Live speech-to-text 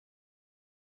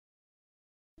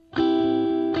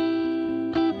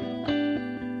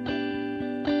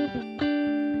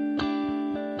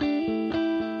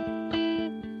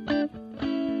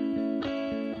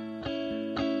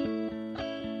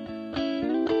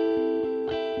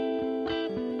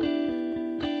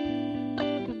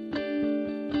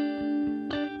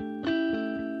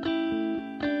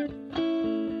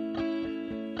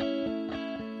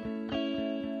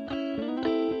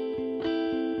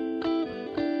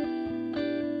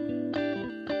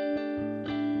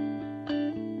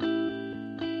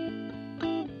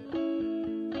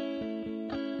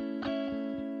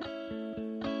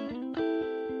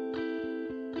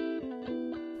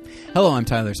Hello, I'm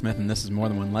Tyler Smith, and this is More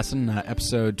Than One Lesson,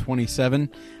 episode 27,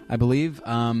 I believe.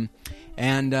 A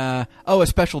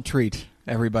special treat,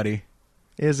 everybody.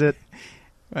 Is it?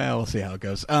 Well, we'll see how it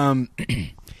goes. So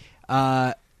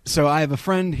I have a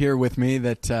friend here with me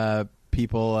that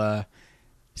people,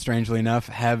 strangely enough,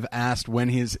 have asked when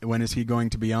is he going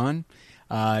to be on.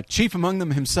 Chief among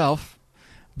them himself,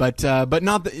 but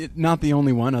not the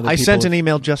only one. Other I people sent an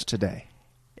email just today.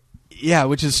 Yeah,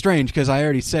 which is strange because I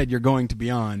already said you're going to be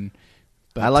on.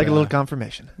 But, I like a little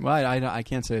confirmation. Well, I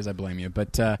can't say as I blame you,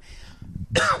 but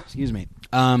excuse me.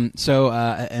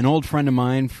 An old friend of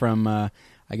mine from, I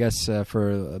guess,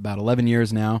 for about 11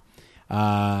 years now.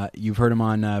 You've heard him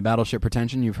on Battleship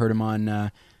Pretension. You've heard him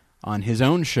on his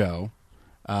own show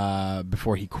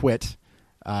before he quit.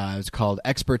 It's called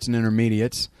Experts and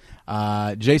Intermediates.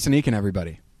 Jason Eakin,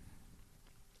 everybody.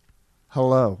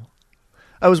 Hello.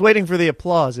 I was waiting for the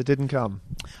applause. It didn't come.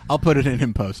 I'll put it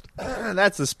in post.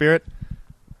 That's the spirit.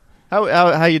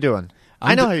 How you doing?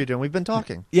 I know how you're doing. We've been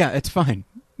talking. Yeah, it's fine.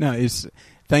 No,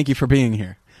 thank you for being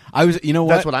here. You know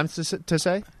what? That's what I'm to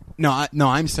say?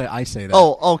 I say that.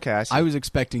 Oh, okay. I see. I was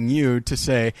expecting you to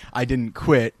say I didn't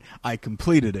quit. I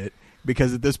completed it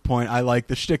because at this point I like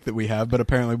the shtick that we have, but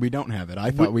apparently we don't have it. I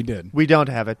thought we did. We don't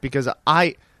have it because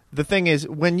the thing is,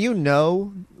 when you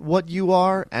know what you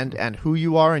are and who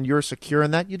you are and you're secure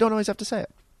in that, you don't always have to say it.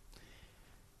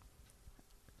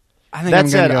 That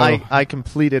said, I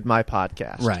completed my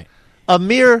podcast. Right. A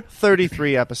mere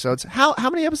 33 episodes. How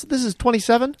many episodes? This is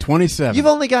 27? 27. You've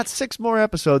only got 6 more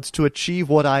episodes to achieve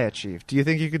what I achieved. Do you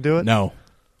think you could do it? No.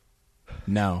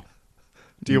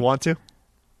 Do you want to?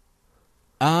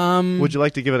 Would you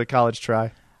like to give it a college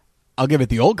try? I'll give it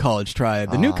the old college try.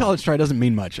 The new college try doesn't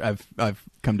mean much. I've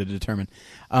come to determine.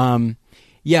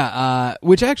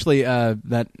 Which actually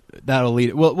that'll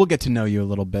lead. We'll get to know you a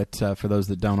little bit for those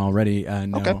that don't already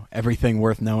know everything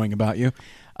worth knowing about you.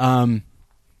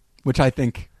 Which I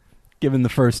think, given the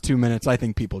first 2 minutes, I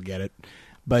think people get it.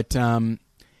 But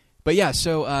yeah.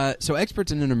 So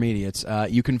Experts and Intermediates,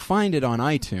 you can find it on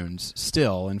iTunes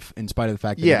still, in spite of the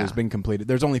fact that it has been completed.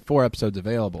 There's only 4 episodes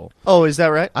available. Oh, is that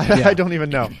right? I don't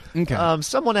even know. Okay.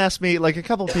 Someone asked me, like a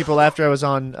couple people after I was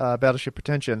on Battleship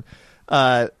Pretension,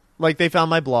 like they found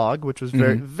my blog, which was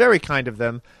very very kind of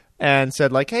them, and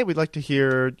said like, hey, we'd like to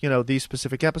hear these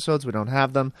specific episodes. We don't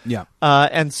have them. Yeah.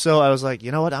 And so I was like,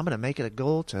 you know what? I'm going to make it a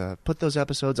goal to put those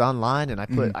episodes online, and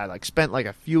I spent like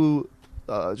a few.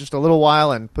 Just a little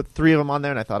while and put 3 of them on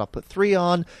there, and I thought I'll put 3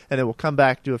 on, and then we'll come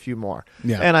back, do a few more.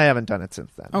 Yeah. And I haven't done it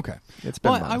since then. Okay. It's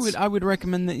been months. I would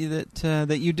recommend that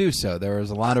you do so. There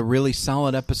is a lot of really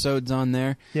solid episodes on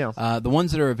there. Yeah. The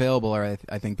ones that are available are,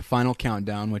 I think, the Final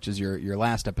Countdown, which is your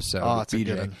last episode. Oh, with that's a BJ.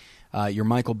 good one. Your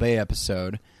Michael Bay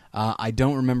episode. I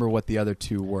don't remember what the other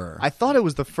 2 were. I thought it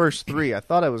was the first 3. I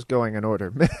thought I was going in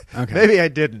order. Okay. Maybe I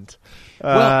didn't,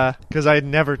 because I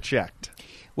never checked.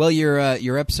 Well,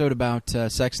 your episode about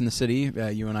Sex in the City,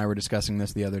 you and I were discussing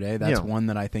this the other day. That's one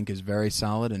that I think is very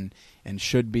solid and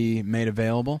should be made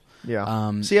available.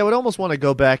 Yeah. See, I would almost want to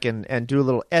go back and do a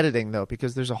little editing, though,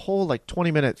 because there's a whole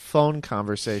 20-minute phone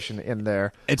conversation in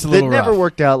there. It's a little rough. It never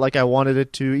worked out like I wanted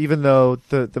it to, even though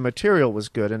the material was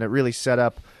good and it really set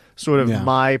up sort of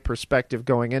my perspective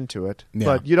going into it. Yeah.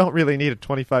 But you don't really need a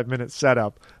 25-minute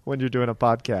setup when you're doing a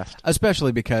podcast.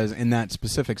 Especially because in that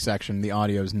specific section, the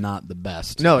audio is not the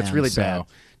best. No, it's really bad.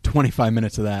 25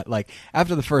 minutes of that. Like,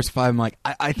 after the first 5, I'm like,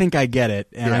 I think I get it,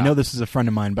 and I know this is a friend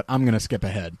of mine, but I'm going to skip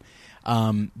ahead.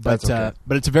 But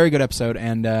it's a very good episode,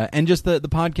 and just the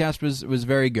podcast was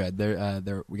very good.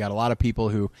 We got a lot of people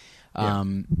who...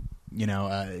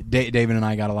 David and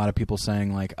I got a lot of people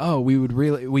saying like, "Oh, we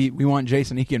want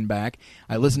Jason Eakin back."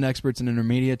 I listen to Experts and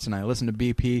Intermediates, and I listen to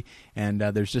BP, and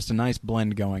there's just a nice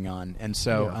blend going on. And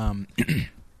so,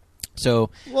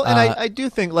 I do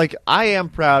think I am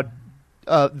proud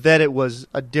that it was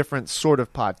a different sort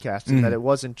of podcast, and that it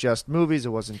wasn't just movies, it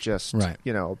wasn't just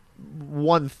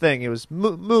one thing. It was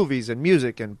movies and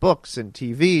music and books and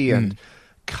TV and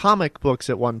comic books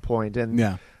at one point,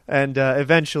 and. And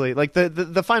eventually,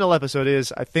 the final episode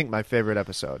is, I think, my favorite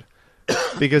episode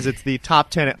because it's the top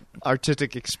 10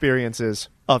 artistic experiences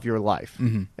of your life,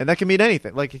 and that can mean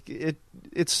anything.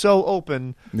 It's so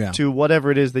open to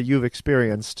whatever it is that you've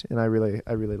experienced, and I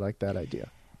really like that idea.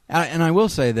 And I will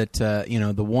say that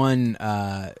the one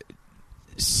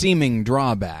seeming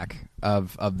drawback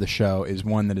of the show is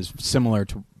one that is similar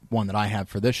to one that I have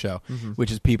for this show,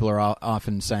 which is people are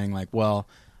often saying like, well.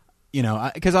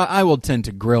 Because I will tend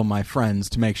to grill my friends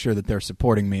to make sure that they're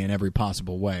supporting me in every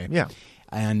possible way. Yeah.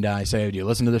 And I say, do you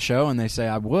listen to the show? And they say,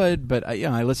 I would, but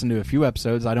I listen to a few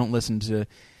episodes. I don't listen to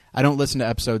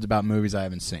episodes about movies I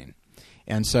haven't seen.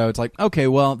 And so it's like, okay,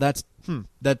 well, that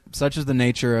such is the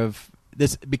nature of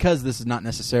this, because this is not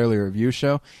necessarily a review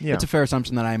show. Yeah. It's a fair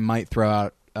assumption that I might throw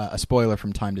out a spoiler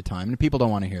from time to time, and people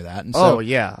don't want to hear that. And so,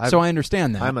 so I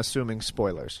understand that. I'm assuming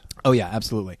spoilers. Oh yeah,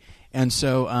 absolutely. And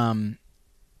so,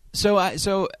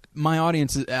 so my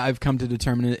audience, I've come to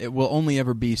determine it will only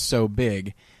ever be so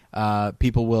big.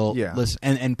 People will listen,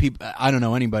 and people. I don't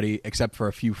know anybody except for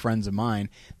a few friends of mine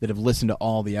that have listened to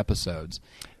all the episodes.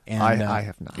 And I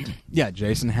have not. Yeah,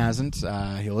 Jason hasn't.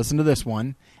 He'll listen to this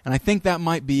one, and I think that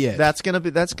might be it. That's gonna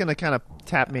kind of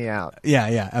tap me out.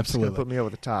 Yeah, absolutely. It's gonna put me over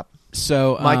the top.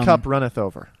 So my cup runneth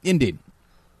over. Indeed.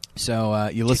 So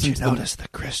you listen. Did you notice the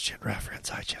Christian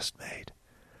reference I just made?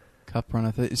 Cup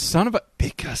runneth, son of a.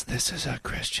 Because this is a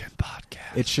Christian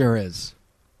podcast. It sure is.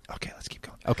 Okay, let's keep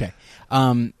going. Okay.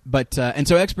 But and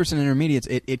so Experts and Intermediates,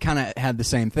 it kind of had the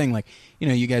same thing. Like,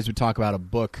 you guys would talk about a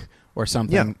book or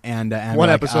something, and one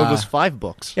episode was 5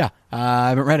 books. Yeah, I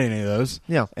haven't read any of those.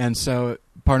 Yeah, and so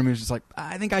part of me was just like,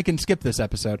 I think I can skip this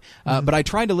episode. But I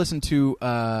tried to listen to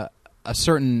a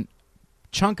certain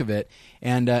chunk of it,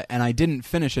 and I didn't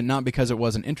finish it, not because it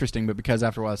wasn't interesting, but because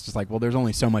after a while it's just like, well, there's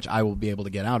only so much I will be able to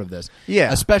get out of this.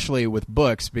 Yeah, especially with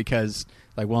books, because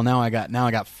like, well, now I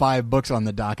got 5 books on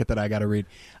the docket that I got to read.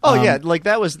 Oh yeah, like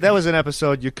that was an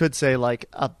episode you could say like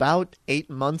about 8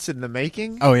 months in the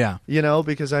making. Oh yeah,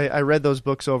 because I read those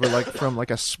books over like from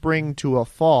like a spring to a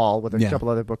fall with a couple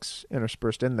other books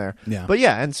interspersed in there. Yeah, but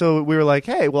yeah, and so we were like,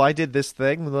 hey, well, I did this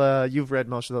thing. You've read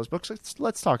most of those books.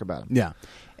 Let's talk about them. Yeah.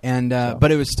 And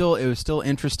but it was still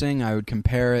interesting. I would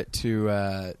compare it to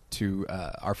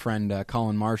our friend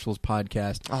Colin Marshall's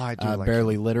podcast, I do like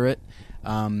Barely Literate,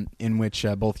 in which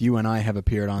both you and I have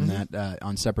appeared on that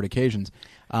on separate occasions.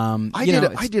 I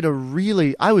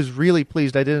was really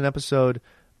pleased. I did an episode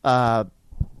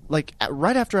like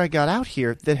right after I got out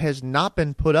here that has not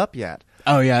been put up yet.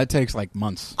 Oh yeah, it takes like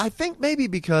months. I think maybe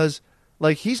because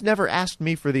like he's never asked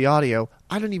me for the audio.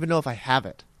 I don't even know if I have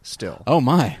it still. Oh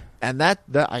my. And that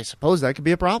I suppose that could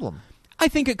be a problem. I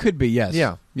think it could be, yes.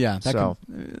 Yeah.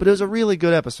 But it was a really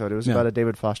good episode. It was about a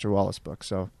David Foster Wallace book.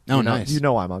 So, nice.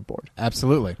 I'm on board.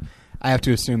 Absolutely. I have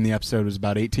to assume the episode was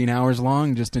about 18 hours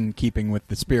long, just in keeping with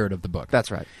the spirit of the book. That's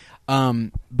right.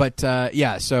 But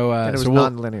yeah, so and it was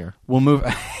non-linear. We'll move.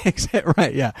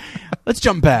 Right. Yeah. Let's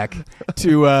jump back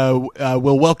to.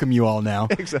 We'll welcome you all now.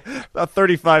 About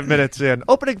 35 minutes in.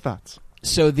 Opening thoughts.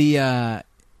 So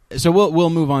So we'll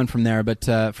move on from there, but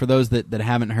for those that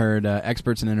haven't heard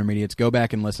Experts and Intermediates, go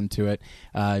back and listen to it.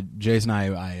 Jason,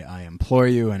 I implore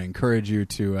you and encourage you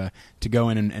to go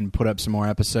in and put up some more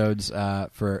episodes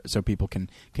so people can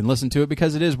listen to it,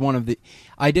 because it is one of the.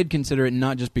 I did consider it,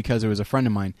 not just because it was a friend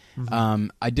of mine. Mm-hmm.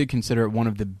 I did consider it one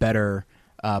of the better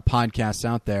podcasts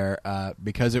out there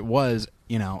because it was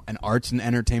an arts and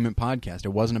entertainment podcast. It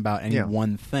wasn't about any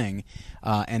one thing,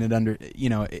 and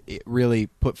it really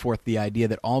put forth the idea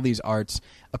that all these arts,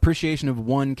 appreciation of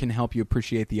one can help you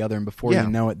appreciate the other, and before you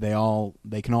know it,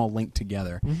 they can all link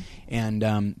together. Mm-hmm.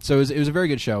 And so it was a very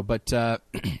good show. But but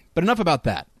enough about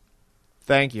that.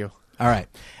 Thank you. All right,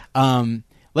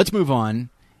 let's move on.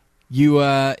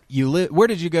 Where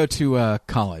did you go to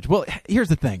college? Well, here's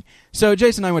the thing. So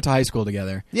Jason and I went to high school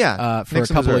together. Yeah, for a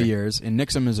couple of years in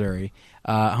Nixa, Missouri,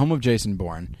 home of Jason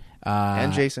Bourne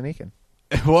and Jason Eakin.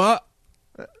 What?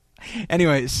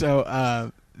 Anyway, so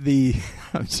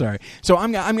I'm sorry. So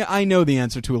I know the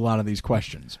answer to a lot of these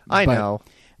questions. I know.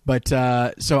 But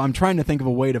so I'm trying to think of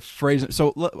a way to phrase it.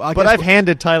 So, I've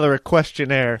handed Tyler a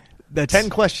questionnaire. 10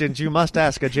 questions you must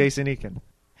ask a Jason Eakin.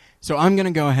 So I'm going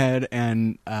to go ahead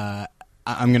and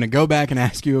I'm going to go back and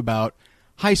ask you about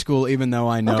high school, even though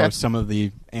I know some of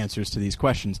the answers to these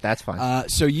questions. That's fine.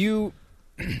 So you,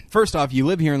 first off, you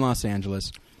live here in Los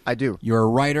Angeles. I do. You're a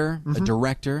writer, a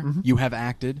director. Mm-hmm. You have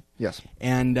acted. Yes.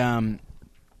 And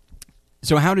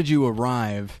so how did you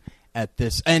arrive at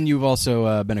this? And you've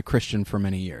also been a Christian for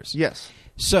many years. Yes.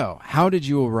 So how did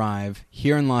you arrive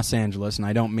here in Los Angeles? And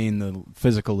I don't mean the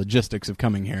physical logistics of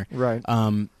coming here. Right.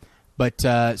 But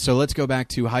so let's go back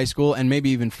to high school and maybe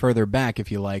even further back,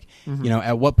 if you like. Mm-hmm.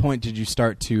 At what point did you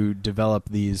start to develop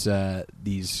these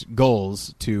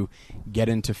goals to get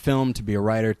into film, to be a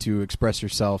writer, to express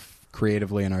yourself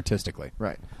creatively and artistically?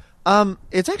 Right.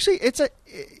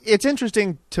 It's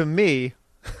interesting to me,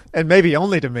 and maybe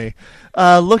only to me,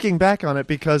 looking back on it,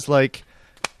 because like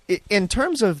in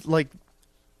terms of like,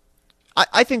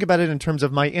 I think about it in terms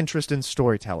of my interest in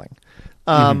storytelling.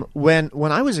 When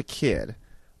I was a kid,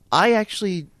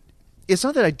 it's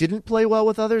not that I didn't play well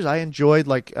with others. I enjoyed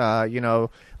like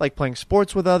playing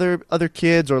sports with other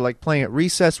kids, or like playing at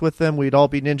recess with them. We'd all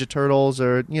be Ninja Turtles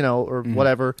or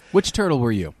whatever. Which turtle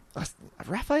were you?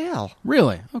 Raphael.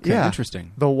 Really? Okay, Yeah.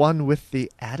 interesting. The one with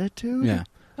the attitude? Yeah.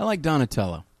 I like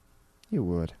Donatello. You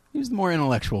would. He's the more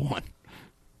intellectual one.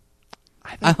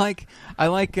 I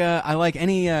like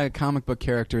any comic book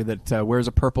character that wears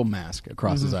a purple mask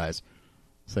across his eyes.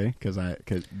 See? Because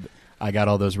I got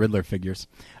all those Riddler figures.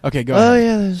 Okay, go ahead. Oh,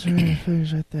 yeah, there's Riddler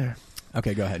figures right there.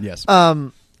 Okay, go ahead, yes.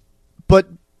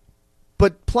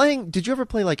 But playing, did you ever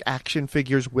play like action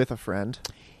figures with a friend?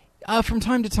 From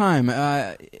time to time.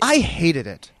 I hated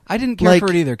it. I didn't care for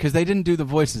it either because they didn't do the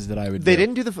voices that I would do.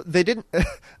 They didn't.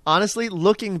 Honestly,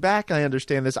 looking back, I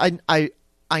understand this.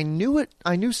 I knew it.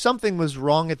 I knew something was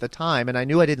wrong at the time, and I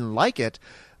knew I didn't like it,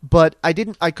 but I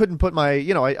couldn't put my.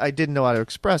 I didn't know how to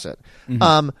express it.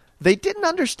 Mm-hmm. They didn't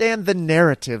understand the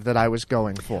narrative that I was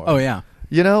going for. Oh yeah.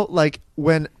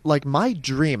 When my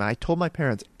dream, I told my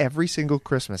parents every single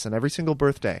Christmas and every single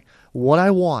birthday, what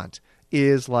I want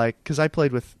is because I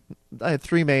had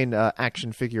three main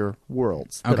action figure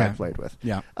worlds that I played with.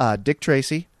 Yeah. Dick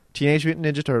Tracy, Teenage Mutant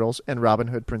Ninja Turtles, and Robin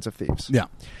Hood, Prince of Thieves. Yeah.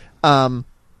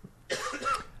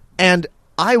 And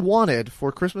I wanted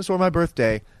for Christmas or my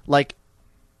birthday, like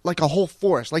a whole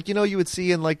forest, you would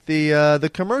see in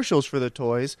the commercials for the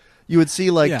toys. You would see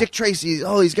Dick Tracy.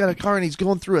 Oh, he's got a car and he's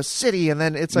going through a city, and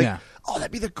then it's oh,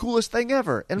 that'd be the coolest thing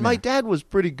ever. And my dad was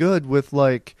pretty good with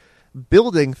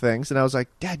building things, and I was like,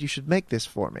 Dad, you should make this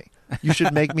for me. You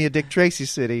should make me a Dick Tracy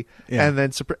city. Yeah.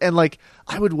 And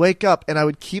I would wake up and I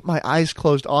would keep my eyes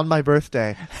closed on my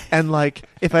birthday, and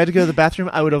if I had to go to the bathroom,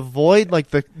 I would avoid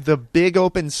the big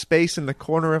open space in the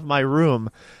corner of my room,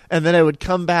 and then I would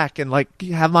come back and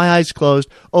have my eyes closed,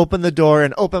 open the door,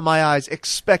 and open my eyes,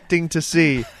 expecting to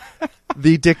see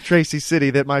the Dick Tracy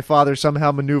city that my father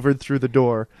somehow maneuvered through the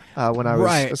door when I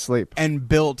was asleep and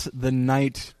built the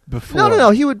night before.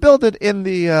 No. He would build it in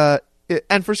the.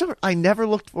 And for some reason, I never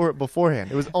looked for it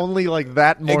beforehand. It was only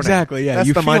that morning. Exactly, yeah. That's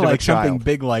you the feel mind like of a child. something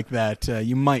big like that,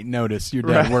 you might notice your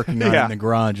dad working on it in the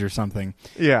garage or something.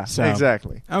 Yeah, so,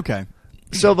 exactly. Okay.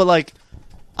 So, but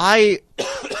I...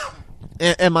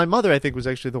 And my mother, I think, was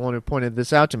actually the one who pointed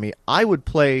this out to me. I would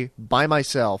play by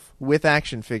myself with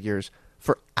action figures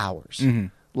for hours.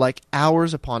 Mm-hmm.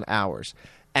 Hours upon hours.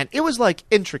 And it was,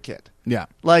 intricate. Yeah.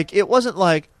 It wasn't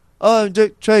oh,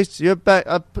 Dick Tracy, you're back.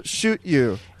 I'll shoot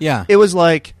you. Yeah. It was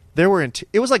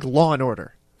it was like Law and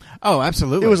Order. Oh,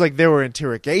 absolutely. It was there were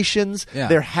interrogations.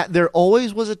 Yeah. There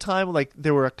always was a time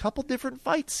there were a couple different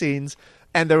fight scenes,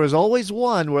 and there was always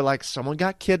one where someone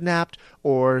got kidnapped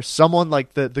or someone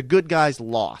the good guys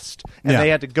lost, and they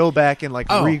had to go back and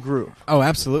regroup. Oh,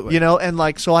 absolutely.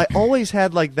 And so I always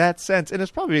had that sense, and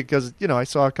it's probably because I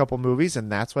saw a couple movies,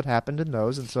 and that's what happened in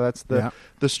those, and so that's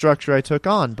the structure I took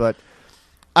on, but.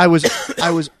 I was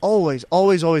always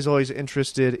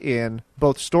interested in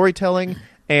both storytelling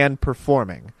and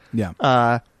performing.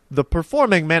 Yeah. The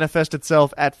performing manifested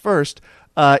itself at first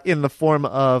in the form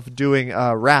of doing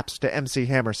raps to MC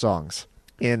Hammer songs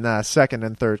in second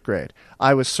and third grade.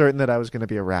 I was certain that I was going to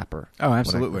be a rapper. Oh,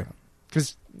 absolutely.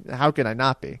 Because how could I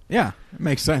not be? Yeah, it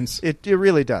makes sense. It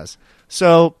really does.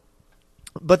 So,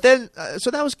 but then,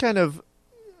 so that was kind of...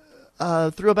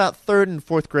 through about third and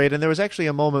fourth grade, and there was actually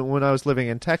a moment when I was living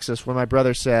in Texas where my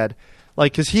brother said,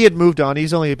 because he had moved on.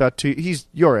 He's only about he's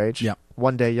your age. Yeah.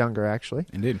 1 day younger, actually.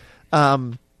 Indeed.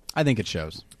 I think it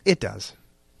shows. It does.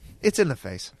 It's in the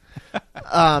face.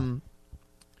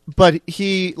 But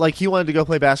he wanted to go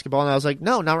play basketball, and I was like,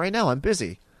 no, not right now. I'm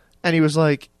busy. And he was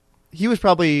he was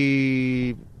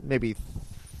probably maybe,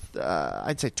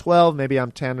 I'd say 12, maybe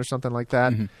I'm 10 or something like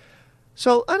that. Mm-hmm.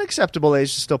 So, unacceptable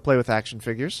age to still play with action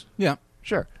figures. Yeah.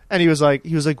 Sure. And he was like,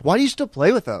 why do you still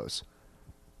play with those?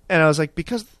 And I was like,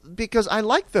 because I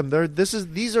like them.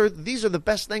 These are the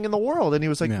best thing in the world. And he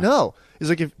was like, no. He's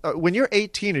like, when you're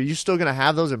 18, are you still going to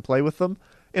have those and play with them?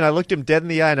 And I looked him dead in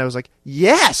the eye and I was like,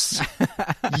 yes.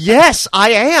 Yes,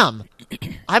 I am.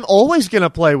 I'm always going to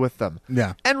play with them.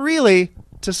 Yeah. And really,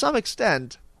 to some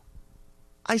extent,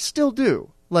 I still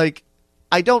do.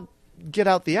 I don't get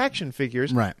out the action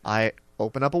figures. Right. I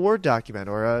open up a Word document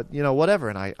or whatever,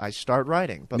 and I start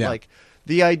writing. But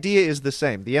the idea is the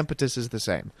same. The impetus is the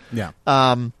same. Yeah.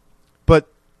 But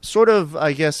sort of,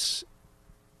 I guess,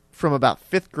 from about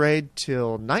 5th grade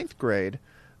till 9th grade,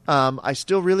 I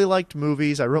still really liked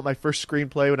movies. I wrote my first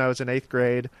screenplay when I was in 8th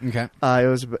grade. Okay. It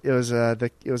was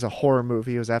a horror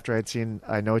movie. It was after I'd seen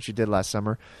I Know What You Did Last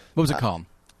Summer. What was it called?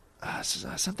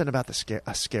 Something about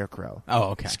a scarecrow. Oh,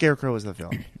 okay. Scarecrow was the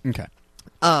film. Okay.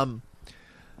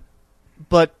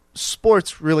 But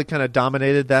sports really kind of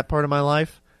dominated that part of my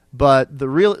life. But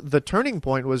the turning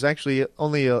point was actually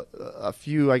only a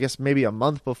few, I guess maybe a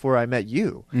month before I met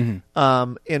you,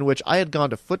 in which I had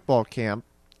gone to football camp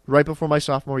right before my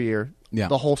sophomore year,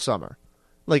 the whole summer.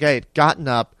 Like, I had gotten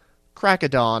up, crack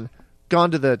of dawn,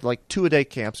 gone to the, 2-a-day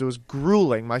camps. It was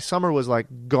grueling. My summer was,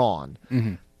 gone.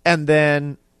 Mm-hmm. And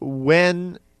then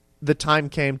when the time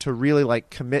came to really,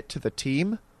 commit to the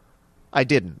team, I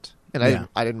didn't. And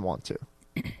I didn't want to.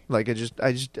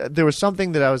 There was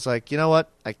something that I was like, you know what?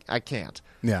 I can't.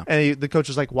 Yeah. And the coach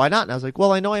was like, why not? And I was like,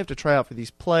 well, I know I have to try out for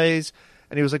these plays.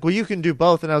 And he was like, well, you can do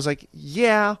both. And I was like,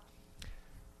 yeah,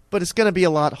 but it's going to be a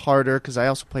lot harder because I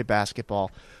also play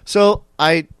basketball. So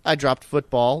I dropped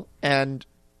football and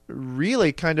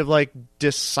really kind of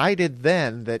decided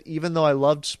then that even though I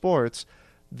loved sports,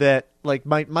 that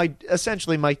my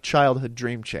essentially my childhood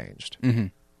dream changed. Mm-hmm.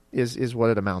 is what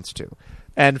it amounts to.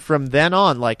 And from then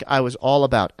on, I was all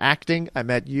about acting. I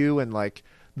met you and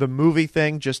the movie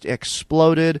thing just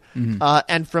exploded. Mm-hmm.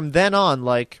 And from then on,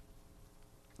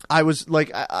 I was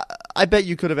I bet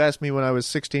you could have asked me when I was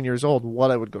 16 years old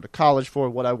what I would go to college for,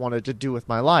 what I wanted to do with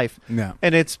my life. Yeah.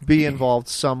 And it's be involved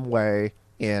some way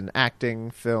in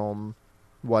acting, film,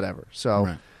 whatever.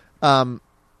 So, right.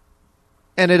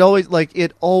 And it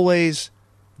always,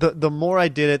 the more I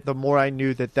did it, the more I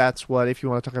knew that that's what, if you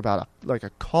want to talk about a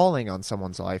calling on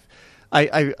someone's life,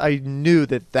 I knew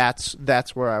that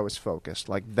that's where I was focused.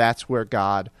 That's where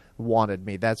God wanted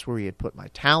me. That's where he had put my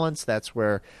talents. That's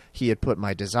where he had put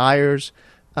my desires.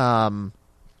 And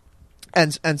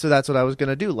so that's what I was going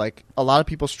to do. A lot of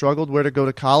people struggled where to go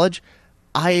to college.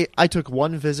 I took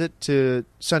one visit to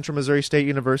Central Missouri State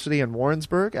University in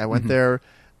Warrensburg. I went there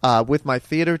with my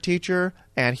theater teacher,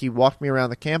 and he walked me around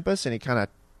the campus, and he kind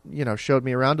of showed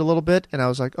me around a little bit, and I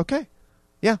was like, okay,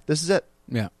 yeah, this is it.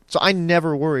 Yeah. So I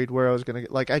never worried where I was going to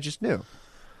get. I just knew,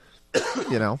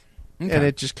 okay. And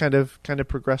it just kind of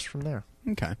progressed from there.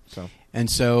 Okay.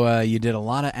 So you did a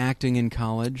lot of acting in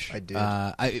college. I did.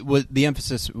 The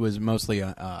emphasis was mostly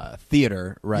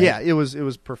theater, right? Yeah, it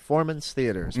was performance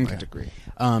theater is my degree.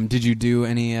 Did you do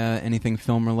anything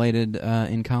film related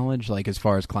in college, as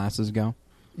far as classes go?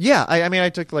 Yeah, I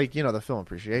took the film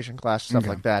appreciation class, stuff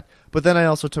like that. But then I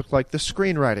also took the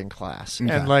screenwriting class,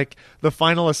 and the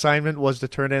final assignment was to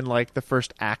turn in the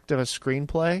first act of a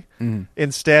screenplay. Mm.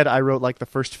 Instead, I wrote the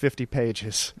first 50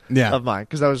 pages of mine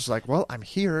because I was like, well, I'm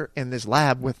here in this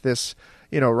lab with this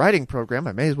writing program.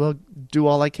 I may as well do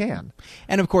all I can.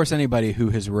 And of course, anybody who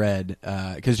has read,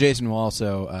 because Jason will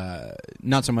also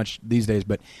not so much these days,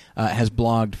 but has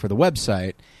blogged for the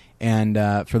website, and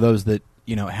for those that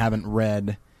haven't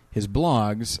read his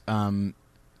blogs,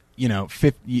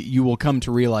 you will come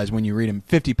to realize when you read him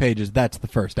 50 pages, that's the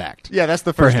first act. Yeah, that's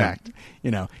the first act.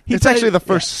 It's actually the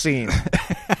first scene.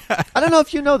 I don't know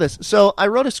if you know this. So I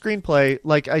wrote a screenplay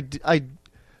I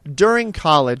during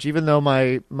college, even though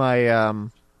my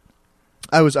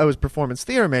I was performance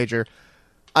theater major.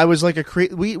 I was we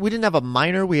didn't have a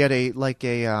minor. We had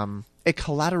a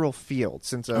collateral field,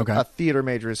 since a theater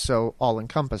major is so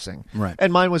all-encompassing. Right.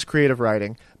 And mine was creative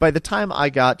writing. By the time I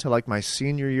got to my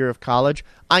senior year of college,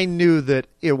 I knew that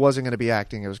it wasn't going to be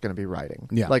acting, it was going to be writing.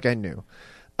 Yeah. I knew.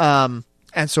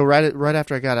 And so right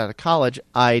after I got out of college,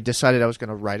 I decided I was going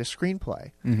to write a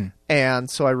screenplay. Mm-hmm. And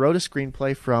so I wrote a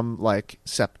screenplay from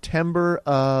September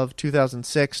of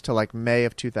 2006 to May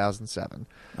of 2007.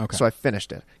 Okay. So I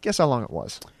finished it. Guess how long it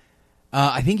was?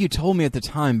 I think you told me at the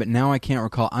time, but now I can't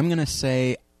recall. I'm going to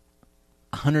say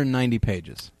 190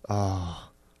 pages. Oh,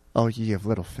 ye of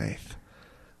little faith.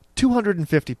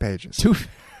 250 pages.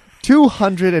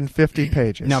 250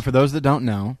 pages. Now, for those that don't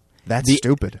know, that's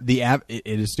stupid. It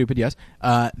is stupid, yes.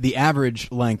 The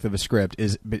average length of a script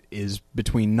is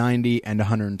between 90 and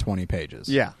 120 pages.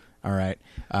 Yeah. All right.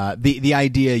 The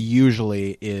idea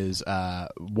usually is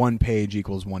 1 page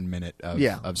equals 1 minute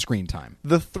of screen time.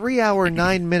 The 3-hour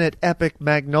 9-minute epic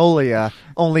Magnolia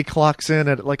only clocks in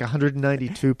at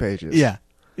 192 pages. Yeah.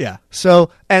 Yeah.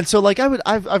 So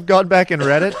I've gone back and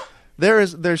read it.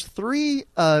 There's 3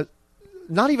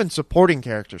 not even supporting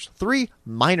characters, 3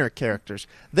 minor characters.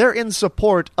 They're in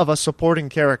support of a supporting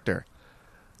character.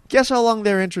 Guess how long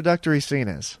their introductory scene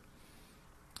is?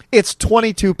 It's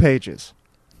 22 pages.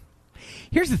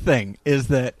 Here's the thing: is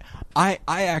that I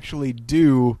actually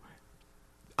do.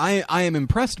 I am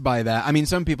impressed by that. I mean,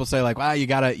 some people say "Wow, you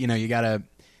gotta."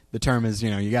 The term is,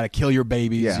 you gotta kill your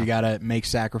babies. Yeah. You gotta make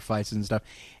sacrifices and stuff.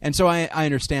 And so I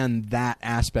understand that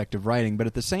aspect of writing, but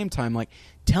at the same time,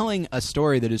 telling a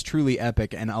story that is truly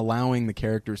epic and allowing the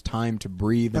characters time to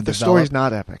breathe. But the story's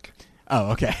not epic.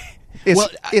 Oh, okay.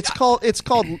 It's called. It's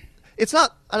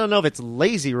not. I don't know if it's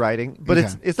lazy writing, but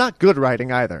it's not good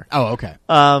writing either. Oh, okay.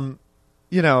 And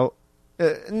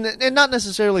not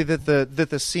necessarily that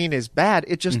the scene is bad.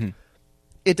 It just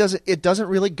it doesn't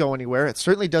really go anywhere. It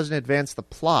certainly doesn't advance the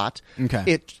plot.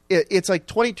 Okay. It's like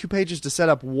 22 pages to set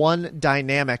up one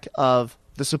dynamic of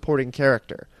the supporting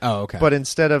character. Oh, okay. But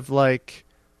instead of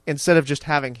just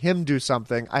having him do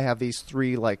something, I have these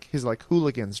three his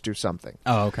hooligans do something.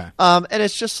 Oh, okay. And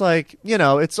it's just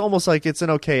it's almost like it's an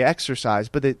okay exercise,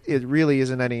 but it really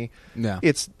isn't any. Yeah.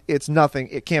 It's nothing.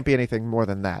 It can't be anything more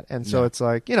than that. And so it's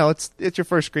like, it's your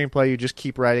first screenplay. You just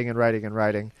keep writing and writing and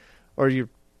writing, or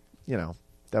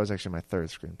that was actually my third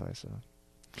screenplay. So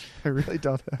I really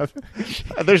don't have.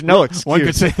 There's no excuse. One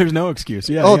could say there's no excuse.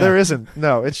 Yeah. Oh, there isn't.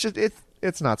 No, it's just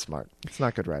it's not smart. It's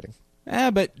not good writing.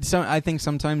 Yeah, but I think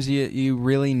sometimes you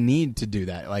really need to do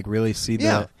that, like really see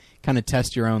kind of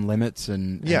test your own limits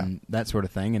and that sort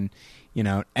of thing, and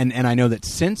and I know that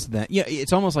since then,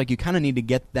 it's almost like you kind of need to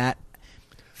get that,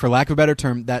 for lack of a better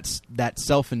term, that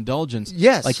self-indulgence.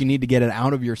 Yes, like you need to get it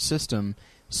out of your system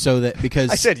so that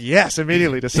because I said yes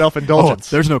immediately to self-indulgence.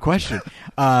 There's no question,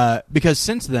 because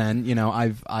since then,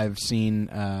 I've seen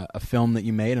a film that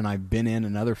you made, and I've been in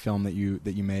another film that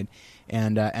you made,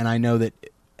 and I know that.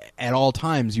 At all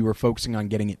times, you were focusing on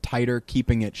getting it tighter,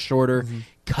 keeping it shorter,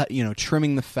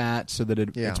 trimming the fat so that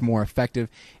it's more effective.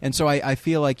 And so I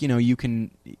feel like you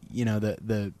can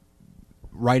the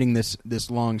writing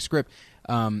this long script.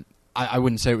 I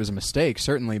wouldn't say it was a mistake,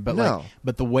 certainly, but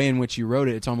but the way in which you wrote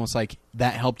it, it's almost like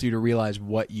that helped you to realize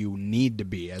what you need to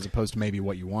be, as opposed to maybe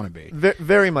what you want to be.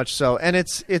 Very much so, and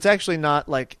it's actually not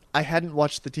like I hadn't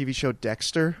watched the TV show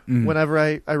Dexter whenever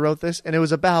I wrote this, and it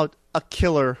was about a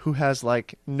killer who has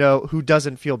who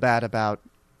doesn't feel bad about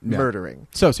murdering.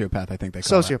 Sociopath, I think they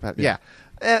call Sociopath, yeah.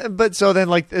 But so then,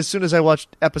 as soon as I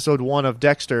watched episode 1 of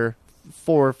Dexter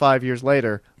 4 or 5 years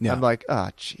later, I'm like,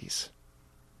 jeez,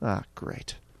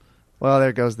 great. Well,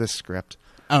 there goes this script.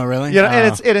 Oh, really?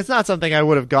 And it's not something I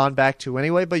would have gone back to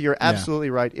anyway. But you're absolutely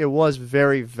right. It was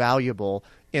very valuable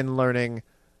in learning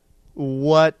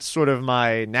what sort of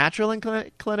my natural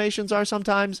inclinations are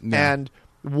sometimes, and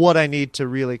what I need to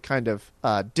really kind of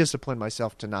discipline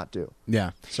myself to not do.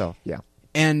 Yeah. So yeah.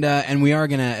 And we are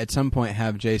gonna at some point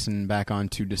have Jason back on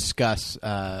to discuss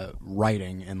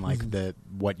writing and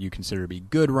what you consider to be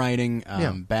good writing,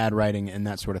 bad writing, and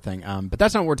that sort of thing. But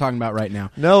that's not what we're talking about right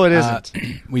now. No, it isn't.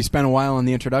 We spent a while on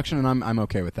the introduction, and I'm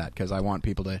okay with that because I want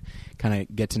people to kind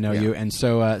of get to know you. And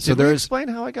so Did we explain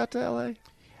how I got to LA?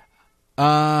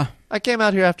 I came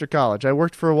out here after college. I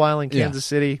worked for a while in Kansas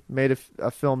City, made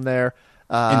a film there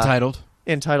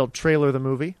entitled Trailer the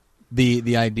Movie.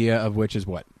 The idea of which is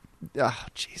what? Oh,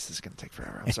 jeez, this is going to take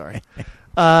forever. I'm sorry.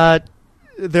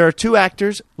 There are two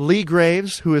actors, Lee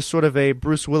Graves, who is sort of a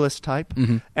Bruce Willis type,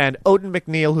 and Odin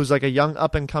McNeil, who's like a young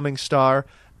up-and-coming star,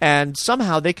 and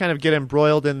somehow they kind of get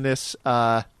embroiled in this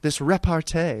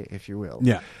repartee, if you will.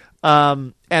 Yeah.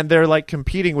 And they're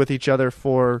competing with each other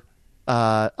for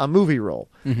a movie role.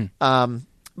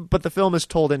 But the film is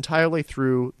told entirely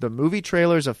through the movie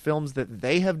trailers of films that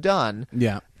they have done.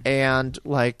 Yeah. And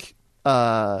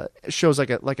shows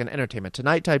like an Entertainment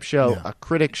Tonight type show, a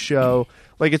critic show.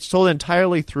 It's told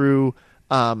entirely through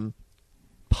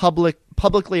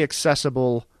publicly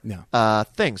accessible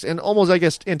things, and almost, I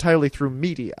guess, entirely through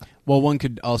media. Well, one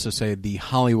could also say the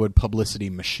Hollywood publicity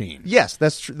machine. Yes,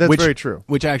 that's very true.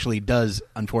 Which actually does,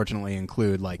 unfortunately,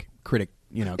 include critics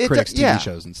TV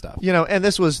shows and stuff. And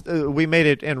this was we made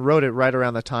it and wrote it right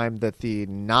around the time that the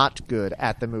Not Good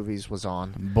at the Movies was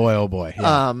on. Boy, oh boy.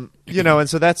 Yeah. And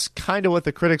so that's kind of what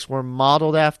the critics were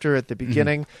modeled after at the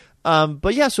beginning.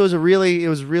 But yeah, so it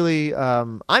was really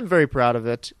I'm very proud of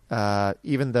it,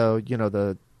 even though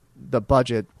the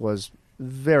budget was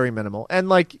very minimal,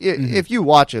 and if you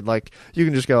watch it, you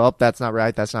can just go, oh, that's not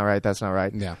right, that's not right, that's not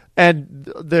right. Yeah.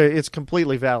 And it's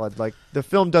completely valid. The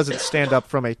film doesn't stand up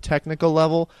from a technical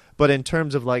level, but in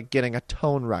terms of getting a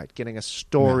tone right, getting a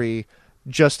story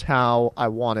just how I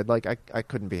wanted, I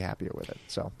couldn't be happier with it.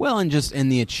 So well, and just in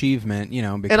the achievement,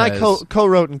 because... And I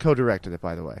co-wrote and co-directed it,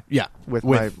 by the way. Yeah. With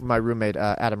my roommate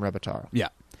Adam Rebataro. Yeah.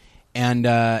 And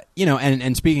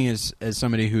and speaking as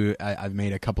somebody who I've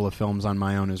made a couple of films on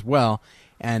my own as well,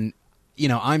 and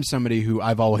I'm somebody who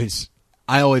I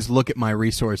always look at my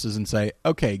resources and say,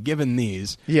 okay, given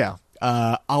these,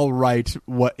 I'll write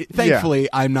what. Thankfully,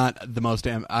 I'm not the most.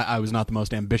 I was not the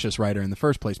most ambitious writer in the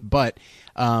first place, but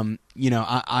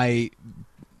I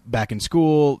back in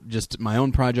school, just my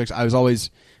own projects, I was always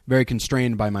very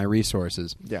constrained by my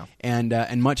resources. Yeah. And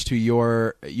much to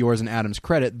yours and Adam's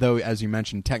credit, though, as you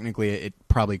mentioned, technically it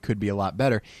probably could be a lot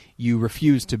better, you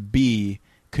refuse to be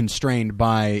constrained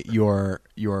by your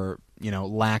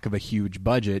lack of a huge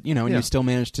budget, and you still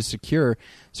managed to secure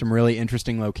some really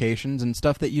interesting locations and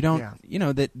stuff that you don't,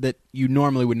 that you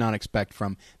normally would not expect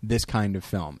from this kind of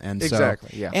film. And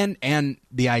exactly, yeah. And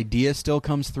the idea still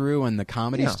comes through, and the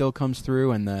comedy still comes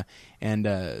through, and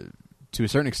to a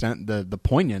certain extent, the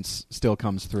poignance still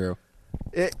comes through.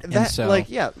 So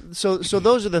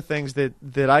those are the things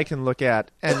that I can look at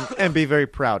and be very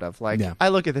proud of. Like, I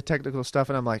look at the technical stuff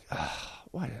and I'm like, oh,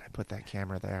 why did I put that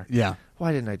camera there? Yeah.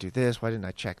 Why didn't I do this? Why didn't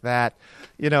I check that?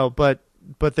 But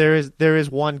there is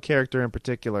one character in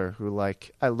particular who,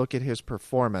 like, I look at his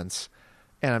performance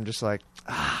and I'm just like,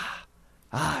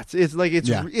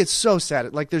 it's so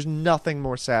sad. Like, there's nothing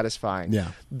more satisfying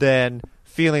than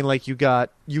feeling like you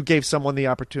gave someone the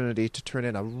opportunity to turn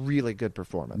in a really good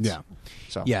performance. Yeah.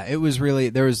 So it was really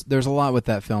there's a lot with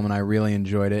that film, and I really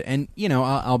enjoyed it. And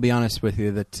I'll be honest with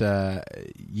you that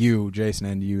you, Jason,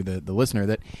 and you, the listener,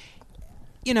 that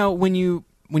when you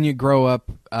grow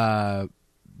up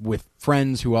with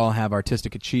friends who all have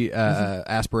artistic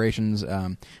aspirations,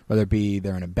 whether it be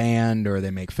they're in a band or they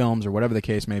make films or whatever the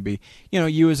case may be,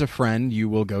 you as a friend, you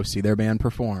will go see their band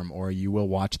perform, or you will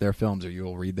watch their films, or you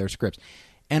will read their scripts.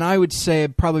 And I would say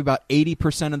probably about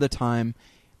 80% of the time,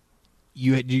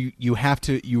 you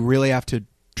really have to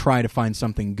try to find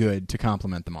something good to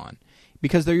compliment them on,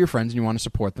 because they're your friends and you want to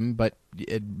support them, but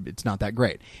it's not that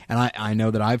great. And I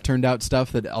know that I've turned out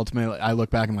stuff that ultimately I look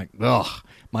back and I'm like, ugh,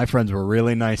 my friends were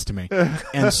really nice to me.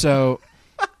 And so,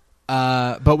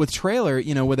 but with Trailer,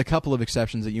 with a couple of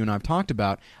exceptions that you and I have talked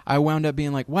about, I wound up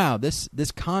being like, wow, this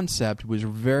concept was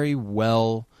very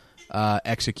well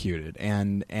executed,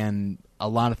 and a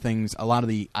lot of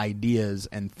the ideas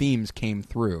and themes came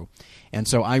through. And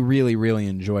so I really, really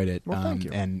enjoyed it. Well, thank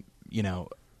you. And,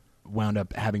 wound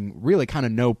up having really kind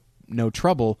of no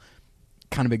trouble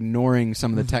kind of ignoring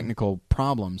some of the technical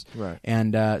problems. Right.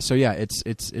 And it's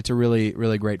a really,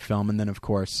 really great film. And then, of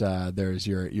course, there's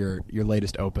your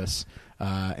latest opus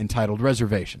entitled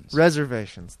Reservations.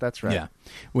 Reservations, that's right. Yeah.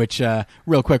 Which,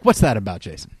 real quick, what's that about,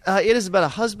 Jason? It is about a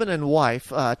husband and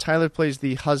wife. Tyler plays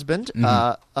the husband.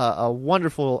 A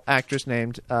wonderful actress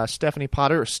named Stephanie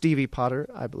Potter, or Stevie Potter,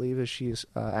 I believe, as she's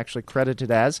actually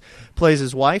credited as, plays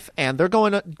his wife. And they're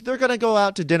going to go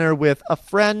out to dinner with a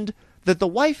friend that the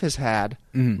wife has had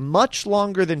much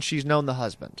longer than she's known the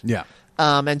husband. Yeah.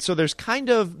 And so there's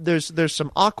there's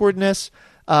some awkwardness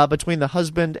between the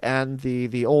husband and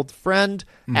the old friend,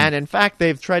 and in fact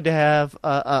they've tried to have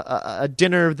a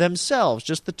dinner themselves,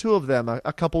 just the two of them,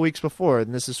 a couple weeks before,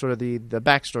 and this is sort of the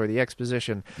backstory, the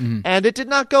exposition, and it did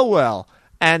not go well.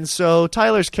 And so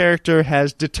Tyler's character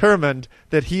has determined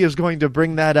that he is going to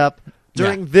bring that up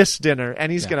during this dinner,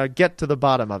 and he's going to get to the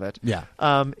bottom of it. Yeah.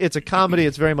 It's a comedy.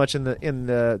 It's very much in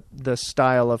the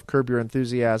style of Curb Your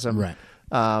Enthusiasm. Right.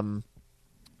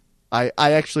 I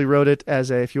actually wrote it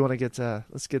as a, if you want to get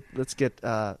let's get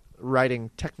writing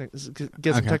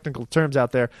get some technical terms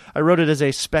out there. I wrote it as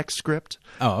a spec script.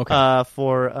 Oh, okay.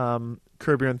 For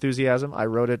Curb Your Enthusiasm, I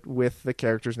wrote it with the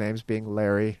characters' names being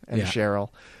Larry and Cheryl,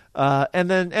 and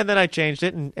then I changed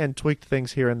it and tweaked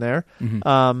things here and there.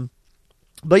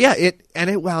 But yeah,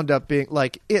 it wound up being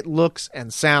like, it looks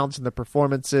and sounds and the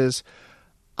performances.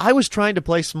 I was trying to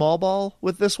play small ball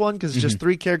with this one because it's just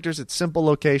three characters, it's simple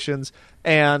locations,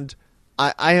 and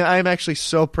I'm actually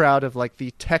so proud of like the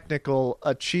technical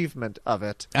achievement of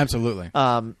it. Absolutely.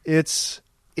 It's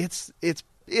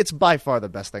by far the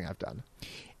best thing I've done.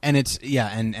 And it's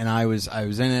and I was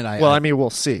in it. I mean,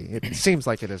 we'll see. It seems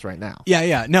like it is right now.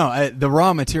 Yeah. No, the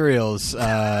raw materials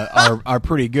are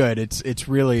pretty good. It's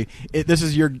really this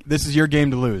is your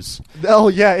game to lose. Oh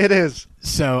yeah, it is.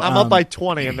 So I'm up by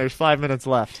 20, and there's 5 minutes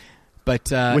left.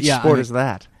 But which sport is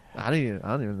that? I don't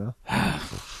even know. I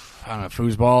don't know.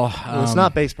 Foosball. Well, it's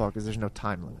not baseball because there's no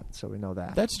time limit, so we know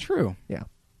that. That's true. Yeah,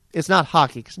 it's not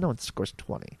hockey because no one scores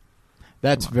 20.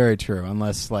 That's very true,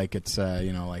 unless like it's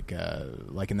like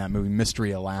in that movie Mystery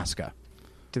Alaska.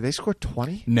 Did they score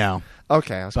 20? No.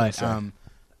 Okay, I was going to say.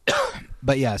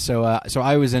 But yeah, so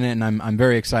I was in it, and I'm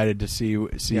very excited to see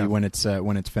when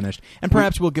it's finished, and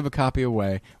perhaps we'll give a copy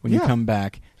away when you come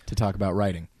back to talk about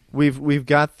writing. We've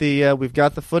got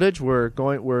the footage.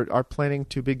 We're planning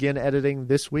to begin editing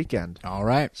this weekend. All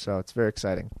right. So it's very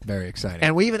exciting. Very exciting.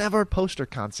 And we even have our poster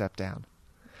concept down.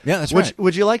 Yeah, that's right.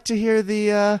 Would you like to hear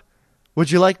the? Would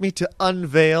you like me to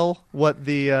unveil what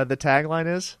the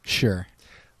tagline is? Sure.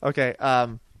 Okay.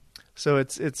 So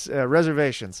it's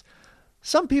reservations.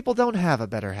 Some people don't have a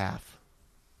better half.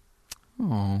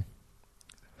 Oh.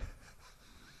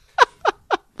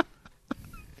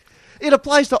 It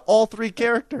applies to all three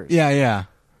characters. Yeah.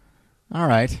 All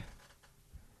right.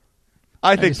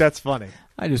 I think that's funny.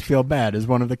 I just feel bad as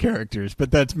one of the characters,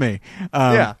 but that's me.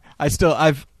 Yeah.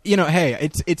 Hey,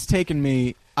 it's taken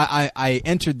me. I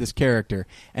entered this character,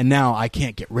 and now I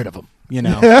can't get rid of him. You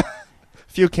know.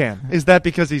 Few can. Is that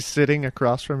because he's sitting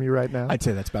across from you right now? I'd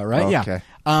say that's about right. Okay.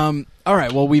 Yeah. All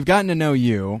right. Well, we've gotten to know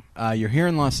you. You're here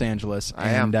in Los Angeles. I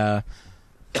am.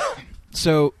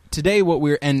 So today,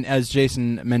 and as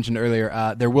Jason mentioned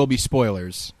earlier, there will be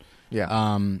spoilers.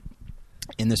 Yeah.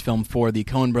 In this film for the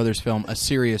Coen Brothers film, A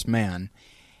Serious Man,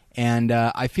 and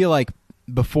I feel like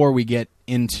before we get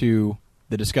into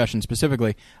the discussion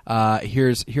specifically,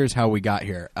 here's how we got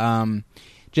here.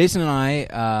 Jason and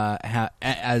I,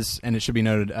 and it should be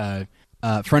noted,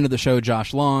 friend of the show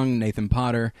Josh Long, Nathan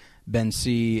Potter, Ben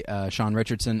C., Sean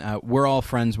Richardson, we're all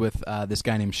friends with this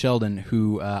guy named Sheldon,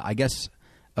 who I guess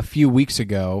a few weeks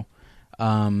ago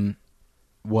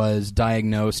was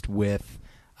diagnosed with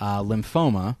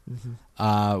lymphoma,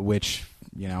 which,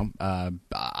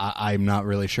 I'm not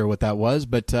really sure what that was,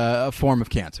 but a form of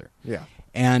cancer. Yeah.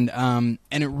 And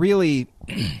it really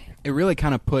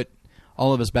kind of put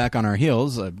all of us back on our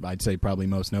heels. I'd say probably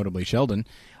most notably Sheldon.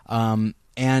 And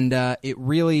it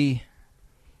really,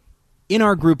 in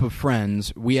our group of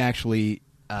friends, we actually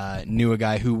knew a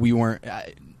guy who we weren't,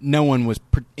 no one was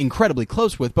incredibly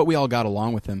close with, but we all got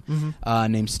along with him,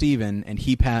 named Steven, and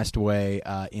he passed away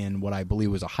in what I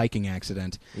believe was a hiking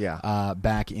accident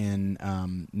back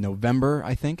in November,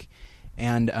 I think.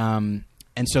 And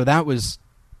so that was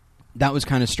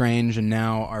kind of strange, and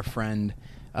now our friend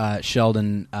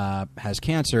Sheldon has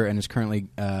cancer and is currently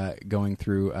going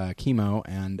through chemo,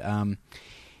 and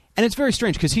it's very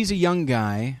strange because he's a young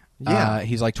guy. Yeah.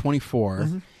 He's like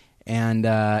 24, and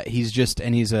he's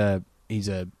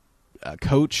a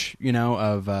coach,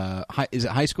 of is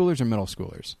it high schoolers or middle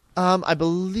schoolers? I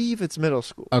believe it's middle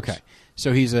school. Okay,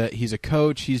 so he's a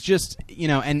coach. He's just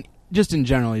and just in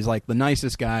general, he's like the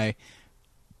nicest guy.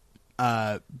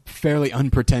 Fairly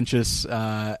unpretentious.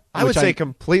 I would say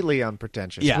completely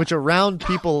unpretentious. Yeah. Which around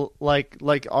people like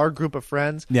our group of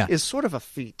friends is sort of a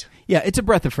feat. Yeah, it's a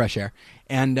breath of fresh air,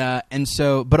 and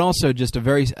so, but also just a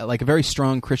very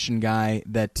strong Christian guy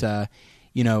that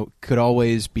could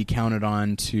always be counted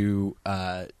on to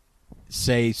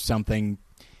say something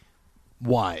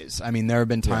wise. I mean, there have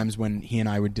been times when he and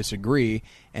I would disagree,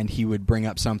 and he would bring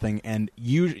up something, and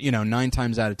 9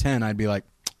 times out of 10, I'd be like,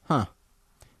 huh.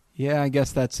 Yeah, I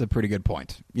guess that's a pretty good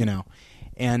point,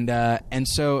 and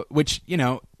so, which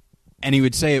and he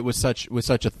would say it with such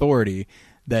authority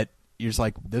that you're just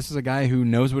like, this is a guy who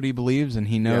knows what he believes, and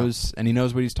he knows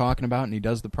what he's talking about, and he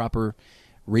does the proper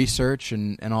research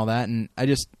and all that, and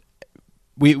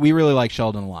we really like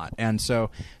Sheldon a lot, and so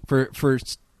for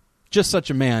just such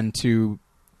a man to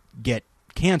get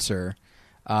cancer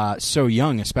so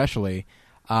young, especially,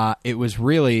 it was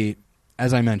really,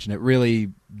 as I mentioned, it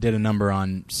really did a number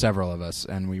on several of us,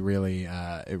 and we really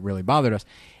it really bothered us.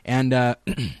 And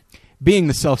being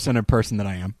the self-centered person that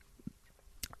I am,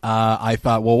 I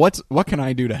thought, well, what can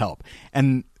I do to help?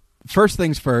 And first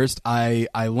things first, I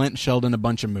lent Sheldon a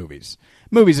bunch of movies,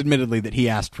 admittedly, that he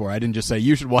asked for. I didn't just say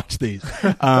you should watch these,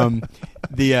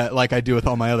 like I do with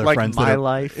all my other friends. Like My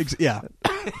Life. Yeah,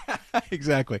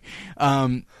 exactly.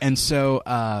 And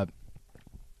so.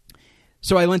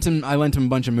 So I lent him a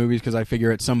bunch of movies because I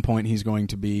figure at some point he's going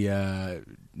to be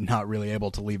not really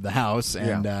able to leave the house,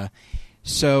 and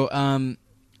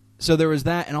so there was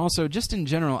that, and also just in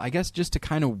general, I guess just to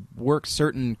kind of work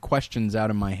certain questions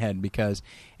out of my head, because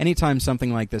anytime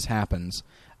something like this happens,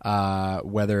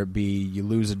 whether it be you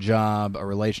lose a job, a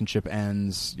relationship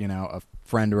ends, a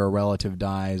friend or a relative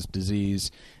dies,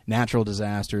 disease, natural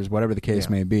disasters, whatever the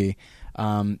case may be,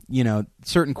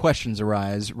 certain questions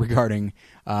arise regarding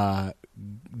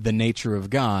the nature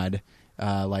of God,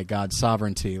 like God's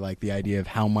sovereignty, like the idea of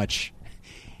how much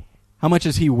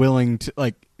is he willing to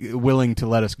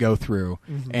let us go through,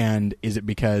 and is it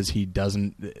because he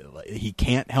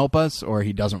can't help us, or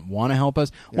he doesn't want to help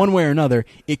us? One way or another,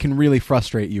 it can really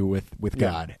frustrate you with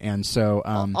God. And so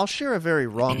I'll share a very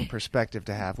wrong perspective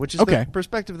to have, which is the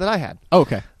perspective that I had.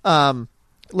 Okay.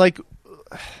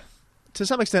 To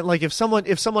some extent, like if someone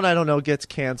I don't know gets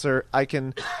cancer, I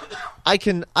can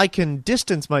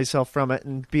distance myself from it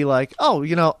and be like, oh,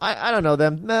 I don't know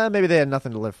them. Maybe they had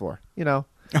nothing to live for.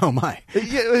 Oh my.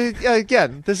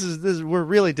 Again, this is we're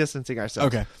really distancing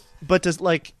ourselves. Okay. But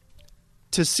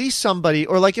to see somebody,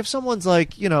 or like if someone's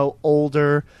like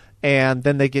older and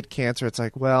then they get cancer, it's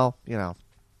like, well,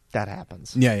 that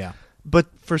happens. Yeah. But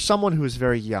for someone who is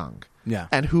very young,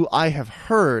 and who I have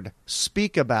heard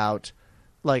speak about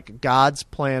like God's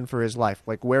plan for his life,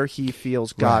 like where he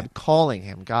feels God calling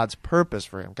him, God's purpose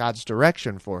for him, God's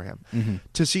direction for him. Mm-hmm.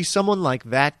 To see someone like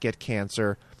that get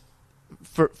cancer,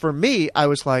 for me, I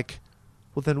was like,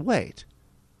 well, then wait,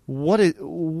 what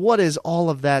is all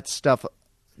of that stuff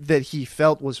that he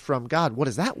felt was from God? What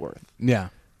is that worth? Yeah.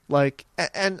 Like,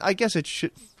 and I guess it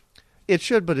should,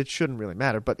 but it shouldn't really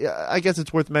matter. But I guess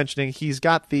it's worth mentioning he's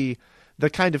got the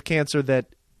kind of cancer that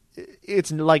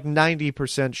it's like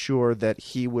 90% sure that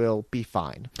he will be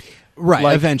fine. Right,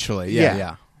 like, eventually.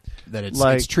 Yeah. That it's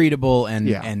treatable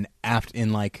and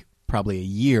in like probably a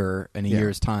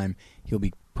year's time, he'll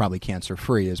be probably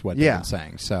cancer-free is what they've been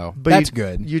saying. So but that's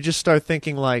good. You just start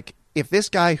thinking like, if this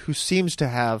guy who seems to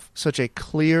have such a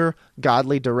clear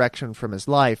godly direction from his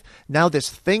life, now this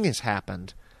thing has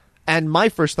happened, and my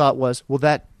first thought was, well,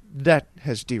 that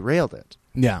has derailed it.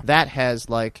 Yeah. That has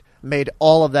like made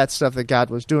all of that stuff that God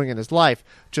was doing in his life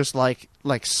just like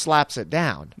slaps it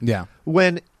down. Yeah.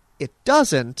 When it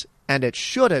doesn't, and it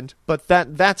shouldn't, but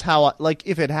that's how like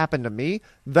if it happened to me,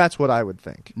 that's what I would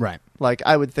think. Right. Like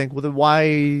I would think, well, then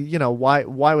why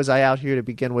was I out here to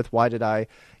begin with? Why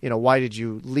did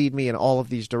you lead me in all of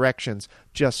these directions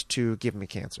just to give me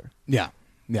cancer? Yeah.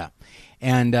 Yeah.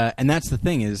 And that's the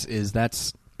thing is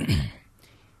that's the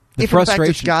if frustration. In fact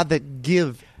it's God that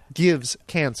gives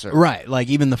cancer. Right. Like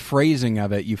even the phrasing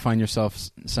of it, you find yourself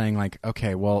saying like,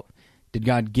 okay, well, did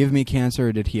God give me cancer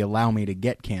or did he allow me to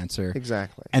get cancer?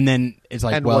 Exactly. And then it's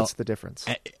like, and well, what's the difference?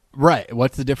 Right.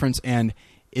 What's the difference? And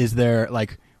is there,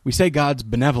 like, we say God's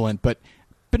benevolent, but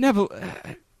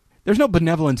there's no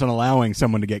benevolence in allowing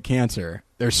someone to get cancer.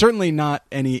 There's certainly not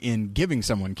any in giving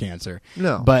someone cancer.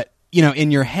 No. But,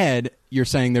 in your head, you're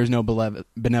saying there's no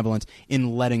benevolence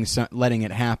in letting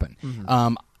it happen.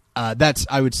 Mm-hmm.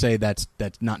 I would say that's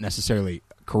not necessarily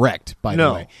correct, by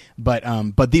the way.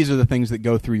 But these are the things that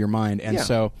go through your mind. And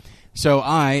so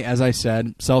I, as I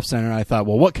said, self-centered, I thought,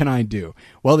 well, what can I do?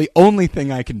 Well, the only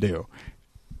thing I can do,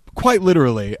 quite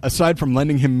literally, aside from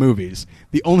lending him movies,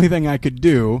 the only thing I could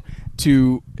do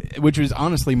which was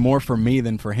honestly more for me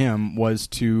than for him, was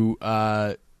to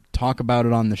talk about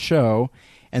it on the show.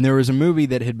 And there was a movie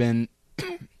that had been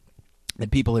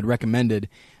that people had recommended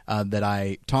that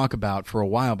I talk about for a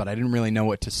while, but I didn't really know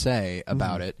what to say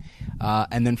about it.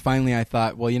 And then finally I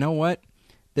thought, well, you know what?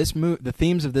 The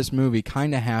themes of this movie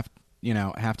kind of have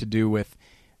to do with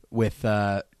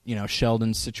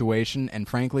Sheldon's situation, and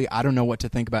frankly, I don't know what to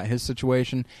think about his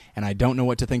situation, and I don't know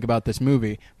what to think about this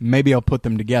movie. Maybe I'll put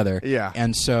them together. Yeah.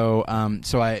 And so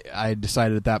I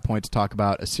decided at that point to talk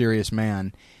about A Serious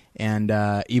Man. And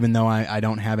even though I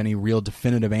don't have any real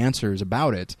definitive answers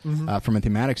about it from a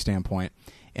thematic standpoint.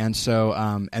 And so,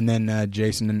 and then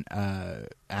Jason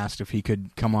asked if he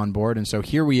could come on board, and so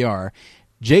here we are.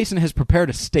 Jason has prepared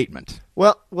a statement.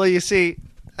 Well, you see,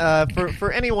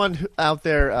 for anyone out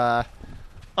there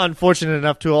unfortunate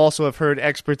enough to also have heard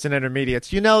Experts and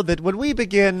Intermediates, you know that when we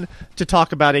begin to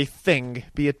talk about a thing,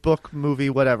 be it book, movie,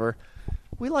 whatever,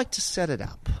 we like to set it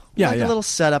up. We like a little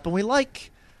setup, and we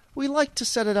like to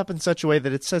set it up in such a way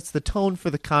that it sets the tone for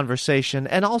the conversation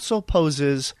and also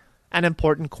poses an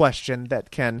important question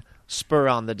that can spur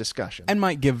on the discussion. And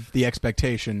might give the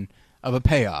expectation of a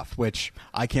payoff, which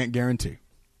I can't guarantee.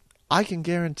 I can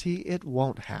guarantee it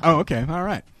won't happen. Oh, okay. All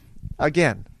right.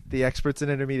 Again, the Experts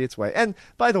and Intermediates way. And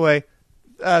by the way,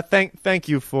 thank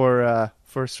you for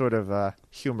sort of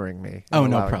humoring me. Oh,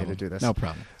 no problem. Me to do this. No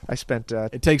problem. I spent.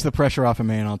 It takes the pressure off of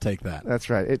me, and I'll take that. That's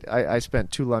right. I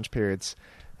spent 2 lunch periods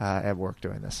at work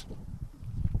doing this.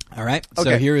 All right. Okay.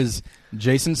 So here is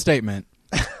Jason's statement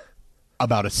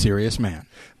about A Serious Man.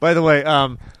 By the way,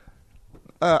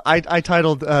 I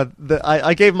titled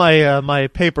I gave my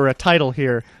paper a title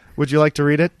here. Would you like to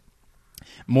read it?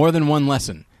 More Than One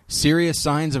Lesson. Serious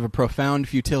Signs of a Profound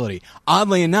Futility.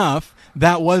 Oddly enough,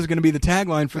 that was going to be the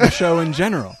tagline for the show in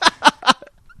general.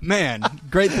 Man,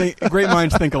 great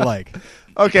minds think alike.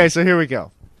 Okay, so here we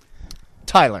go.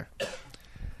 Tyler.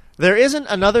 There isn't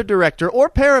another director or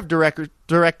pair of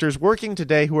directors working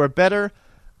today who are better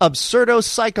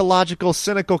absurdo-psychological,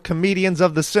 cynical comedians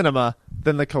of the cinema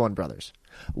than the Coen brothers.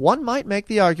 One might make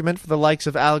the argument for the likes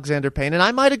of Alexander Payne, and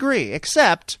I might agree,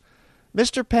 except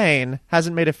Mr. Payne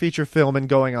hasn't made a feature film in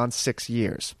going on 6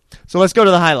 years. So let's go to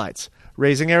the highlights.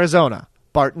 Raising Arizona,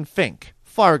 Barton Fink,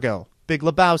 Fargo, Big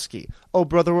Lebowski, Oh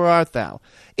Brother, Where Art Thou?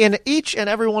 In each and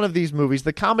every one of these movies,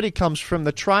 the comedy comes from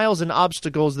the trials and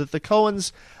obstacles that the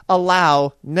Coens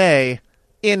allow, nay,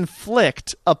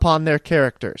 inflict upon their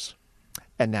characters.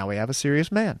 And now we have A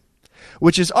Serious Man,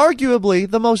 which is arguably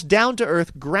the most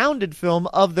down-to-earth, grounded film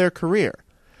of their career.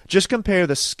 Just compare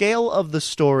the scale of the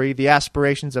story, the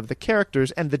aspirations of the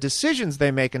characters, and the decisions they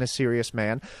make in A Serious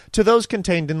Man to those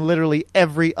contained in literally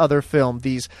every other film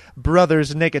these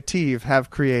brothers negative have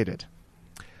created.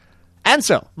 And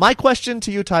so, my question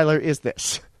to you, Tyler, is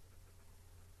this.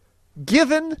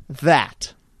 Given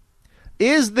that,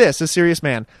 is this A Serious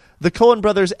Man, the Coen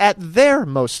brothers at their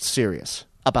most serious?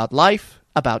 About life,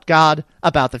 about God,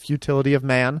 about the futility of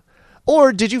man?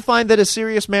 Or did you find that A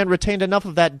Serious Man retained enough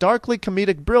of that darkly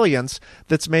comedic brilliance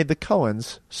that's made the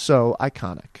Coens so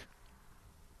iconic?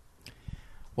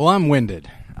 Well, I'm winded.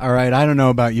 All right, I don't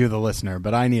know about you, the listener,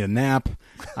 but I need a nap.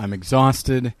 I'm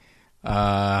exhausted.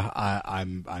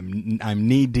 I'm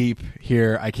knee deep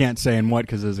here. I can't say in what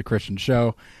because it's a Christian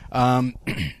show. So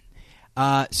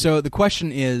the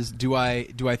question is, do I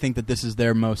think that this is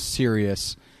their most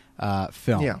serious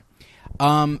film? Yeah.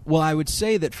 Well, I would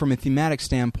say that from a thematic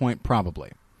standpoint,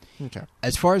 probably. Okay.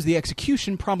 As far as the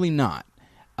execution, probably not.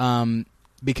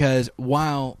 Because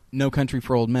while No Country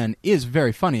for Old Men is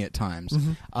very funny at times,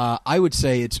 I would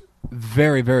say it's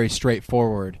very, very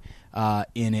straightforward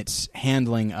in its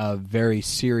handling of very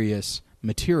serious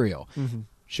material.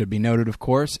 Should be noted, of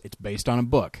course, it's based on a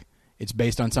book. It's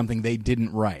based on something they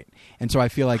didn't write. And so I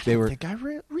feel like I think I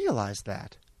realized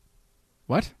that.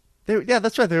 What? Yeah,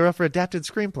 that's right. They were up for adapted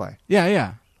screenplay.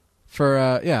 Yeah.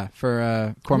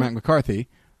 For Cormac McCarthy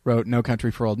wrote No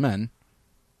Country for Old Men.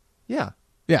 Yeah.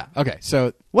 Yeah, okay.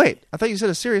 So wait, I thought you said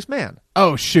A Serious Man.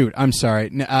 Oh, shoot. I'm sorry.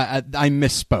 I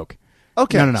misspoke.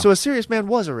 Okay, no. So A Serious Man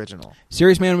was original.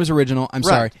 Serious Man was original. I'm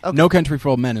sorry. Okay. No Country for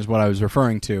Old Men is what I was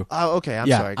referring to. Oh, okay. I'm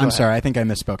sorry. I'm sorry. I think I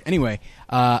misspoke. Anyway,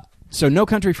 so No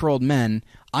Country for Old Men,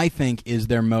 I think, is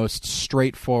their most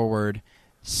straightforward,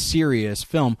 serious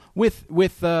film with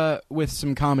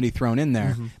some comedy thrown in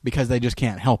there because they just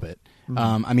can't help it.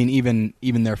 I mean,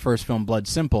 even their first film, Blood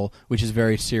Simple, which is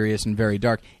very serious and very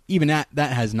dark, even that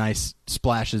has nice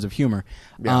splashes of humor.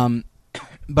 Yeah.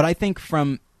 But I think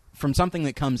from something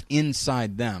that comes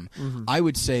inside them, I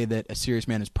would say that A Serious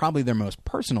Man is probably their most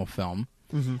personal film.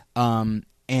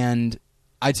 And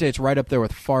I'd say it's right up there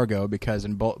with Fargo because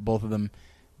in both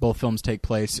films take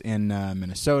place in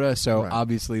Minnesota, so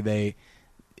obviously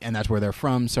and that's where they're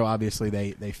from, so obviously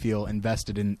they feel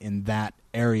invested in that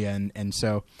area, and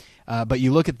so but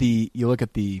you look at the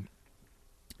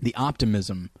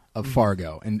optimism of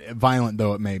Fargo, and violent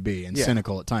though it may be, and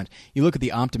cynical at times. You look at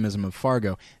the optimism of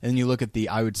Fargo, and then you look at the,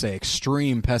 I would say,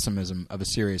 extreme pessimism of A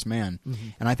Serious Man.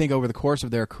 And I think over the course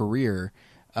of their careers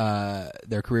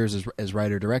as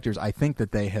writer-directors, I think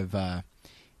that they have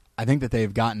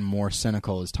gotten more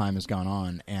cynical as time has gone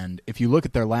on. And if you look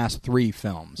at their last 3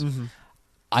 films,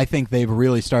 I think they've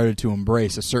really started to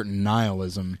embrace a certain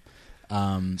nihilism.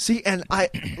 See, and I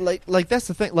like that's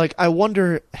the thing. Like, I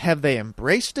wonder, have they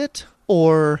embraced it,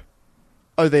 or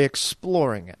are they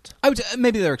exploring it? I would say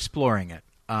maybe they're exploring it.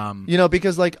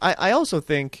 Because like I also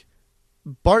think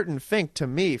Barton Fink to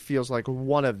me feels like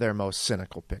one of their most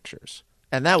cynical pictures.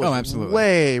 And that was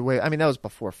way. I mean, that was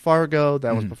before Fargo.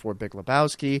 That was before Big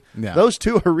Lebowski. Yeah. Those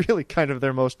two are really kind of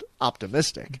their most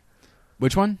optimistic.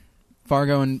 Which one?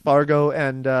 Fargo and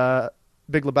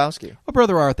Big Lebowski. Well,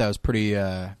 Brother Art, that was pretty.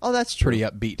 That's true. Pretty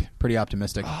upbeat, pretty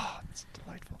optimistic. Oh, that's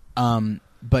delightful.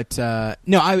 But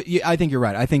no, I think you're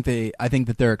right. I think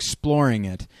that they're exploring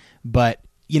it, but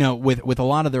with a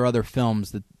lot of their other films,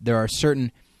 that there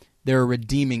are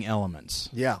redeeming elements.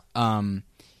 Yeah.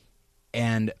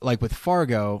 And like with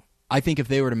Fargo, I think if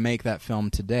they were to make that film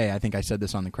today, I think I said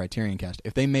this on the Criterion Cast,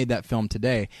 if they made that film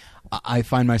today, I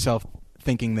find myself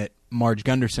thinking that Marge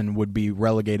Gunderson would be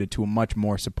relegated to a much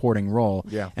more supporting role,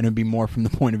 and it would be more from the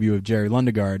point of view of Jerry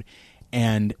Lundegaard.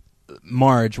 And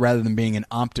Marge, rather than being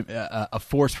a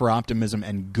force for optimism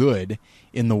and good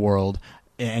in the world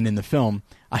and in the film,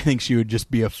 I think she would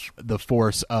just be the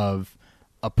force of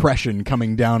oppression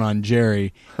coming down on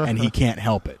Jerry, and he can't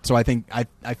help it. So I think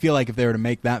I feel like if they were to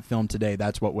make that film today,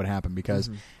 that's what would happen, because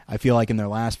I feel like in their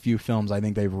last few films, I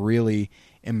think they've really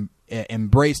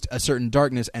embraced a certain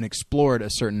darkness and explored a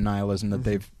certain nihilism that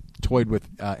they've toyed with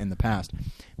in the past.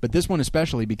 But this one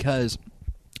especially, because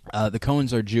the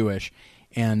Coens are Jewish,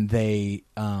 and they've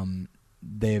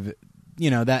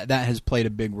that has played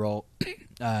a big role.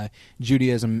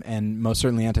 Judaism and most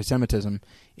certainly anti-Semitism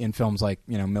in films like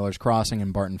Miller's Crossing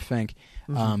and Barton Fink.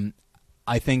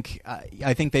 I think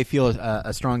they feel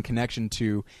a strong connection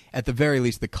to, at the very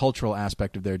least, the cultural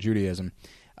aspect of their Judaism.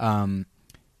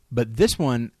 But this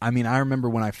one, I mean, I remember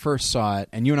when I first saw it,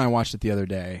 and you and I watched it the other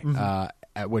day, and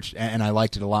I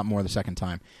liked it a lot more the second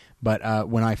time. But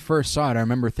when I first saw it, I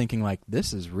remember thinking, like,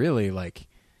 this is really, like,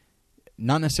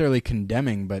 not necessarily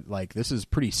condemning, but like this is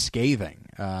pretty scathing.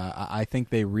 I think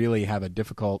they really have a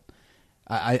difficult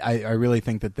I really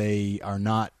think that they are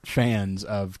not fans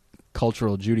of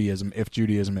cultural Judaism, if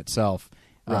Judaism itself,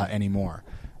 anymore.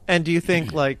 And do you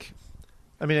think, like,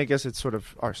 I mean, I guess it's sort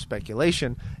of our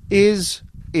speculation, is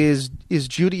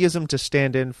Judaism to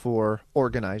stand in for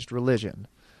organized religion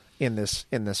in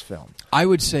this film? I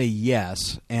would say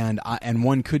yes, and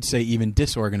one could say even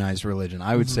disorganized religion.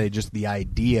 I would say just the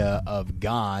idea of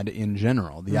God in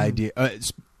general, the idea,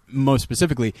 most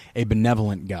specifically, a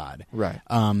benevolent God. Right.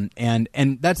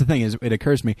 And that's the thing, is it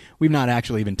occurs to me, we've not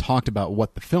actually even talked about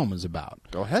what the film is about.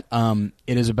 Go ahead.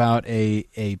 It is about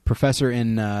a professor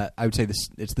in, I would say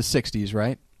it's the 60s,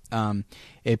 right?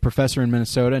 A professor in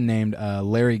Minnesota named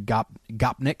Larry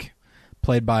Gopnik,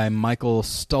 played by Michael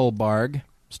Stuhlbarg.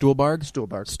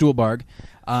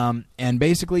 And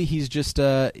basically he's just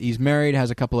he's married,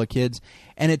 has a couple of kids,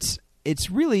 and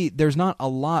it's really, there's not a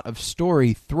lot of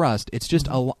story thrust. It's just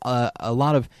a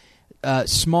lot of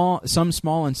some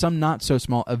small and some not so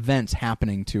small events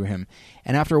happening to him,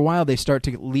 and after a while they start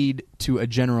to lead to a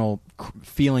general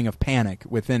feeling of panic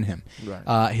within him.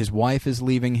 Right. His wife is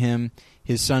leaving him.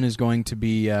 His son is going to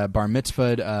be bar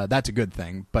mitzvahed. That's a good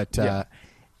thing, but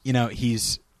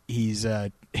he's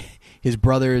his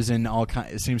brother is in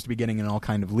seems to be getting in all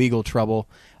kind of legal trouble,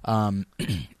 and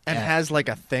has like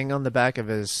a thing on the back of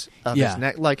his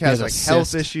neck, like has like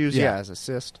health issues. Yeah, has a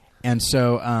cyst. And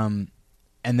so,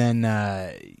 and then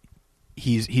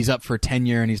he's up for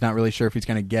tenure, and he's not really sure if he's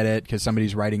going to get it because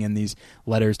somebody's writing in these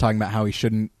letters talking about how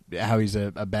he's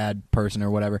a bad person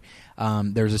or whatever.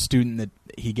 There's a student that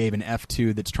he gave an F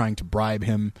to that's trying to bribe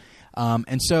him.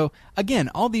 And so, again,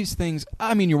 all these things,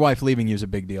 I mean, your wife leaving you is a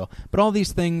big deal, but all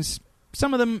these things,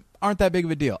 some of them aren't that big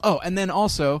of a deal. Oh, and then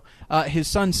also, his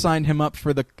son signed him up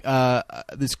for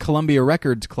this Columbia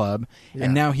Records Club,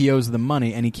 and now he owes them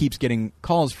money, and he keeps getting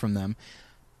calls from them.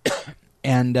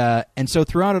 And so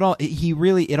throughout it all,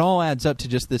 it all adds up to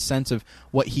just this sense of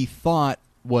what he thought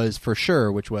was for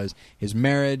sure, which was his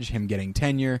marriage, him getting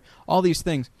tenure, all these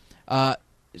things.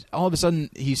 All of a sudden,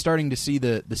 he's starting to see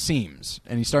the seams,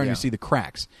 and he's starting to see the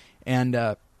cracks. And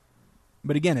but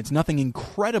again, it's nothing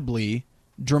incredibly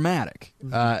dramatic.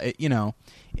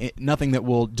 Nothing that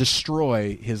will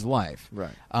destroy his life.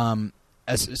 Right.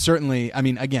 Certainly, I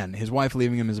mean, again, his wife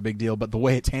leaving him is a big deal, but the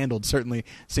way it's handled certainly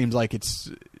seems like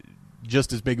it's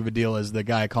just as big of a deal as the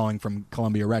guy calling from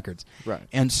Columbia Records. Right.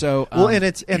 And so,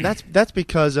 that's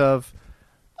because of,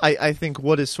 I think,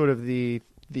 what is sort of the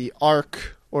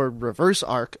arc or reverse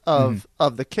arc of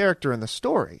the character in the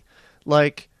story.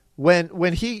 Like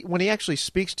when he actually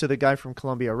speaks to the guy from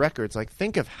Columbia Records, like,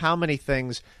 think of how many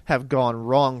things have gone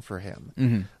wrong for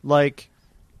him. Like,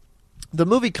 the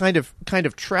movie kind of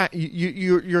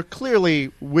you're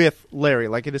clearly with Larry,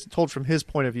 like it is told from his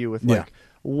point of view with like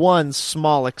one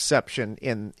small exception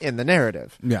in the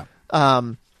narrative. Yeah.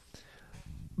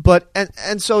 But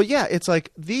so it's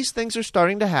like these things are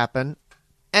starting to happen,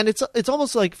 and it's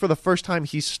almost like for the first time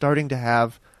he's starting to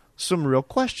have some real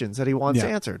questions that he wants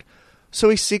answered. So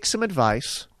he seeks some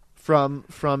advice from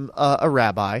a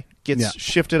rabbi, gets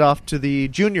shifted off to the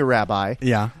junior rabbi.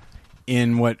 Yeah.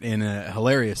 In a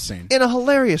hilarious scene. In a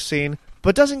hilarious scene,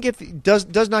 but does not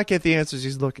get the answers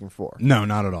he's looking for. No,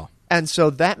 not at all. And so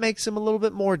that makes him a little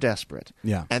bit more desperate.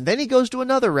 Yeah. And then he goes to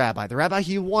another rabbi, the rabbi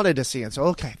he wanted to see. And so,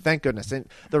 okay, thank goodness. And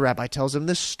the rabbi tells him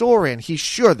this story, and he's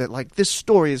sure that like this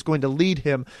story is going to lead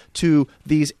him to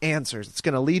these answers. It's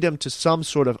going to lead him to some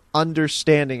sort of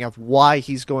understanding of why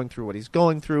he's going through what he's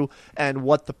going through and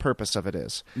what the purpose of it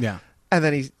is. Yeah. And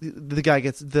then the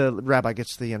rabbi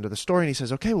gets to the end of the story, and he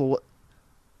says, okay, well,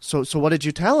 so what did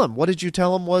you tell him? What did you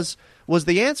tell him was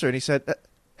the answer? And he said,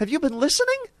 have you been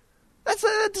listening?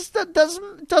 That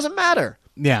doesn't matter.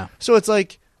 Yeah. So it's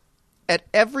like at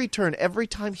every turn, every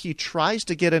time he tries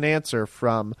to get an answer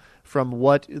from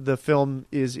what the film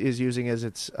is using as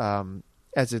its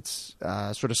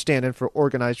sort of stand-in for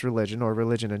organized religion or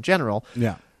religion in general.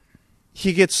 Yeah.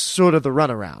 He gets sort of the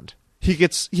runaround.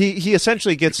 He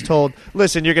essentially gets told,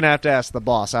 listen, you're going to have to ask the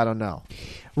boss. I don't know.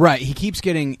 Right. He keeps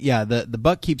getting the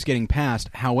buck keeps getting passed.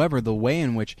 However, the way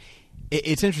in which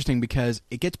it's interesting because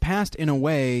it gets passed in a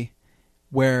way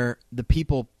where the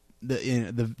people,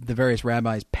 the various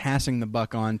rabbis passing the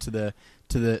buck on to the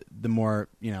more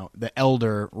the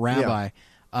elder rabbi,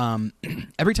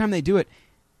 every time they do it,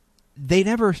 they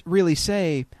never really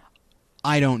say,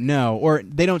 "I don't know," or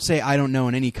they don't say "I don't know"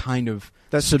 in any kind of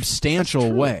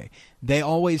substantial way. They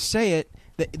always say it.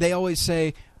 They always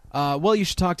say, "Well, you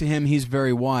should talk to him. He's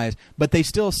very wise." But they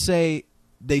still speak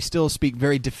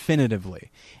very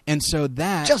definitively. And so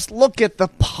that... Just look at the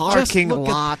parking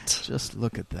lot. Just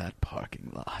look at that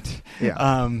parking lot.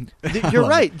 Yeah. You're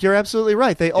right. You're absolutely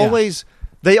right. They always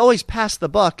pass the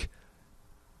buck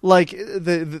like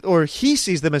or he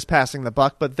sees them as passing the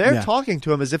buck, but they're talking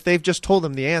to him as if they've just told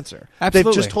him the answer.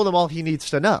 Absolutely. They've just told him all he needs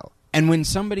to know. And when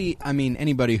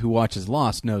anybody who watches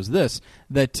Lost knows this,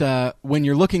 that when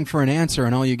you're looking for an answer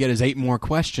and all you get is 8 more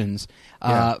questions,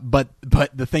 but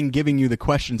the thing giving you the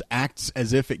questions acts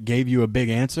as if it gave you a big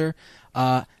answer,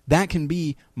 that can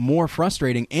be more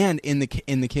frustrating. And in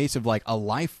the case of like a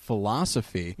life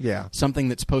philosophy, something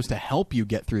that's supposed to help you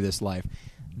get through this life,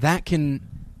 that can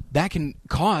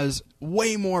cause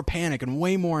way more panic and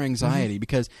way more anxiety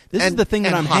because this is the thing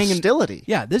that I'm hostility.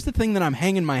 This is the thing that I'm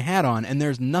hanging my hat on, and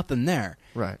there's nothing there,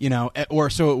 right?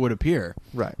 Or so it would appear,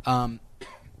 right? And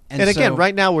again,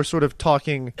 right now we're sort of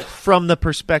talking from the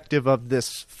perspective of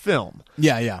this film.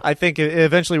 Yeah. I think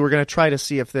eventually we're going to try to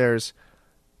see if there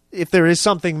is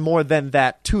something more than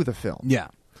that to the film. Yeah.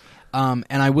 And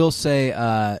I will say,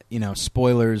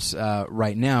 spoilers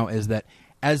right now is that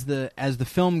as the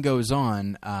film goes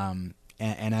on,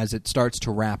 and as it starts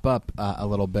to wrap up a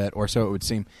little bit, or so it would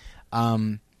seem,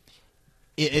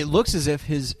 it looks as if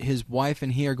his wife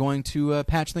and he are going to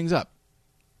patch things up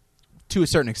to a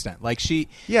certain extent. Like she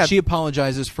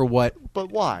apologizes for what,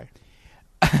 but why?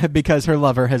 Because her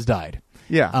lover has died.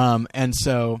 Yeah. And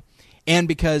so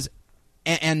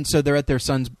they're at their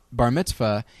son's bar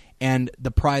mitzvah, and the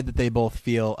pride that they both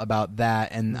feel about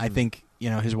that, and I think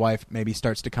his wife maybe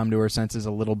starts to come to her senses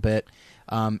a little bit,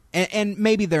 and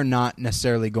maybe they're not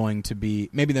necessarily going to be,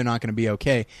 maybe they're not going to be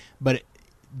okay, but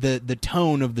the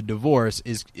tone of the divorce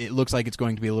it looks like it's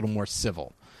going to be a little more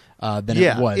civil than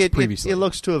it was previously. It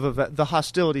looks to have the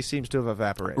hostility seems to have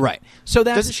evaporated. Right. So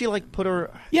doesn't she like put her?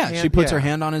 Yeah, she puts her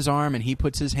hand on his arm, and he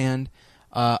puts his hand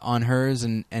on hers,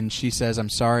 and she says, "I'm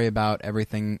sorry about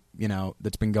everything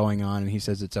that's been going on," and he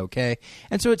says it's okay.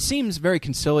 And so it seems very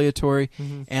conciliatory,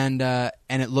 and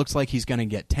it looks like he's going to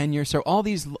get tenure. So all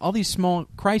these small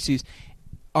crises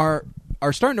are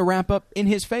starting to wrap up in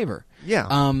his favor.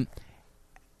 Yeah.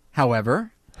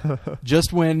 However,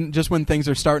 just when things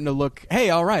are starting to look, hey,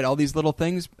 all right, all these little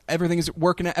things, everything's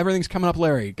working, everything's coming up,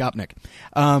 Larry Gopnik.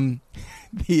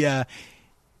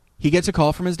 He gets a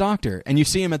call from his doctor, and you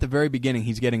see him at the very beginning.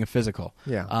 He's getting a physical.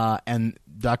 Yeah. And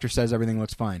doctor says everything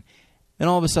looks fine. Then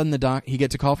all of a sudden, he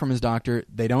gets a call from his doctor.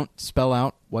 They don't spell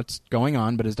out what's going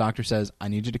on, but his doctor says, "I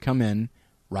need you to come in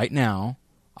right now.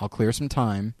 I'll clear some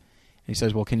time." And he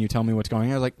says, "Well, can you tell me what's going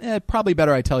on?" I was like, probably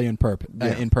better I tell you in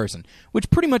person,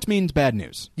 which pretty much means bad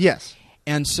news. Yes.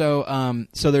 And so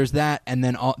there's that, and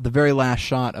then the very last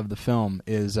shot of the film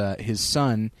is his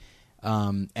son.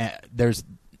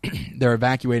 They're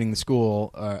evacuating the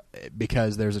school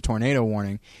because there's a tornado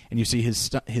warning, and you see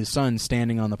his son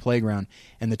standing on the playground,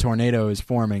 and the tornado is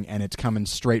forming, and it's coming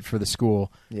straight for the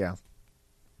school. Yeah.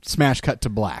 Smash cut to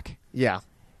black. Yeah.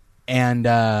 And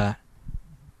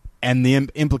the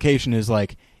implication is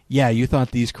like, yeah, you thought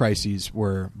these crises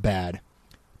were bad.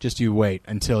 Just you wait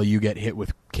until you get hit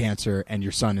with cancer and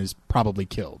your son is probably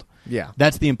killed. Yeah.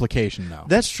 That's the implication, though.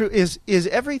 That's true. Is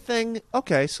everything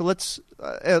okay? So let's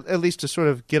at least to sort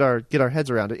of get our heads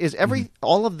around it. Is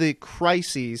all of the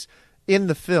crises in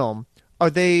the film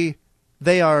they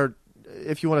are,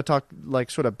 if you want to talk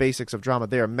like sort of basics of drama,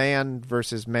 they are man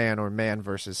versus man or man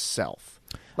versus self.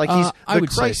 Like I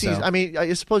would say so. I mean,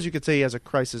 I suppose you could say he has a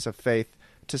crisis of faith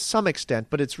to some extent,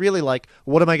 but it's really like,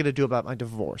 what am I going to do about my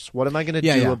divorce? What am I going to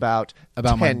do about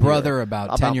tenure? My brother,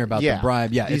 about tenure, about the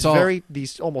bribe? Yeah,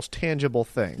 these almost tangible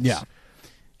things. Yeah,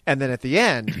 and then at the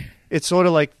end, it's sort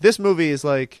of like this movie is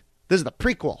like, this is the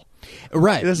prequel,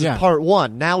 right? This is part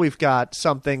one. Now we've got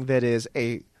something that is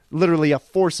literally a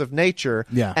force of nature,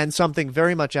 and something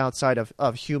very much outside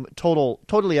of human,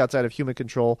 totally outside of human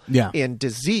control. In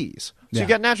disease. So you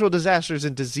got natural disasters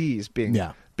and disease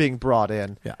being brought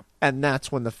in. Yeah. And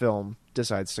that's when the film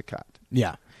decides to cut.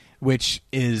 Yeah. Which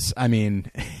is, I mean,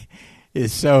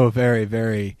 is so very,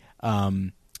 very,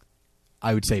 I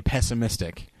would say,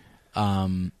 pessimistic.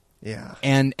 Yeah.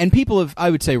 And people have, I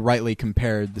would say, rightly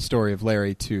compared the story of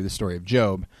Larry to the story of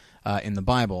Job in the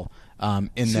Bible.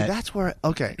 That's where,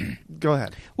 okay, go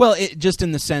ahead. Well, just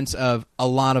in the sense of a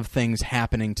lot of things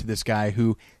happening to this guy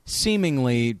who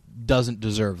seemingly doesn't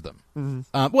deserve them.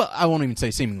 Mm-hmm. Well, I won't even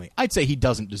say seemingly. I'd say he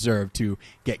doesn't deserve to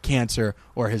get cancer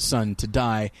or his son to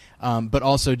die, but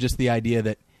also just the idea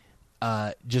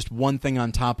that just one thing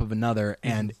on top of another,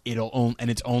 and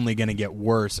it's only going to get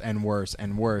worse and worse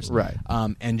and worse. Right.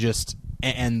 And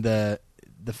the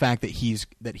fact that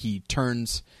he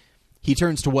turns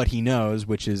to what he knows,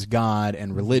 which is God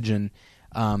and religion.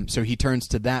 So he turns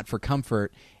to that for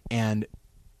comfort, and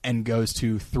and goes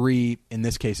to three, in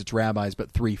this case it's rabbis,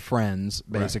 but three friends,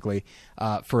 basically,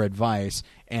 for advice.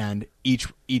 And each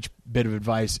bit of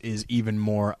advice is even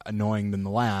more annoying than the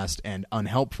last and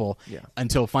unhelpful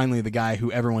until finally the guy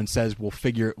who everyone says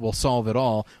will solve it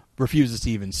all refuses to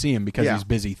even see him because he's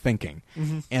busy thinking.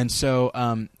 And so...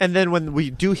 and then when we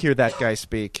do hear that guy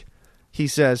speak, he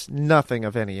says nothing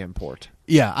of any import.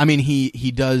 Yeah, I mean,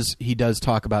 he does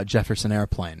talk about Jefferson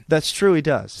Airplane. That's true, he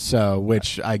does. So,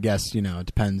 which I guess, it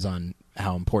depends on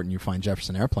how important you find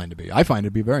Jefferson Airplane to be. I find it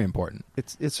to be very important.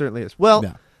 It certainly is.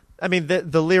 Well, I mean,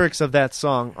 the lyrics of that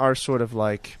song are sort of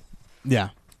like... Yeah.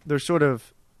 They're sort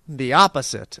of the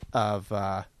opposite of...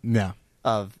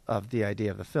 Of the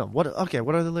idea of the film. What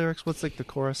are the lyrics? What's like the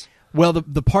chorus? Well,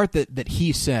 the part that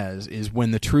he says is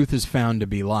when the truth is found to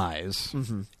be lies,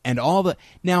 and all the...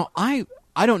 Now, I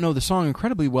don't know the song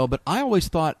incredibly well, but I always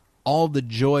thought all the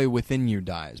joy within you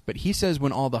dies. But he says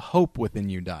when all the hope within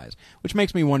you dies, which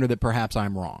makes me wonder that perhaps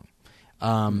I'm wrong.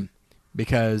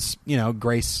 Because,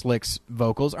 Grace Slick's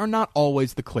vocals are not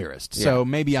always the clearest. Yeah. So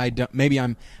maybe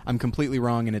I'm completely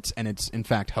wrong and it's in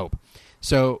fact hope.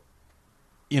 So,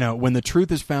 when the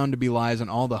truth is found to be lies and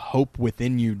all the hope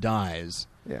within you dies.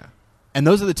 Yeah. And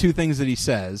those are the two things that he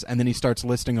says, and then he starts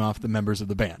listing off the members of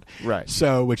the band. Right.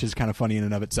 So, which is kind of funny in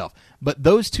and of itself. But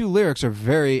those two lyrics are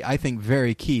I think,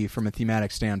 very key from a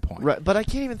thematic standpoint. Right. But I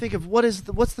can't even think of what's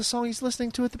the song he's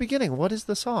listening to at the beginning. What is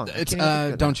the song? It's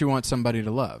Don't You Want Somebody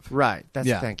to Love? Right.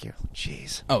 Thank you.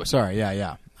 Jeez. Oh, sorry.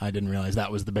 Yeah. I didn't realize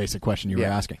that was the basic question you were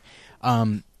asking.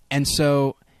 And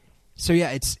so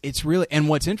yeah, it's really, and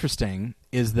what's interesting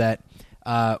is that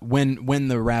when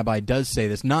the rabbi does say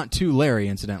this, not to Larry,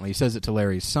 incidentally, he says it to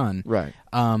Larry's son. Right.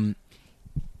 And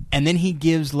then he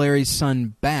gives Larry's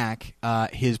son back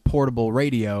his portable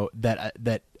radio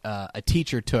that a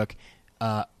teacher took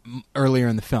earlier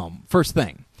in the film. First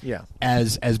thing. Yeah.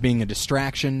 As being a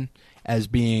distraction, as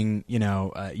being,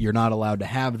 you're not allowed to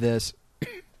have this.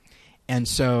 And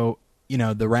so,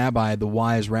 the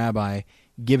wise rabbi,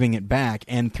 giving it back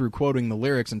and through quoting the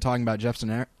lyrics and talking about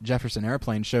Jefferson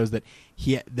Airplane shows that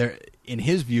in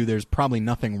his view, there's probably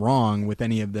nothing wrong with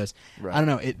any of this. Right. I don't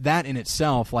know. That in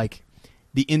itself, like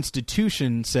the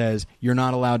institution says you're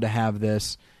not allowed to have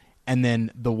this, and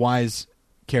then the wise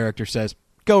character says,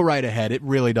 "Go right ahead. It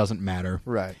really doesn't matter."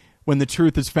 Right. When the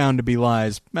truth is found to be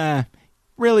lies,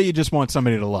 really, you just want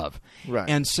somebody to love. Right.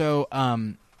 And so,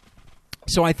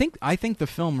 so I think the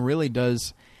film really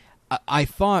does. I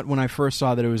thought when I first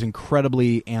saw that it was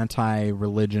incredibly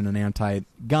anti-religion and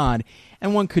anti-God,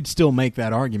 and one could still make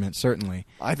that argument, certainly.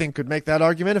 I think could make that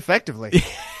argument effectively.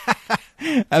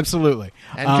 Absolutely.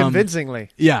 And convincingly.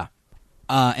 Yeah.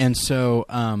 And so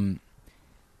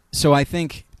I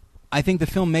think the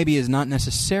film maybe is not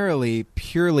necessarily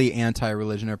purely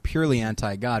anti-religion or purely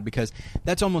anti-God, because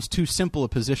that's almost too simple a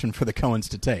position for the Coens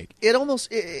to take. It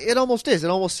almost is. It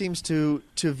almost seems to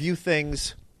view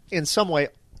things in some way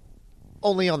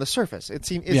only on the surface. It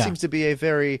seems to be a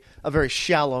very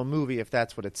shallow movie, if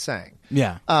that's what it's saying.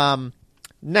 Yeah.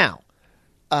 Now,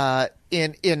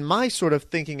 in my sort of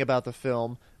thinking about the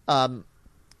film,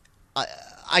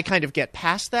 I kind of get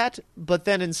past that, but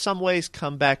then in some ways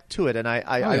come back to it, and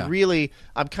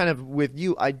I'm kind of with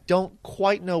you. I don't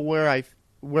quite know where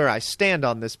I stand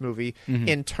on this movie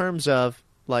in terms of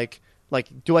like,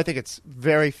 do I think it's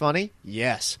very funny?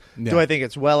 Yes. Yeah. Do I think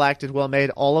it's well acted, well made?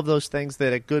 All of those things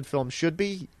that a good film should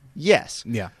be? Yes.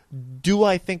 Yeah. Do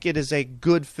I think it is a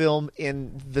good film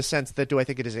in the sense that do I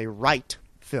think it is a right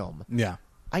film? Yeah.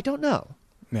 I don't know.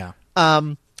 Yeah.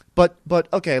 But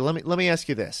okay, let me ask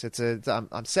you this.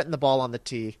 I'm setting the ball on the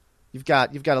tee. You've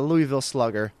got a Louisville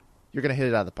Slugger. You're going to hit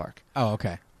it out of the park. Oh,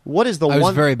 okay. What is the I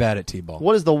was very bad at T-ball.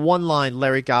 What is the one line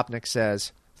Larry Gopnik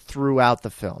says throughout the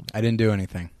film? I didn't do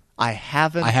anything. I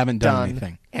haven't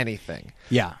done anything.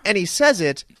 Yeah. And he says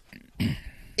it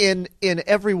in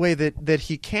every way that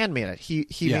he can mean it. He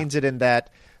means it in that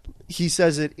he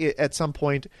says it at some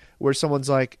point where someone's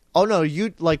like, "Oh no,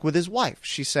 you," like with his wife.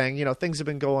 She's saying, things have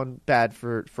been going bad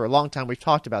for a long time. We've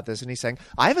talked about this, and he's saying,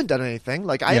 "I haven't done anything.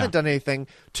 Like I haven't done anything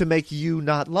to make you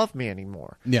not love me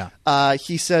anymore." Yeah.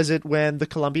 He says it when the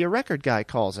Columbia record guy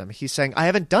calls him. He's saying, "I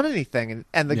haven't done anything,"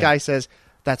 and the guy says,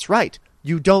 "That's right.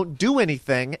 You don't do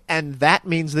anything, and that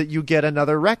means that you get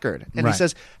another record." And he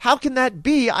says, "How can that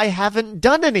be? I haven't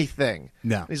done anything."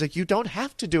 Yeah. And he's like, "You don't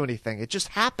have to do anything. It just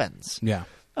happens." Yeah.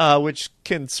 Which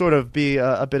can sort of be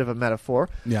a bit of a metaphor.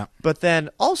 Yeah. But then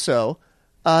also,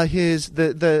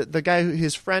 the guy,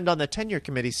 his friend on the tenure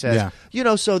committee says,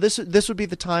 so this would be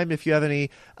the time if you have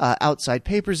any outside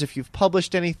papers, if you've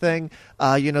published anything,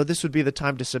 this would be the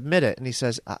time to submit it. And he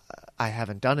says, I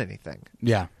haven't done anything.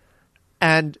 Yeah.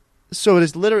 And So it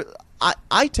is literally.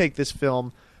 I take this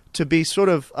film to be sort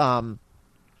of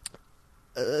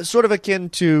akin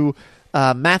to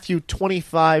Matthew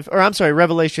 25, or I'm sorry,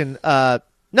 Revelation. Matthew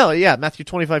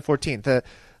 25:14. The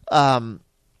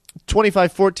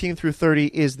 25:14 through 30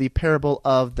 is the parable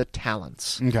of the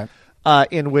talents. Okay.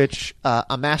 In which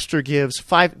a master gives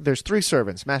 5. There's 3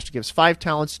 servants. Master gives 5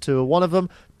 talents to one of them,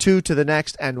 2 to the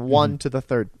next, and 1 to the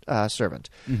third servant.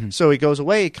 So he goes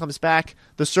away. He comes back.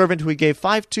 The servant who he gave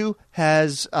 5 to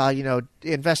has,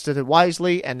 invested it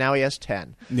wisely, and now he has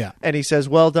 10. Yeah. And he says,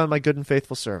 "Well done, my good and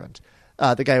faithful servant."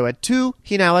 The guy who had 2,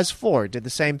 he now has 4. Did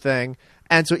the same thing.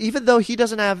 And so even though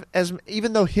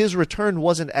even though his return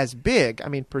wasn't as big, I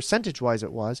mean, percentage-wise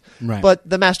it was, right. But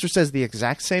the master says the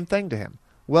exact same thing to him.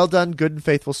 "Well done, good and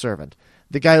faithful servant."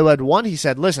 The guy who had 1, he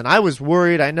said, "Listen, I was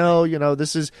worried. I know, you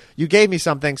gave me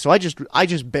something, so I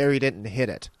just buried it and hid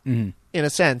it." In a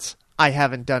sense, I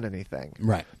haven't done anything.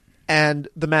 Right. And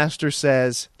the master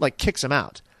says, kicks him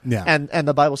out. Yeah. And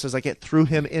the Bible says, it threw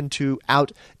him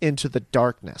out into the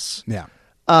darkness. Yeah.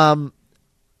 And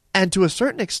to a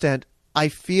certain extent, I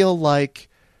feel like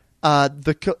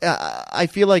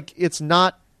it's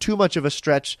not too much of a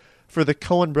stretch for the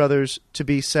Coen brothers to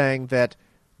be saying that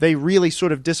they really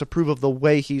sort of disapprove of the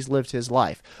way he's lived his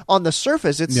life. On the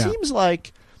surface, it seems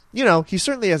like, he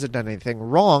certainly hasn't done anything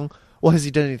wrong. Well, has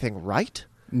he done anything right?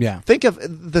 Yeah. Think of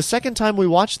the second time we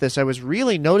watched this, I was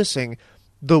really noticing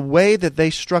the way that they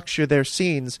structure their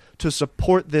scenes to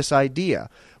support this idea,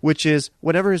 which is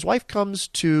whenever his wife comes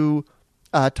to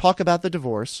talk about the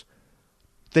divorce,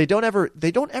 they don't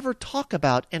ever talk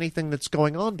about anything that's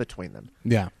going on between them.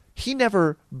 Yeah. He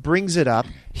never brings it up.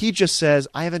 He just says,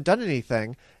 "I haven't done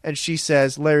anything." And she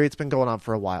says, "Larry, it's been going on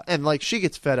for a while." And she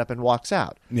gets fed up and walks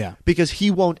out. Yeah. Because he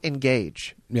won't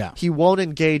engage. Yeah. He won't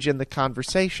engage in the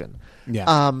conversation.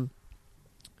 Yeah.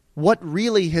 What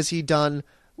really has he done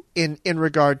in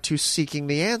regard to seeking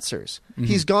the answers?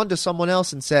 He's gone to someone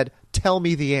else and said, "Tell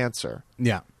me the answer."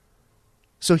 Yeah.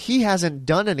 So he hasn't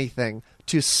done anything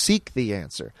to seek the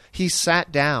answer. He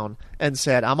sat down and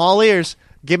said, "I'm all ears.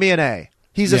 Give me an A."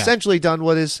 He's essentially done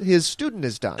what his student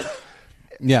has done.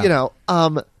 Yeah.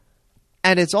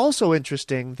 And it's also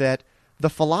interesting that the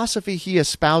philosophy he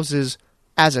espouses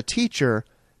as a teacher,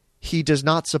 he does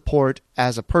not support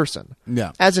as a person.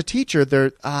 Yeah. As a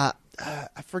teacher, I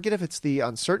forget if it's the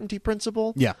uncertainty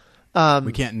principle. Yeah.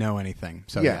 We can't know anything.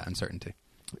 So uncertainty.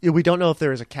 We don't know if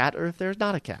there is a cat or if there's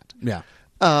not a cat. Yeah.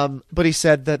 But he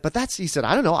said that. But he said,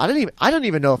 I don't know. I don't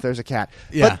even know if there's a cat.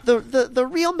 Yeah. But the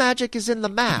real magic is in the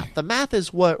math. The math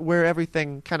is where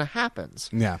everything kind of happens.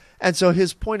 Yeah. And so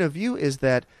his point of view is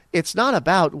that it's not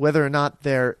about whether or not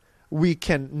we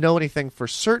can know anything for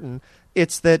certain.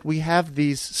 It's that we have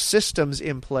these systems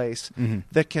in place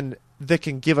that can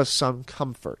give us some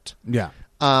comfort. Yeah.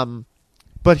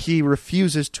 But he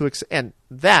refuses to accept. And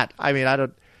that, I mean,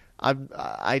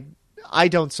 I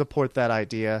don't support that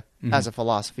idea as a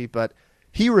philosophy, but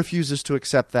he refuses to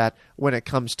accept that when it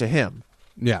comes to him.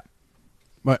 Yeah.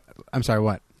 What? I'm sorry,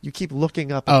 what? You keep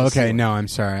looking up. Oh, okay. No, I'm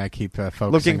sorry. I keep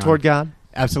focusing looking toward God.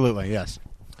 Absolutely, yes.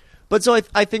 But so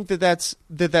I think that's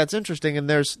interesting, and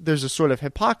there's a sort of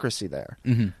hypocrisy there.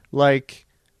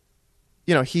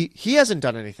 He hasn't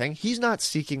done anything. He's not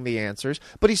seeking the answers,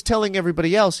 but he's telling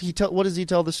everybody else. What does he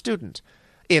tell the student?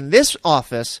 In this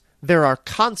office, there are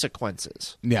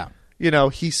consequences. Yeah.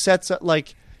 He sets up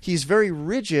he's very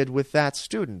rigid with that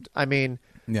student. I mean,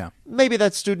 maybe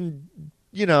that student,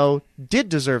 did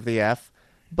deserve the F,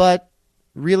 but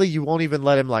really you won't even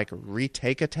let him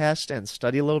retake a test and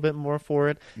study a little bit more for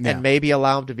it and maybe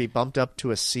allow him to be bumped up to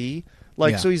a C.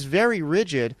 So he's very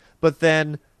rigid, but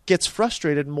then gets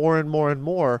frustrated more and more and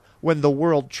more when the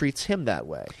world treats him that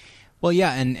way. Well,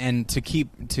 yeah, and to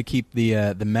keep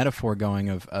the metaphor going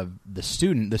of the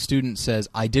student says,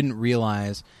 "I didn't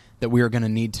realize that we were going to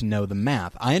need to know the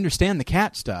math. I understand the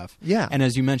cat stuff." Yeah. And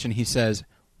as you mentioned, he says,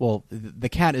 well, the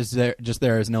cat is there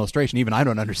as an illustration. Even I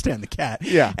don't understand the cat.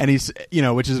 Yeah. And he's,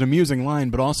 which is an amusing line,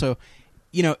 but also,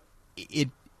 it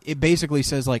basically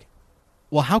says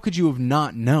well, how could you have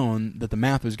not known that the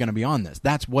math was going to be on this?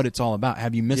 That's what it's all about.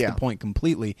 Have you missed the point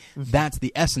completely? That's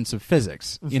the essence of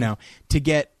physics. To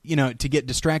get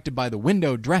distracted by the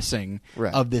window dressing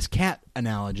of this cat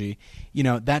analogy,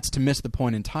 that's to miss the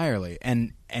point entirely,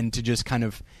 and to just kind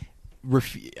of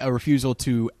a refusal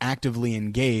to actively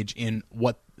engage in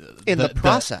what the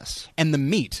process and the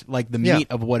meat, meat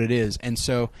of what it is. And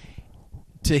so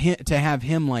to have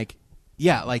him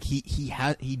he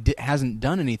hasn't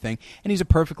done anything,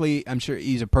 and I'm sure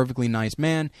he's a perfectly nice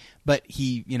man, but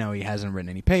he hasn't written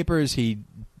any papers, he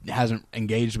hasn't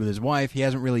engaged with his wife, he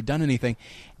hasn't really done anything,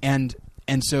 and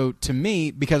And so to me,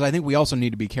 because I think we also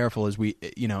need to be careful as we,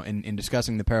 in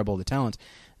discussing the parable of the talents,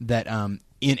 that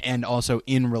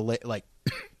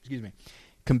excuse me,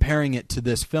 comparing it to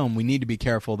this film, we need to be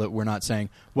careful that we're not saying,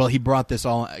 well, he brought this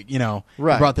all, he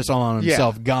brought this all on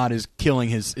himself. Yeah. God is going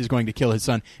to kill his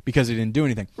son because he didn't do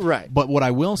anything. Right. But what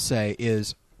I will say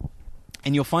is,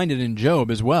 and you'll find it in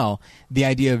Job as well, the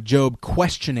idea of Job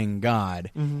questioning God,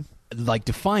 like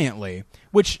defiantly,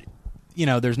 which,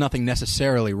 there's nothing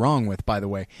necessarily wrong with, by the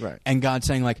way. Right. And God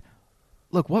saying, like,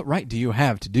 look, what right do you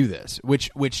have to do this?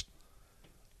 Which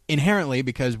inherently,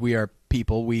 because we are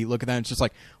people, we look at that and it's just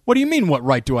like, what do you mean, what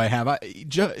right do I have?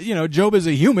 Job is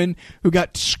a human who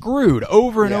got screwed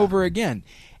over and over again.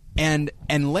 And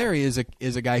Larry is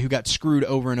a guy who got screwed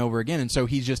over and over again, and so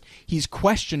he's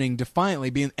questioning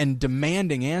defiantly, and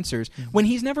demanding answers when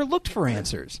he's never looked for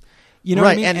answers. You know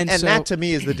what I mean? And so, that to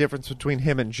me is the difference between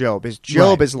him and Job.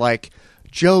 Job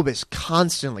is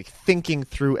constantly thinking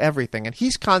through everything, and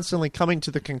he's constantly coming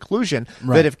to the conclusion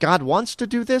that if God wants to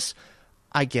do this,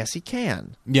 I guess he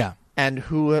can. Yeah. And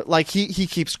he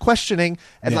keeps questioning,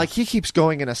 and he keeps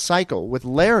going in a cycle. With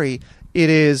Larry, it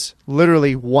is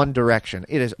literally one direction.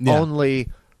 It is only,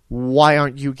 why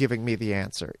aren't you giving me the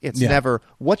answer? It's never,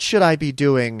 what should I be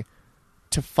doing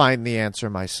to find the answer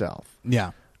myself?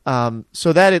 Yeah.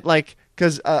 So that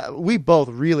because we both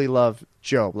really love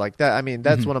Job. Like that. I mean,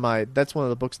 that's one of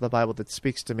the books of the Bible that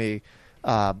speaks to me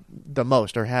the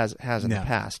most, or has in the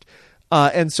past.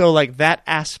 And so that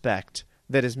aspect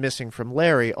that is missing from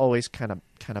Larry always kind of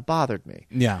bothered me.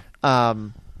 Yeah.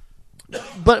 But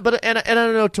I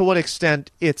don't know to what extent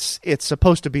it's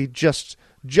supposed to be just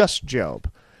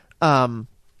Job. But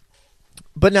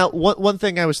now one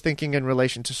thing I was thinking in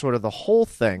relation to sort of the whole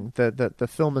thing, the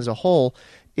film as a whole,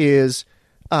 is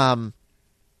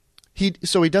he's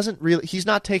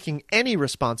not taking any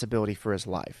responsibility for his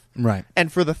life, right?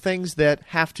 And for the things that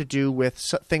have to do with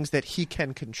things that he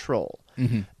can control.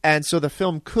 Mm-hmm. And so the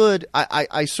film could,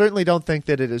 I certainly don't think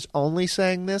that it is only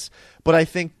saying this, but I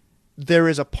think there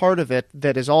is a part of it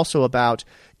that is also about,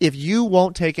 if you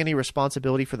won't take any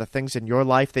responsibility for the things in your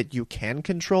life that you can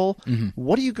control,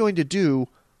 what are you going to do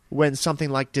when something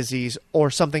like disease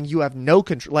or something you have no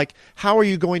control, like how are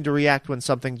you going to react when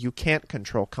something you can't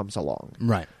control comes along?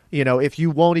 Right. If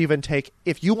you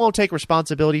won't take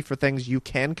responsibility for things you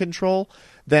can control,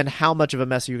 then how much of a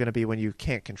mess are you going to be when you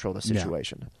can't control the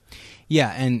situation?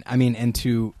 Yeah, and I mean, and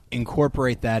to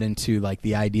incorporate that into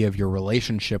the idea of your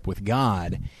relationship with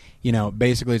God,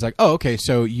 basically it's like, oh, okay,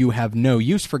 so you have no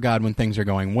use for God when things are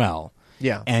going well.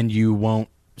 Yeah. And you won't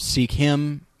seek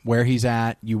him where he's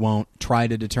at. You won't try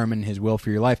to determine his will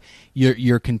for your life.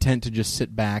 You're content to just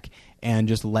sit back and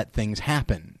just let things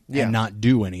happen and not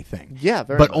do anything. Yeah,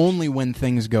 very But much. only when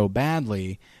things go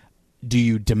badly do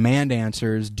you demand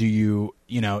answers. Do you,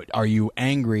 are you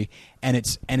angry? And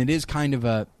it is kind of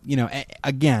a,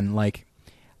 again,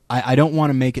 I don't want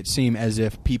to make it seem as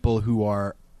if people who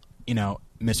are,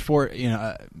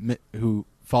 who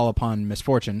fall upon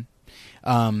misfortune,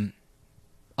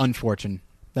 unfortunate.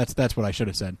 That's what I should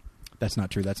have said. That's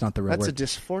not true. That's not the real word. That's a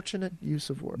disfortunate use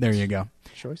of words. There you go.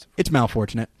 Choice. It's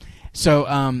malfortunate. So,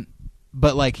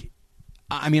 but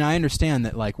I mean, I understand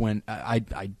that. When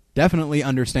I definitely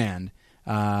understand.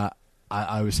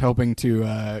 I was hoping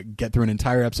to get through an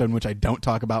entire episode in which I don't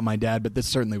talk about my dad, but this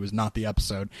certainly was not the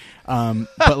episode. But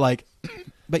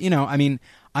I mean,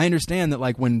 I understand that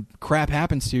when crap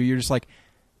happens to you, you're just like,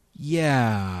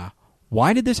 yeah,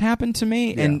 why did this happen to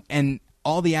me? Yeah. And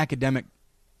all the academic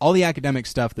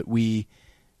stuff that we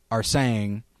are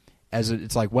saying, as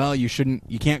it's like, well, you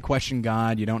can't question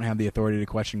God. You don't have the authority to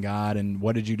question God. And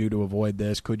what did you do to avoid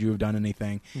this? Could you have done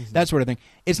anything? Mm-hmm. That sort of thing.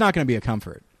 It's not going to be a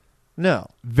comfort. No.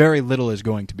 Very little is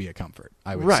going to be a comfort,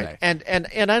 I would say.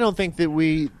 And I don't think that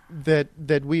we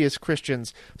as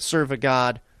Christians serve a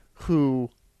God who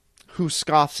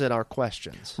scoffs at our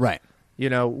questions. Right.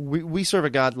 We serve a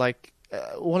God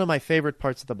one of my favorite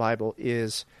parts of the Bible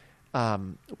is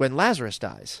when Lazarus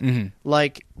dies.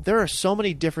 Mm-hmm. There are so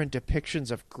many different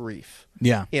depictions of grief.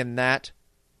 Yeah. In that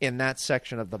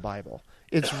section of the Bible.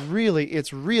 It's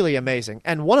really amazing.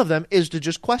 And one of them is to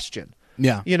just question.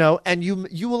 Yeah. And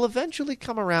you will eventually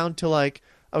come around to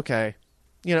okay,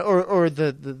 or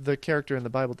the character in the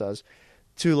Bible does,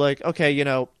 to okay,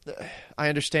 I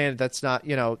understand that's not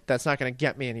going to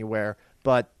get me anywhere,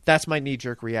 but that's my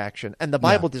knee-jerk reaction. And the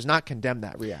Bible does not condemn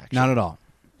that reaction. Not at all.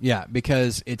 Yeah,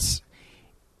 because it's,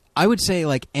 I would say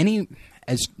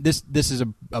this is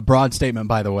a broad statement,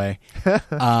 by the way.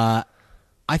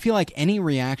 I feel like any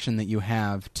reaction that you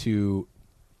have to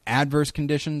adverse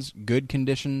conditions, good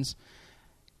conditions,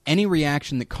 any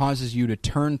reaction that causes you to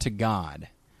turn to God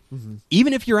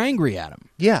even if you're angry at him.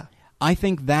 Yeah. I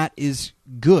think that is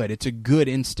good. It's a good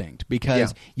instinct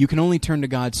because you can only turn to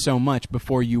God so much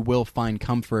before you will find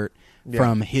comfort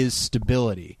from His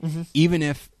stability. Even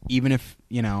if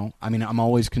I mean, I'm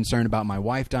always concerned about my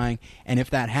wife dying, and if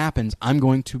that happens, I'm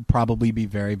going to probably be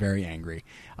very, very angry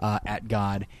at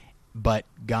God. But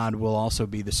God will also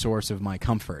be the source of my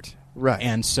comfort, right?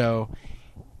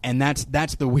 And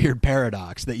that's the weird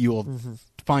paradox that you will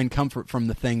find comfort from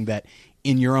the thing that,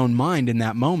 in your own mind, in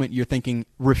that moment, you're thinking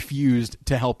refused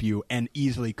to help you and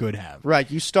easily could have. Right.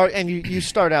 You start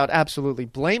out absolutely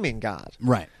blaming God.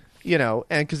 Right. And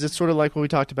because it's sort of like what we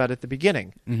talked about at the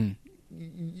beginning.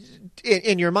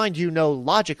 In your mind,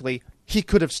 logically, He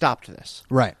could have stopped this.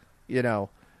 Right.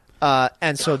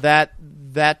 And so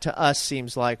that to us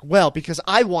seems like, well, because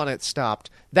I want it stopped,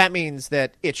 that means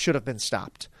that it should have been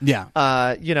stopped. Yeah.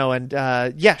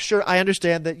 Sure, I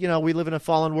understand that, we live in a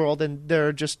fallen world and there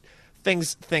are just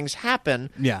things happen.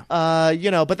 Yeah.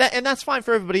 But that's fine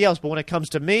for everybody else. But when it comes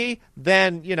to me,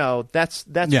 then, that's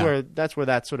where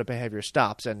that sort of behavior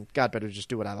stops, and God better just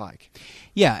do what I like.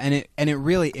 Yeah. And it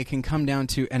really can come down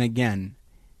to, and again,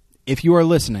 if you are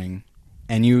listening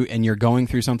and you're going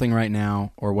through something right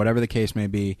now, or whatever the case may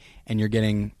be, and you're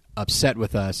getting upset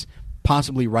with us,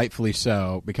 possibly rightfully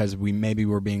so, because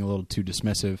we're being a little too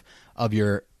dismissive of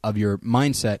your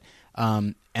mindset.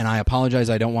 And I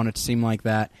apologize. I don't want it to seem like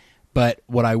that. But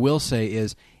what I will say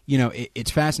is,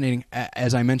 it's fascinating.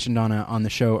 As I mentioned on the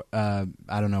show, I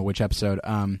don't know which episode.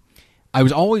 I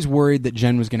was always worried that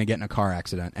Jen was going to get in a car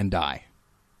accident and die.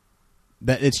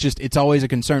 That it's always a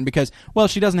concern because, well,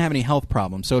 she doesn't have any health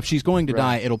problems. So if she's going to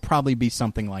die, it'll probably be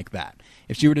something like that.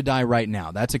 If she were to die right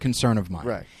now, that's a concern of mine.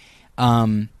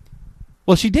 Right.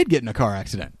 Well, she did get in a car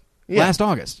accident last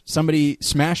August. Somebody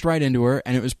smashed right into her,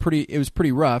 and it was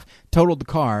pretty rough. Totaled the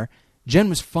car. Jen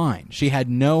was fine. She had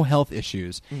no health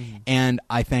issues, and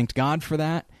I thanked God for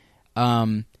that.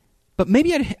 But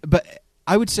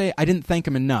I would say I didn't thank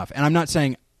Him enough. And I'm not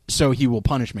saying so He will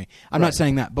punish me. I'm not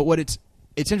saying that. But what it's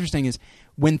interesting is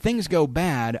when things go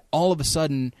bad, all of a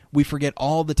sudden we forget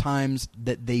all the times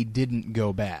that they didn't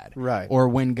go bad, right? Or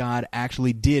when God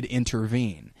actually did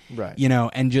intervene, right?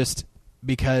 And just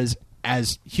because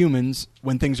as humans,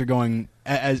 when things are going,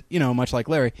 much like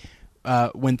Larry,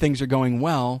 when things are going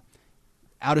well,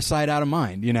 out of sight, out of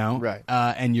mind, right?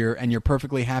 And you're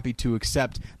perfectly happy to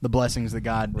accept the blessings that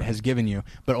God has given you,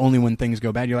 but only when things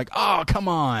go bad, you're like, oh, come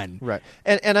on, right?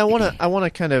 And I want to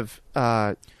kind of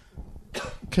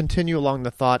continue along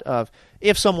the thought of,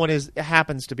 if someone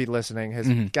happens to be listening, has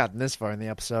gotten this far in the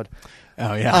episode,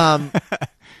 and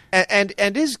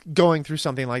is going through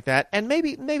something like that, and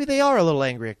maybe they are a little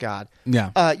angry at God.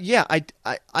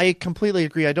 I completely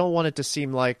agree. I don't want it to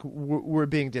seem like we're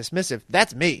being dismissive.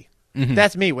 That's me.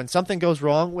 That's me. When something goes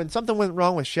wrong, when something went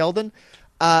wrong with Sheldon,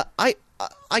 I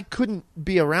couldn't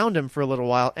be around him for a little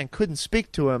while and couldn't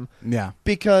speak to him. Yeah.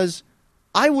 Because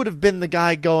I would have been the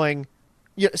guy going,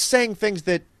 saying things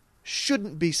that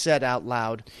shouldn't be said out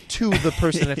loud to the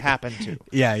person it happened to.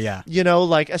 Yeah.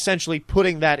 Like essentially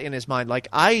putting that in his mind. Like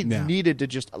I needed to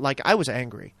just, like I was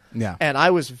angry. Yeah. And I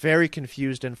was very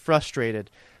confused and frustrated.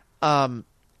 And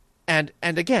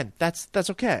again, that's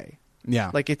okay.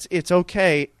 Yeah. Like it's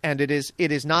okay, and it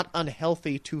is not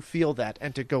unhealthy to feel that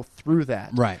and to go through that.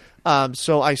 Right.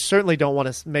 So I certainly don't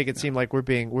want to make it seem like we're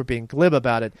being glib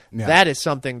about it. Yeah. That is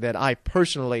something that I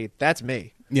personally, that's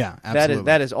me. Yeah, absolutely.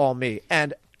 That is all me.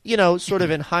 And sort of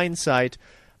in hindsight,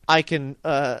 I can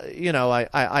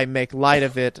I make light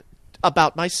of it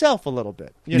about myself a little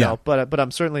bit. But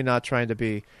I'm certainly not trying to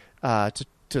be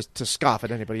to scoff at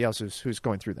anybody else who's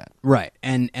going through that. Right.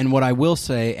 And what I will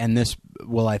say, and this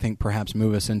will, I think, perhaps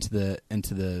move us into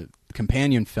the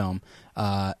companion film,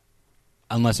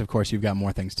 unless, of course, you've got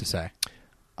more things to say.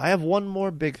 I have one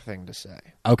more big thing to say.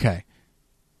 Okay.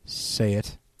 Say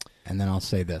it, and then I'll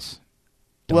say this.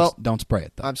 Don't spray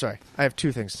it, though. I'm sorry. I have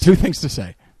two things to say. Two things to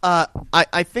say.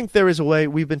 I think there is a way.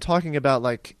 We've been talking about,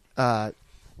 like, how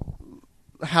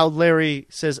Larry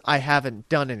says, I haven't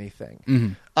done anything.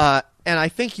 Mm-hmm. And I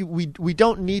think we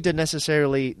don't need to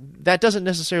necessarily. That doesn't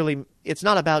necessarily. It's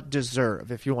not about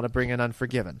deserve. If you want to bring in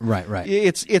Unforgiven, right.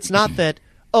 It's not that.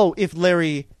 Oh, if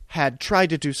Larry had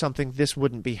tried to do something, this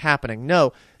wouldn't be happening.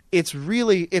 No, it's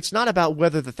not about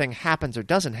whether the thing happens or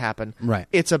doesn't happen. Right.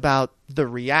 It's about the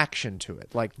reaction to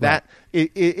it. Like that.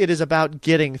 Right. It is about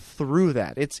getting through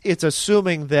that. It's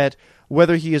assuming that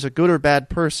whether he is a good or bad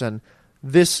person,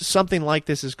 something like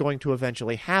this is going to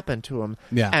eventually happen to him.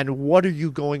 Yeah. And what are you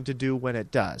going to do when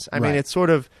it does? I mean, it's sort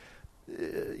of,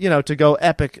 to go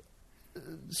epic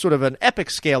sort of an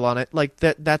epic scale on it, like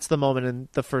that's the moment in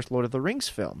the first Lord of the Rings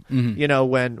film. Mm-hmm. You know,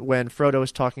 when Frodo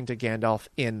is talking to Gandalf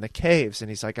in the caves, and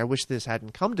he's like, "I wish this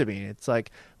hadn't come to me." And it's like,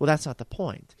 well, that's not the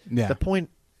point. Yeah. The point,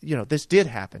 you know, this did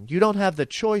happen. You don't have the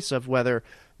choice of whether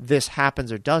this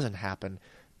happens or doesn't happen,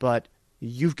 but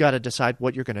you've got to decide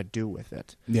what you're going to do with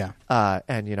it. Yeah.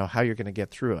 And you know how you're going to get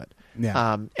through it.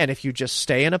 Yeah. And if you just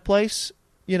stay in a place,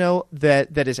 you know,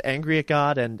 that is angry at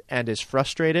God and is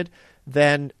frustrated,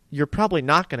 then you're probably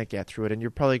not going to get through it, and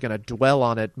you're probably going to dwell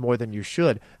on it more than you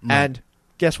should. Mm. And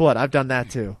guess what? I've done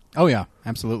that too. Oh yeah,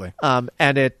 absolutely.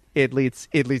 And it leads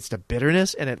to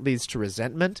bitterness, and it leads to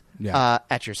resentment. Yeah.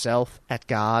 At yourself, at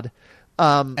God,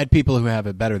 at people who have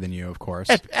it better than you, of course.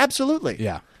 Absolutely.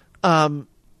 Yeah.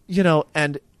 You know,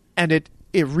 and it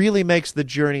really makes the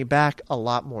journey back a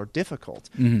lot more difficult.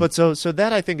 Mm-hmm. But so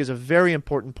that I think is a very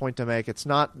important point to make. It's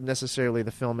not necessarily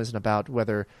the film isn't about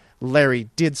whether Larry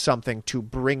did something to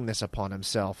bring this upon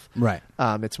himself. Right.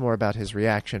 It's more about his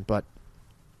reaction. But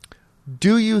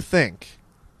do you think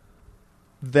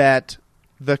that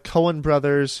the Coen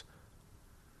brothers,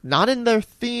 not in their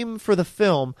theme for the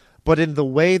film, but in the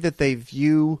way that they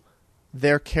view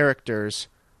their characters,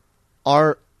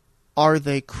 are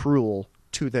they cruel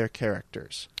to their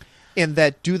characters? In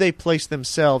that, do they place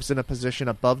themselves in a position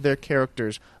above their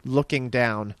characters, looking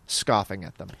down, scoffing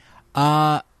at them?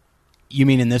 You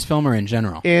mean in this film or in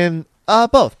general? In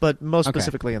both, but most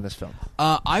specifically in this film.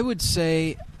 I would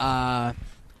say to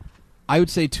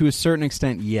a certain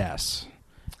extent, yes.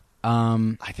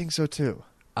 I think so too.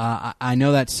 I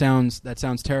know that sounds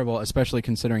terrible, especially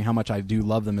considering how much I do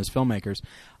love them as filmmakers.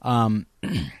 And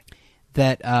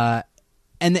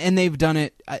they've done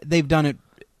it. They've done it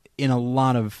in a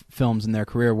lot of films in their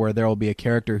career where there will be a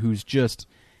character who's just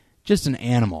an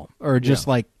animal, or just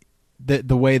like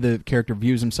the way the character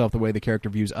views himself, the way the character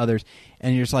views others,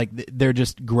 and you're just like, they're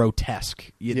just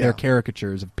grotesque. They're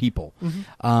caricatures of people.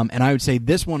 Mm-hmm. And I would say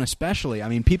this one especially. I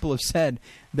mean, people have said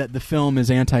that the film is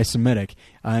anti-Semitic.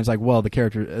 It's like, well, the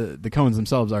character, the Coens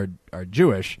themselves are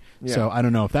Jewish, so I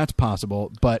don't know if that's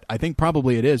possible, but I think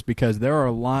probably it is, because there are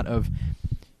a lot of,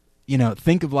 you know,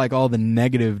 think of like all the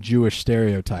negative Jewish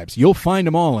stereotypes. You'll find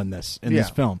them all in this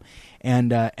film,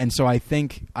 and so I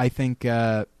think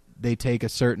they take a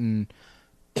certain,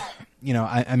 you know,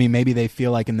 I mean, maybe they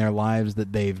feel like in their lives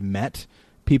that they've met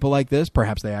people like this.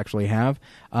 Perhaps they actually have.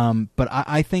 But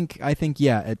I think,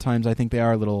 yeah, at times I think they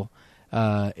are a little,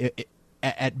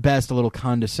 at best, a little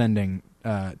condescending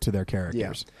to their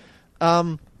characters.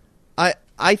 Yeah.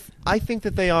 I think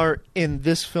that they are in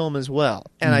this film as well,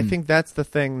 and I think that's the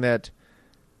thing that,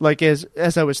 like, as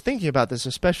I was thinking about this,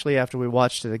 especially after we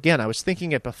watched it again, I was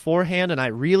thinking it beforehand, and I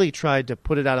really tried to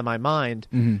put it out of my mind.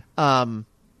 Mm-hmm.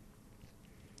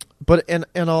 But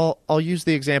I'll use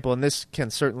the example, and this can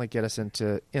certainly get us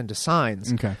into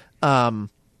Signs. Okay.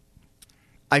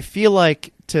 I feel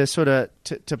like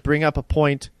to bring up a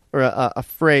point or a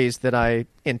phrase that I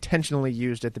intentionally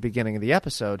used at the beginning of the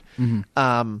episode.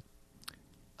 Mm-hmm.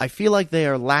 I feel like they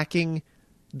are lacking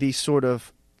the sort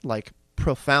of like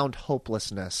profound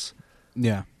hopelessness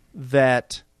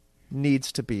that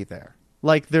needs to be there.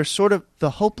 Like, they're sort of, the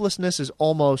hopelessness is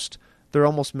almost, they're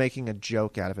almost making a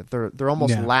joke out of it. They're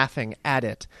almost laughing at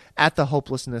it, at the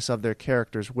hopelessness of their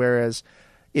characters. Whereas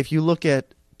if you look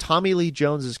at Tommy Lee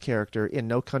Jones's character in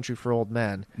No Country for Old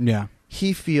Men,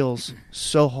 he feels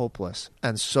so hopeless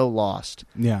and so lost.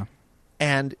 Yeah.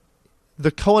 And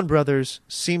the Coen brothers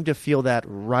seem to feel that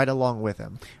right along with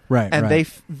him. Right. And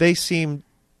they seem,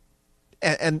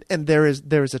 and there is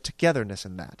a togetherness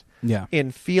in that. Yeah.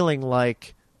 In feeling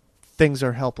like things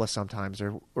are helpless sometimes,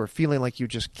 or feeling like you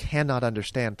just cannot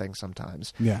understand things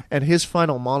sometimes. Yeah. And his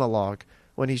final monologue,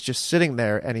 when he's just sitting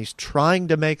there and he's trying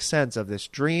to make sense of this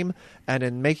dream, and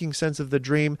in making sense of the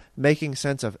dream, making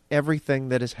sense of everything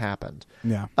that has happened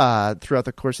throughout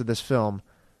the course of this film,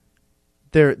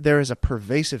 there is a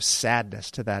pervasive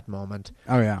sadness to that moment.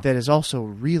 Oh yeah. That is also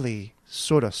really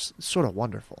sort of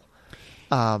wonderful.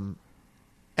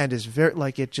 And is very,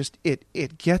 like,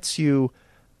 it gets you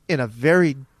in a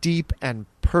very deep and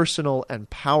personal and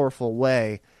powerful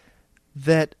way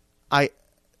that I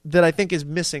think is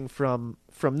missing from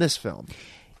this film.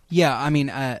 Yeah, I mean,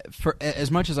 for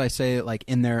as much as I say, like,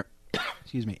 in their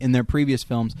in their previous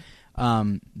films,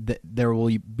 there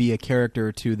will be a character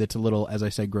or two that's a little, as I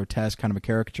say, grotesque, kind of a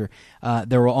caricature.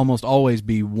 There will almost always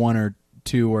be one or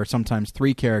two or sometimes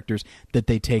three characters that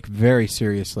they take very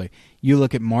seriously. You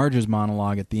look at Marge's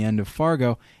monologue at the end of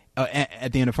Fargo,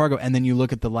 and then you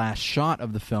look at the last shot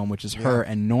of the film, which is her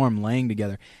and Norm laying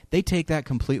together. They take that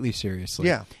completely seriously.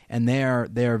 Yeah. And they are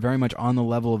very much on the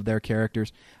level of their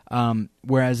characters.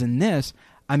 Whereas in this,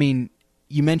 I mean,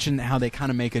 you mentioned how they kind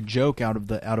of make a joke out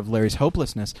of Larry's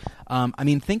hopelessness. I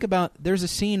mean, think about, there's a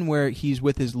scene where he's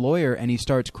with his lawyer and he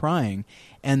starts crying,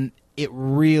 and it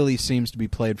really seems to be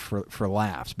played for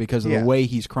laughs because of the way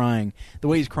he's crying. The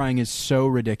way he's crying is so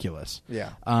ridiculous.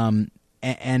 Yeah.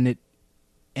 And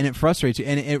it frustrates you,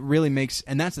 and it really makes.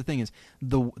 And that's the thing is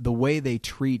the way they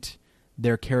treat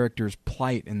their character's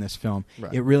plight in this film.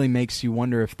 Right. It really makes you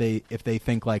wonder if they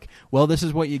think like, well, this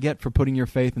is what you get for putting your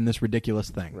faith in this ridiculous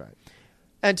thing. Right.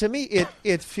 And to me,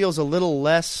 it feels a little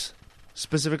less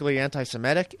specifically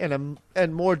anti-Semitic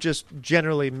and more just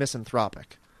generally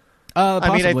misanthropic.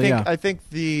 Possibly, I think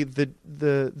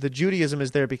the Judaism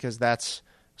is there because that's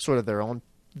sort of their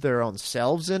own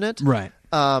selves in it. Right.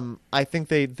 I think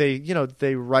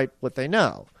they write what they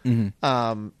know.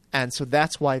 Mm-hmm. And so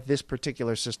that's why this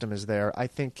particular system is there. I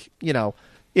think,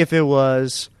 if it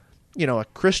was, a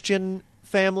Christian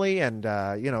family and,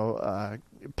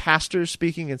 pastors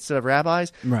speaking instead of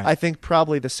rabbis, right. I think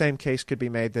probably the same case could be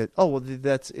made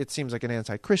that, it seems like an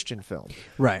anti-Christian film.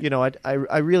 Right.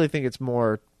 I really think it's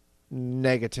more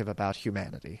negative about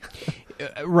humanity.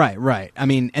 Right. I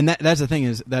mean, and that's the thing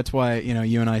is, that's why,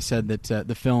 you and I said that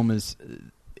the film is,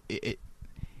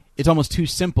 it's almost too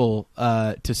simple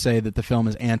to say that the film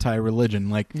is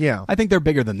anti-religion. Like, yeah. I think they're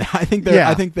bigger than that. I think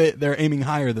they're aiming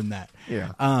higher than that.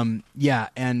 Yeah.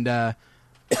 And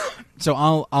so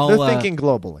I'll they're thinking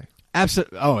globally.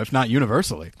 Absolutely. Oh, if not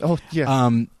universally. Oh, yeah.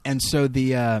 And so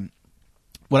the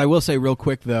what I will say real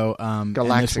quick though,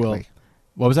 galactically.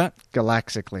 What was that?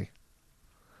 Galactically.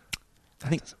 I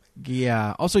think.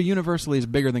 Yeah. Also, universally is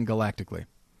bigger than galactically.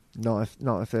 No,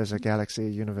 if there's a galaxy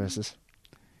of universes.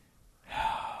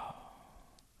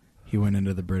 He went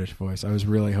into the British voice. I was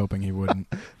really hoping he wouldn't.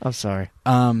 I'm sorry.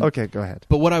 Okay, go ahead.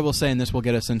 But what I will say, and this will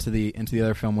get us into the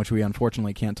other film, which we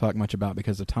unfortunately can't talk much about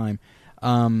because of time.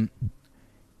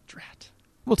 Drat.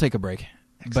 We'll take a break.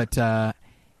 Excellent. But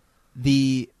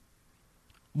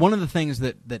one of the things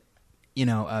that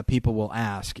people will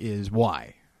ask is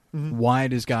why. Mm-hmm. Why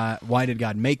did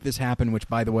God make this happen? Which,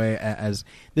 by the way, as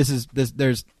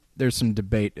there's some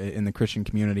debate in the Christian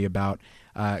community about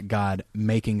God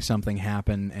making something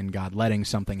happen and God letting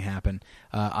something happen.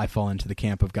 I fall into the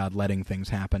camp of God letting things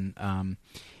happen,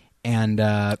 and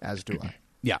as do I.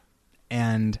 Yeah,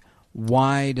 and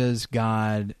why does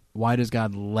God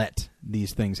let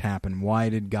these things happen? Why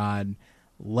did God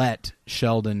let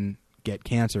Sheldon get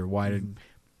cancer? Why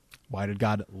did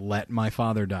God let my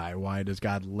father die? Why does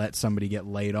God let somebody get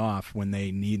laid off when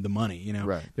they need the money?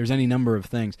 Right. There's any number of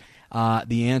things.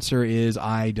 The answer is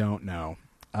I don't know.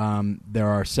 There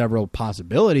are several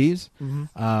possibilities.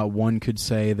 Mm-hmm. One could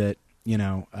say that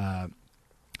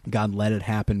God let it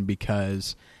happen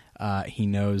because He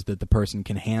knows that the person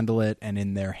can handle it, and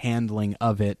in their handling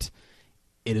of it,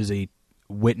 it is a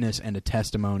witness and a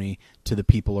testimony to the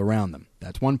people around them.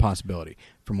 That's one possibility.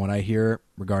 From what I hear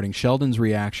regarding Sheldon's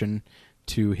reaction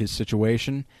to his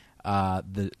situation,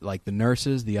 the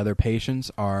nurses, the other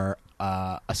patients are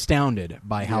astounded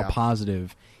by how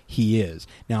positive he is.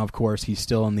 Now, of course, he's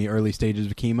still in the early stages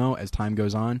of chemo. As time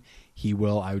goes on, he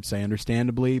will, I would say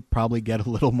understandably, probably get a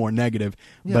little more negative.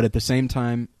 Yeah. But at the same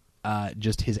time,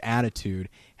 just his attitude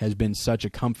has been such a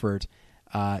comfort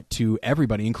to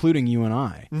everybody, including you and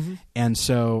I. Mm-hmm. And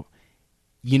so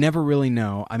you never really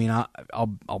know. I mean,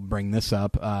 I'll bring this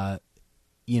up. A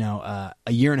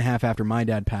year and a half after my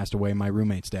dad passed away, my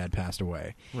roommate's dad passed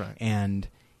away. Right. And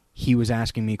he was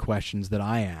asking me questions that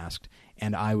I asked,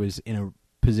 and I was in a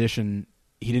position,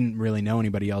 he didn't really know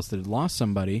anybody else that had lost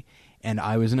somebody, and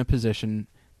I was in a position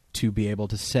to be able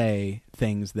to say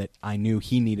things that I knew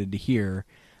he needed to hear.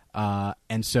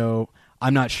 And so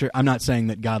I'm not saying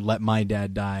that God let my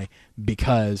dad die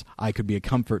because I could be a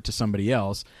comfort to somebody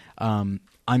else. I'm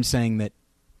saying that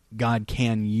God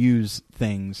can use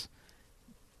things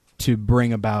to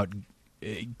bring about,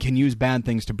 can use bad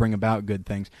things to bring about good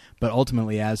things. But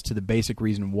ultimately, as to the basic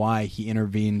reason why He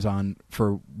intervenes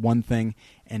for one thing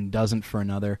and doesn't for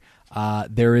another,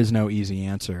 there is no easy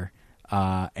answer.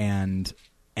 And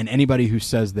anybody who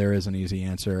says there is an easy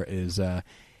answer is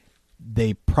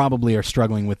they probably are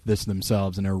struggling with this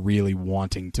themselves and are really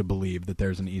wanting to believe that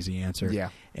there's an easy answer. Yeah.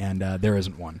 And there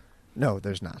isn't one. No,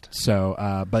 there's not.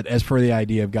 So, but as for the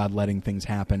idea of God letting things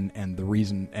happen and the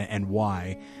reason and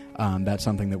why, that's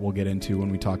something that we'll get into when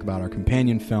we talk about our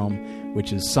companion film,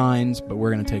 which is Signs, but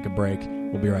we're going to take a break.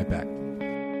 We'll be right back.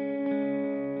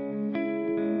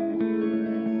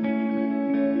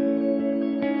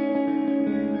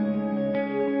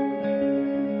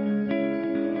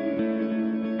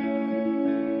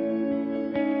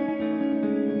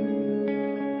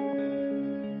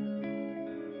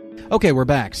 Okay, we're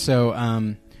back.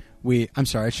 So I'm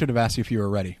sorry, I should have asked you if you were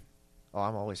ready. Oh,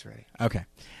 I'm always ready. Okay.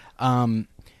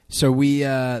 So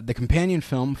the companion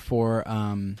film for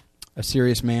A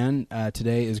Serious Man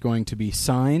today is going to be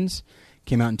Signs.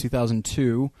 Came out in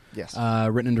 2002. Yes.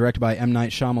 Written and directed by M.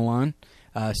 Night Shyamalan,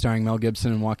 starring Mel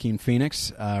Gibson and Joaquin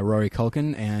Phoenix, Rory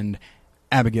Culkin, and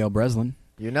Abigail Breslin.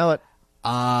 You know it.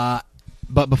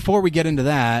 But before we get into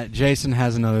that, Jason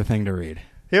has another thing to read.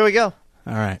 Here we go.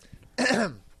 All right.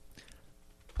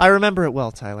 I remember it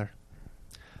well, Tyler.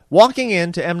 Walking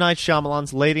into M. Night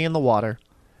Shyamalan's Lady in the Water,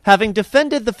 having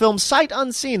defended the film sight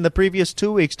unseen the previous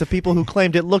 2 weeks to people who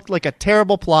claimed it looked like a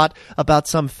terrible plot about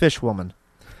some fish woman.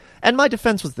 And my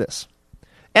defense was this.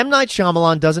 M. Night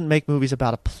Shyamalan doesn't make movies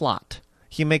about a plot.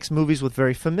 He makes movies with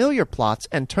very familiar plots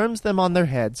and turns them on their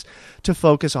heads to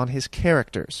focus on his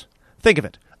characters. Think of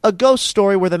it. A ghost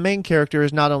story where the main character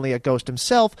is not only a ghost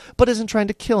himself, but isn't trying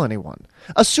to kill anyone.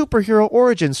 A superhero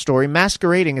origin story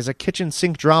masquerading as a kitchen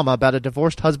sink drama about a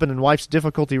divorced husband and wife's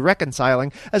difficulty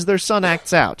reconciling as their son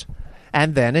acts out.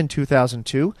 And then, in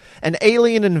 2002, an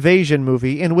alien invasion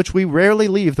movie in which we rarely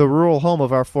leave the rural home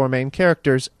of our 4 main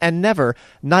characters and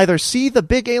neither see the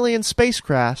big alien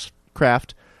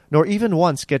spacecraft, nor even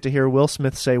once get to hear Will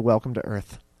Smith say welcome to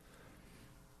Earth.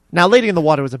 Now, Lady in the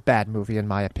Water was a bad movie, in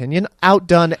my opinion,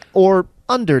 outdone or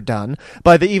underdone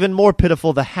by the even more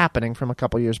pitiful The Happening from a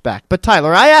couple years back. But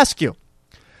Tyler, I ask you,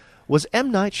 was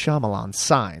M. Night Shyamalan's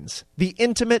Signs the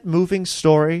intimate, moving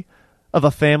story of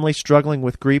a family struggling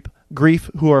with grief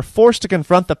who are forced to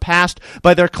confront the past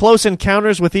by their close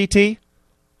encounters with E.T.?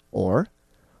 Or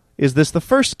is this the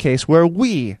first case where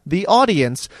we, the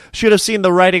audience, should have seen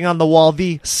the writing on the wall,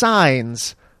 the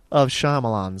signs of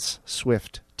Shyamalan's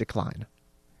swift decline?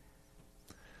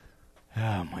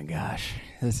 Oh my gosh,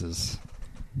 this is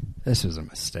a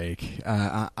mistake.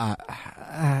 I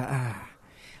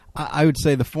would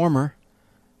say the former.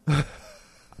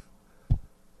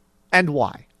 And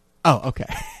why? Oh, okay.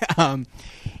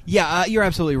 You're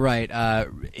absolutely right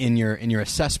in your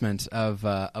assessment of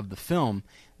the film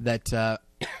that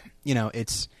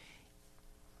it's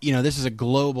this is a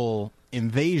global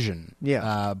invasion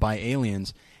by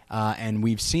aliens. And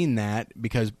we've seen that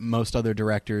because most other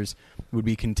directors would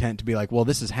be content to be like, well,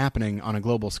 this is happening on a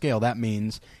global scale. That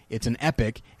means it's an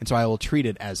epic, and so I will treat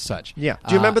it as such. Yeah.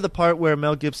 Do you remember the part where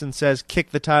Mel Gibson says,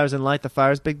 kick the tires and light the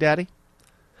fires, Big Daddy?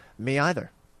 Me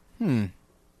either.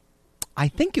 I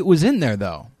think it was in there,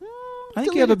 though. I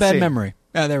think you have a bad memory.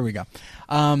 There we go.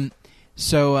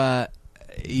 So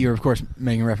you're, of course,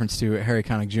 making reference to Harry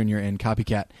Connick Jr. in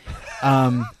Copycat.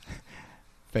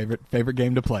 Favorite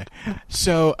game to play.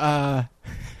 So,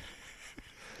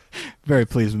 very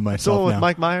pleased with myself now. With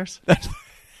Mike Myers?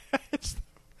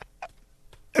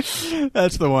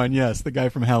 That's the one, yes. The guy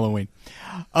from Halloween.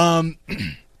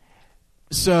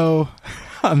 So,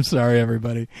 I'm sorry,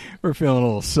 everybody. We're feeling a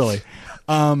little silly.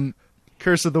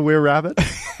 Curse of the Were Rabbit?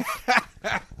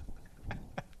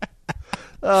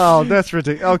 Oh, that's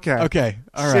ridiculous. Okay.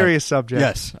 All right. Serious subject.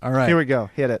 Yes. All right. Here we go.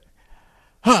 Hit it.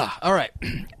 All right.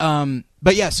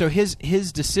 But yeah, so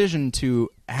his decision to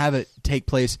have it take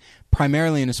place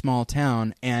primarily in a small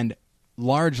town and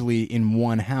largely in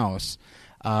one house,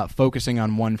 focusing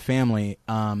on one family,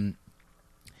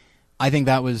 I think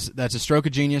that's a stroke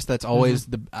of genius. That's always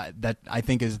that I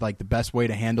think is like the best way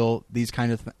to handle these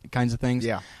kinds of things.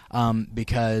 Yeah.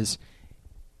 Because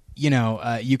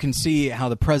you can see how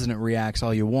the president reacts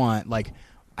all you want. Like,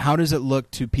 how does it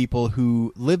look to people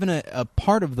who live in a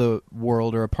part of the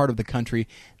world or a part of the country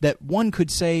that one could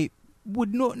say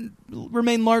would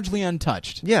remain largely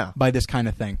untouched by this kind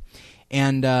of thing?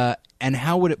 And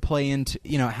how would it play into,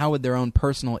 how would their own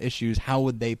personal issues, how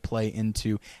would they play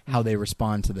into how they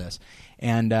respond to this?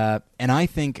 And I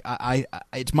think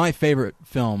it's my favorite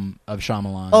film of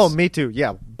Shyamalan's. Oh, me too.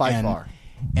 Yeah, by far.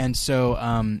 And so,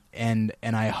 and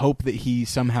I hope that he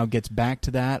somehow gets back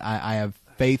to that. I have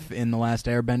faith in The Last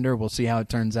Airbender. We'll see how it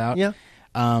turns out. Yeah.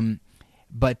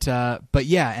 But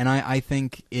yeah, and I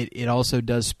think it also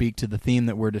does speak to the theme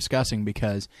that we're discussing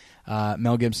because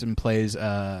Mel Gibson plays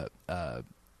a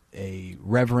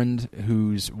reverend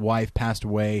whose wife passed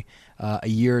away a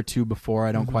year or two before.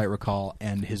 I don't quite recall,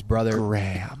 and his brother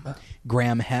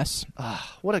Graham Hess.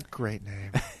 What a great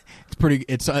name! It's pretty.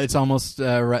 It's almost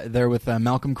right there with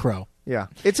Malcolm Crowe. Yeah,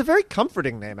 it's a very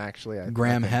comforting name, actually.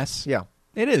 Graham Hess. Yeah,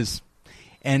 it is.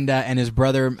 And his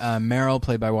brother Merrill,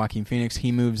 played by Joaquin Phoenix,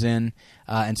 he moves in,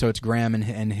 and so it's Graham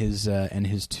and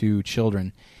his 2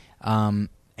 children,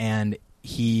 and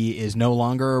he is no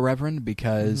longer a reverend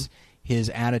because his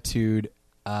attitude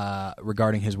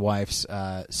regarding his wife's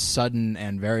sudden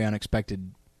and very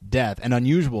unexpected death, an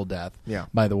unusual death,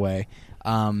 by the way,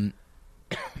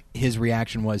 his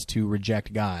reaction was to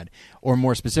reject God, or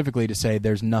more specifically to say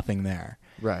there's nothing there.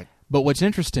 Right. But what's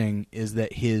interesting is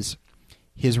that his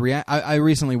I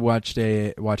recently watched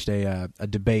a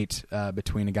debate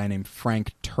between a guy named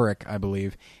Frank Turek, I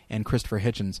believe, and Christopher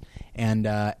Hitchens, and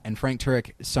Frank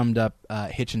Turek summed up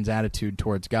Hitchens' attitude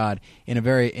towards God in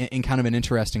kind of an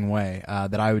interesting way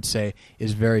that I would say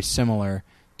is very similar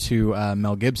to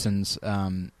Mel Gibson's,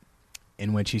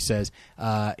 in which he says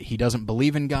he doesn't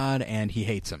believe in God and he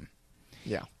hates him.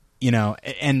 Yeah.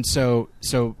 And so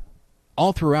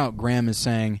all throughout, Graham is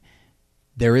saying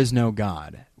there is no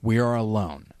God. We are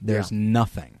alone. There's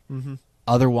nothing. Mm-hmm.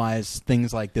 Otherwise,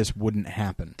 things like this wouldn't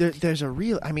happen. There's a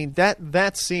real... I mean,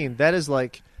 that scene,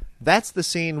 that's the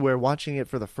scene where, watching it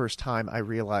for the first time, I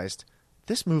realized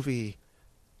this movie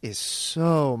is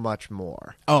so much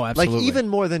more. Oh, absolutely. Like, even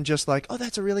more than just like, oh,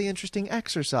 that's a really interesting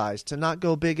exercise to not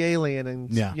go big alien and,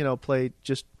 play,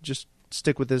 just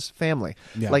stick with this family.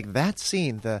 Yeah. Like, that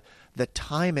scene, the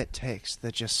time it takes,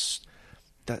 the just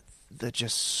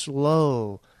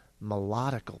slow...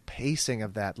 melodical pacing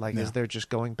of that, like as they're just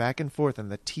going back and forth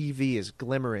and the TV is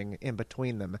glimmering in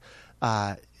between them,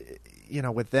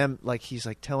 with them, like he's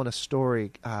like telling a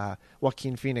story,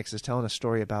 Joaquin Phoenix is telling a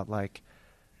story about, like,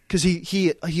 because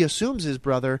he assumes his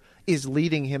brother is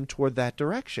leading him toward that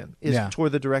direction,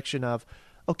 toward the direction of,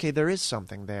 okay, there is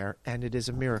something there and it is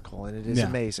a miracle and it is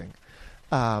amazing.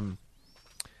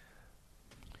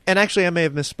 And actually, I may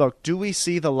have misspoke. Do we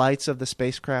see the lights of the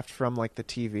spacecraft from, like, the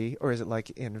TV, or is it,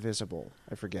 like, invisible?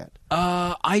 I forget.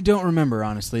 I don't remember,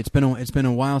 honestly. It's been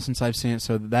a while since I've seen it,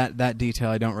 so that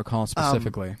detail I don't recall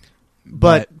specifically.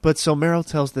 But so Meryl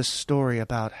tells this story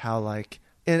about how, like,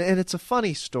 and it's a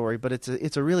funny story, but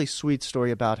it's a really sweet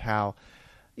story about how,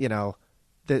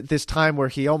 this time where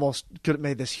he almost could have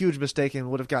made this huge mistake and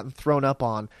would have gotten thrown up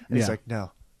on, and he's like,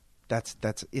 no. It's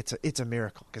a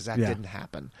miracle because that didn't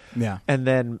happen. Yeah. And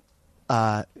then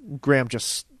Graham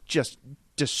just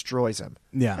destroys him.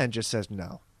 Yeah. And just says,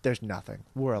 no, there's nothing.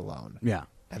 We're alone. Yeah.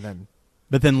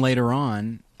 But then later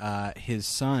on, his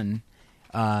son,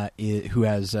 who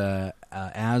has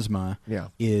asthma,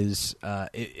 is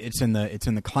it's in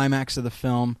the climax of the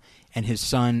film, and his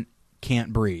son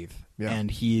can't breathe, and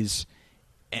he's.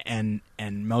 And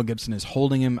Mel Gibson is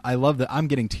holding him. I love that. I'm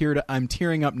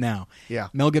tearing up now. Yeah.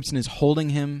 Mel Gibson is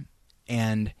holding him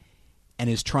and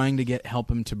is trying to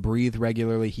help him to breathe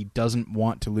regularly. He doesn't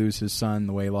want to lose his son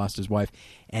the way he lost his wife,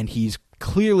 and he's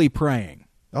clearly praying.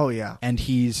 Oh yeah. And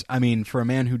for a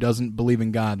man who doesn't believe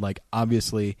in God, like,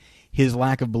 obviously his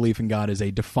lack of belief in God is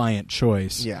a defiant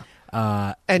choice. Yeah.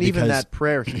 And even that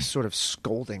prayer, he's sort of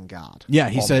scolding God. Yeah,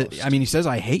 he says,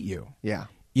 "I hate you." Yeah.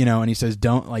 And he says,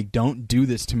 don't do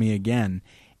this to me again.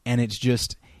 And and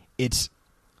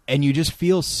you just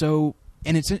feel so,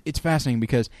 and it's fascinating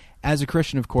because as a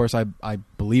Christian, of course, I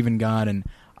believe in God and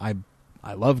I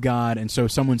love God. And so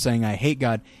someone saying I hate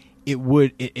God,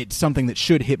 it's something that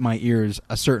should hit my ears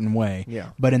a certain way.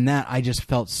 Yeah. But in that, I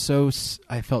felt so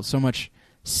much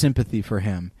sympathy for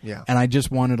him. Yeah. And I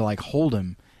just wanted to, like, hold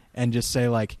him and just say,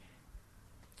 like,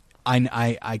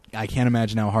 I can't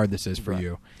imagine how hard this is for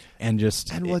you. And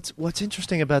what's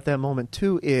interesting about that moment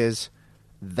too is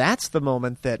that's the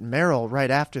moment that Meryl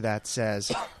right after that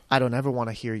says, "I don't ever want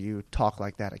to hear you talk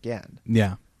like that again."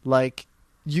 Yeah. Like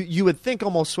you would think,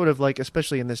 almost sort of like,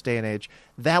 especially in this day and age,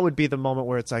 that would be the moment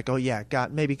where it's like, "Oh yeah,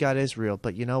 maybe God is real,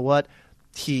 but you know what?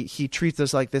 He treats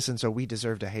us like this, and so we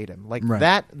deserve to hate him." Like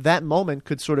that moment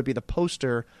could sort of be the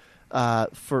poster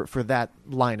for that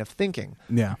line of thinking.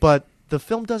 Yeah. But the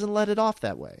film doesn't let it off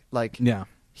that way. Like, yeah.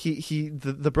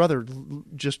 The brother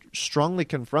just strongly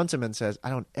confronts him and says, "I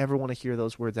don't ever want to hear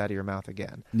those words out of your mouth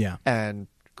again." Yeah. And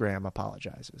Graham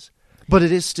apologizes. But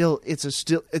it's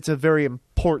a very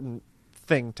important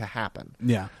thing to happen.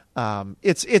 Yeah.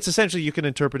 It's essentially, you can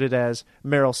interpret it as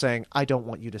Meryl saying, "I don't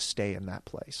want you to stay in that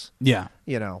place." Yeah.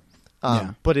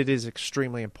 But it is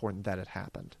extremely important that it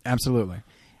happened. Absolutely.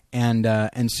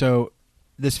 And so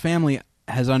this family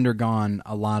has undergone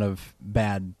a lot of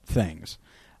bad things.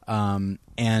 But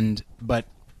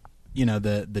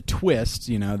the twist,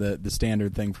 the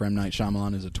standard thing for M. Night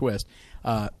Shyamalan is a twist.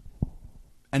 And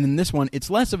in this one, it's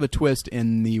less of a twist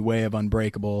in the way of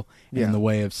Unbreakable, in the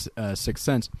way of Sixth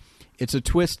Sense. It's a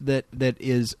twist that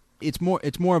is it's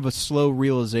more of a slow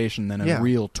realization than a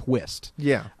real twist.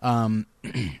 Yeah. And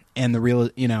the real,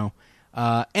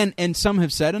 and some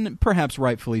have said, and perhaps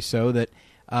rightfully so, that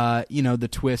the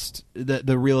twist,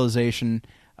 the realization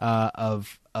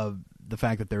of the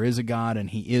fact that there is a God and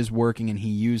he is working and he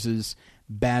uses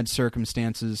bad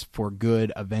circumstances for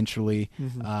good eventually,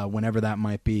 whenever that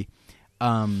might be.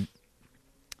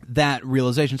 That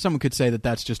realization, someone could say that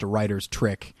that's just a writer's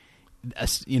trick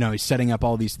he's setting up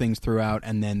all these things throughout,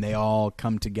 and then they all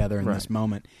come together in this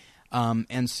moment.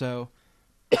 And so,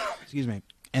 excuse me.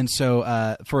 And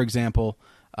so, for example,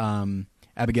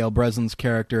 Abigail Breslin's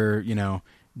character,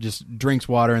 just drinks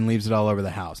water and leaves it all over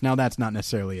the house. Now, that's not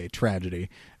necessarily a tragedy.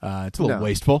 It's a little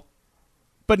wasteful,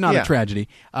 but not a tragedy.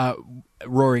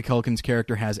 Rory Culkin's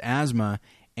character has asthma,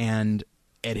 and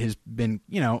it has been,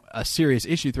 a serious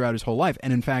issue throughout his whole life.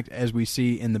 And in fact, as we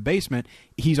see in the basement,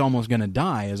 he's almost going to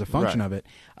die as a function of it.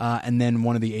 And then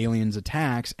one of the aliens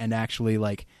attacks and actually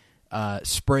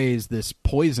sprays this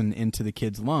poison into the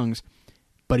kid's lungs,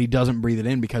 but he doesn't breathe it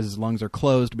in because his lungs are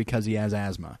closed because he has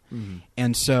asthma. Mm-hmm.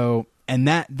 And so, and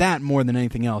that more than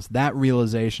anything else, that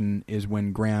realization is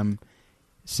when Graham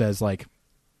says,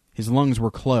 his lungs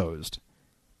were closed.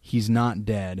 He's not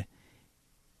dead.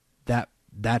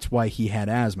 That's why he had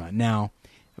asthma. Now,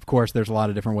 of course, there's a lot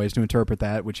of different ways to interpret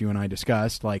that, which you and I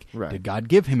discussed. Did God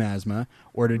give him asthma,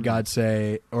 or did God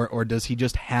say, or does he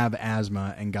just have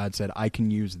asthma, and God said, I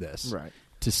can use this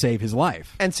to save his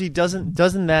life? And see, doesn't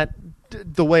that,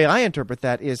 the way I interpret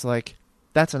that is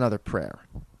that's another prayer.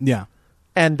 Yeah.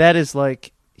 And that is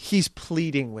he's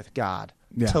pleading with God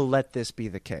to let this be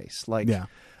the case.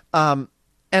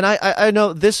 And I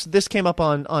know this came up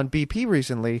on BP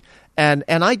recently, and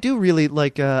I do really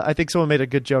I think someone made a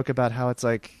good joke about how it's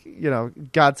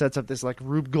God sets up this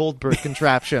Rube Goldberg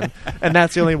contraption, and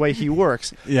that's the only way he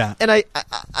works. Yeah. And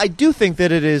I do think that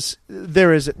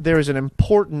there is an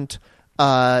important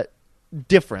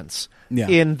difference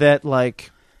in that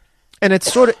and it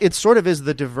sort of is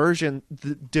the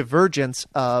divergence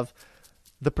of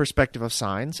the perspective of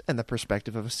signs and the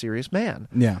perspective of a serious man.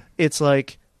 Yeah. It's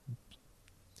the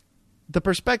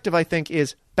perspective, I think,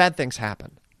 is bad things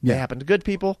happen. Yeah. They happen to good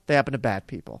people. They happen to bad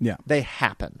people. Yeah. They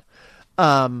happen.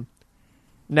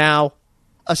 Now,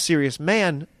 a serious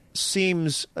man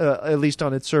seems, at least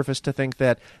on its surface, to think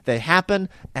that they happen,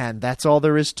 and that's all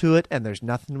there is to it, and there's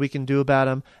nothing we can do about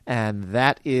them, and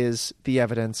that is the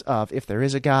evidence of, if there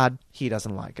is a God, he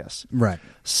doesn't like us. Right.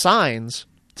 Signs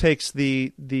takes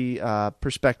the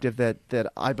perspective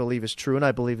that I believe is true, and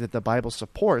I believe that the Bible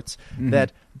supports,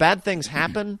 that bad things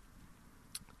happen.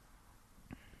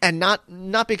 And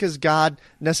not because God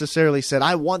necessarily said,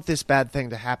 I want this bad thing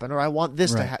to happen, or I want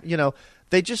this to happen.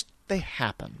 They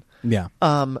happen. Yeah.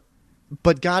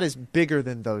 But God is bigger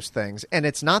than those things. And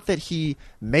it's not that he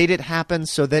made it happen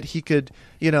so that he could,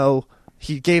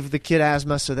 he gave the kid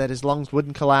asthma so that his lungs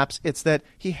wouldn't collapse. It's that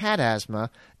he had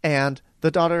asthma, and the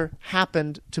daughter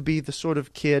happened to be the sort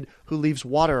of kid who leaves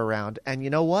water around. And you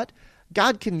know what?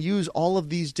 God can use all of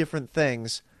these different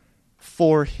things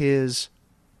for his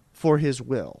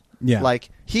will. Yeah.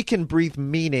 He can breathe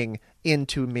meaning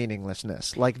into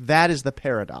meaninglessness. That is the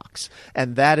paradox.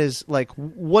 And that is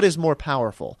what is more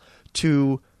powerful,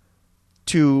 to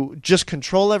just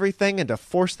control everything and to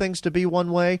force things to be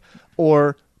one way,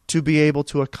 or to be able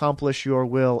to accomplish your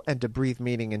will and to breathe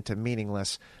meaning into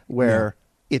meaningless where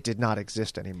it did not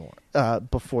exist anymore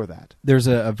before that. There's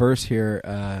a verse here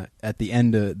at the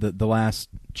end of the last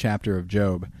chapter of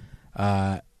Job.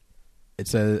 It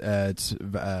says it's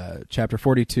chapter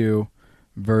 42,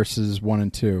 verses 1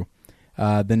 and 2.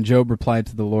 Then Job replied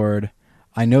to the Lord,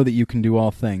 I know that you can do all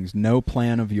things. No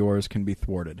plan of yours can be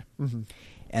thwarted. Mm-hmm.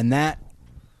 And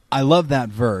I love that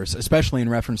verse, especially in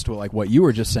reference to what you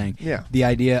were just saying. Yeah. The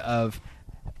idea of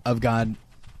God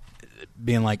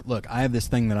being look, I have this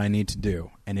thing that I need to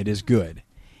do, and it is good.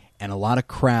 And a lot of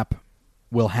crap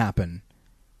will happen,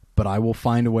 but I will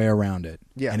find a way around it.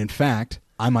 Yeah. And in fact,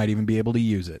 I might even be able to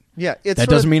use it. Yeah, that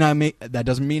doesn't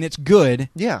mean it's good.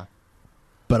 Yeah,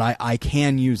 but I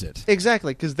can use it.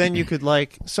 Exactly, because then you could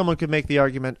someone could make the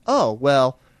argument, oh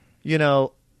well,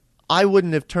 I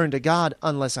wouldn't have turned to God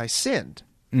unless I sinned.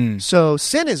 So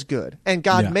sin is good, and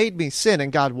God made me sin,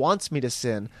 and God wants me to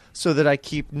sin so that I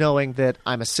keep knowing that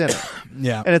I'm a sinner.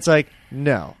 Yeah, and it's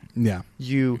no. Yeah,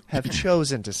 you have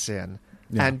chosen to sin,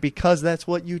 and because that's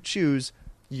what you choose,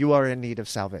 you are in need of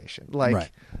salvation.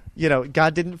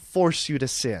 God didn't force you to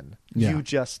sin. Yeah. You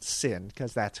just sin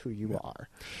because that's who you are.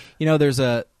 There's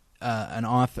an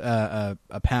author,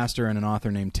 a pastor and an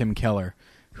author named Tim Keller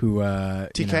who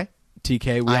TK?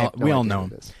 TK, we all know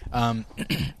him.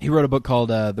 He wrote a book called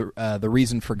The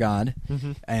Reason for God,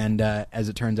 and as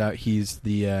it turns out, he's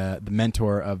the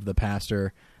mentor of the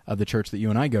pastor of the church that you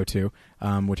and I go to.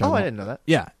 Which I didn't know that.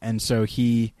 Yeah, and so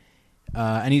he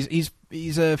and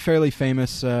he's a fairly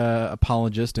famous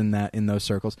apologist in those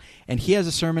circles, and he has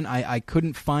a sermon. I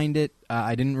couldn't find it.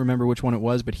 I didn't remember which one it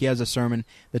was, but he has a sermon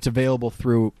that's available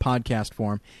through podcast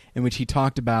form in which he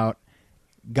talked about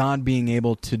God being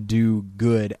able to do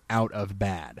good out of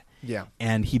bad. Yeah.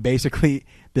 And he basically,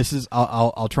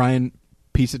 I'll try and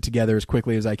piece it together as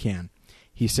quickly as I can.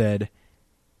 He said,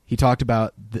 he talked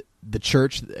about the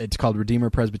church. It's called Redeemer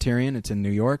Presbyterian. It's in New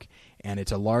York, and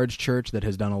it's a large church that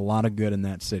has done a lot of good in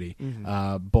that city,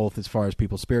 both as far as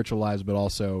people's spiritual lives, but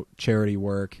also charity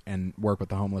work and work with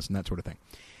the homeless and that sort of thing.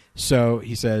 So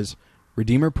he says,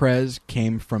 Redeemer Pres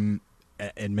came from,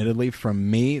 admittedly, from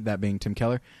me, that being Tim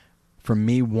Keller, from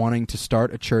me wanting to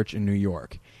start a church in New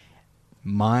York.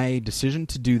 My decision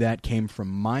to do that came from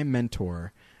my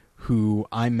mentor, who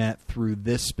I met through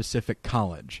this specific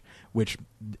college, which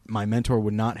my mentor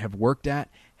would not have worked at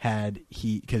had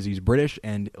he, because he's British,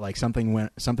 and like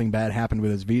something bad happened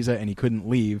with his visa and he couldn't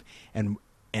leave, and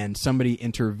somebody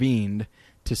intervened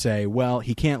to say, well,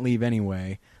 he can't leave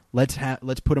anyway. Let's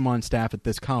put him on staff at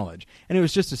this college. And it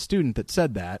was just a student that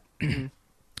said that.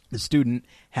 The student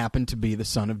happened to be the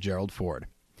son of Gerald Ford.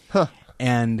 Huh.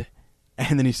 And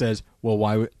then he says, well,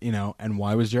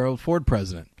 why was Gerald Ford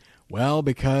president? Well,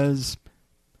 because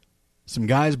some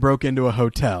guys broke into a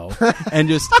hotel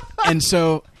and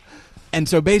so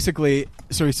basically,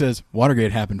 so he says,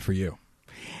 Watergate happened for you.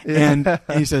 And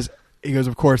he goes,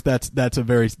 of course, that's an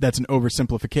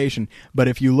oversimplification. But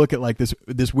if you look at like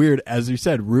this weird, as you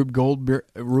said, Rube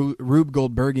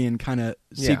Goldbergian kind of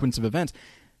sequence of events,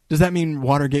 does that mean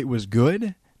Watergate was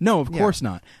good? No, of course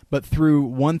not. But through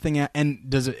one thing,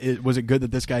 and was it good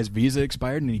that this guy's visa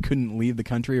expired and he couldn't leave the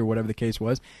country or whatever the case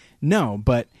was? No,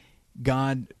 but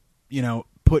God,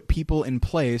 put people in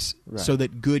place so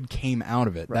that good came out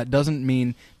of it. Right. That doesn't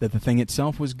mean that the thing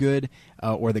itself was good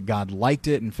or that God liked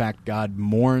it. In fact, God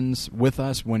mourns with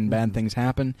us when bad things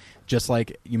happen. Just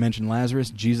like you mentioned Lazarus,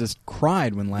 Jesus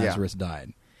cried when Lazarus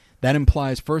died. That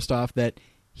implies, first off, that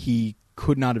he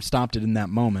could not have stopped it in that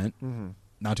moment.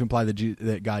 Not to imply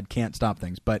that God can't stop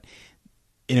things, but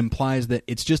it implies that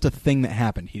it's just a thing that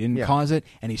happened. He didn't cause it,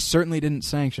 and he certainly didn't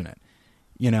sanction it.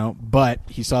 But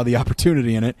he saw the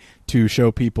opportunity in it to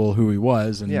show people who he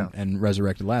was and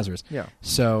resurrected Lazarus. Yeah.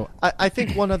 So I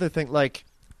think one other thing, like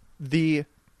the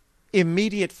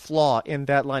immediate flaw in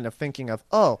that line of thinking of,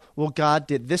 oh, well, God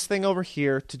did this thing over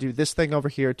here to do this thing over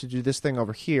here to do this thing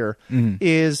over here,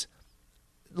 is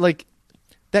like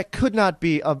that could not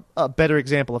be a better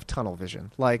example of tunnel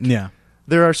vision. Like,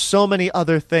 there are so many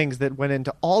other things that went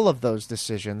into all of those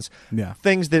decisions,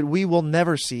 things that we will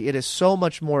never see. It is so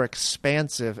much more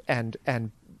expansive and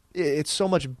it's so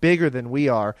much bigger than we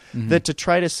are that to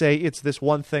try to say it's this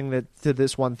one thing that to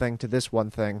this one thing to this one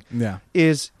thing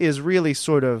is really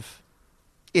sort of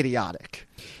idiotic.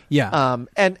 Yeah.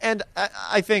 And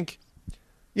I think,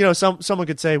 someone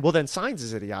could say, well, then science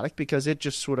is idiotic because it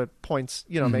just sort of points,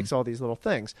 makes all these little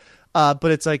things. But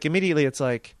it's like immediately it's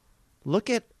like, look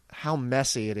at how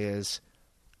messy it is,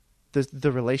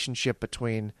 the relationship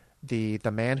between the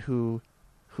man who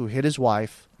hit his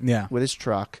wife with his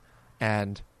truck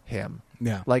and him.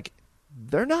 Yeah. Like,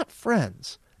 they're not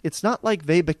friends. It's not like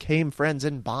they became friends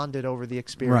and bonded over the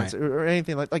experience or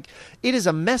anything like it is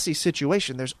a messy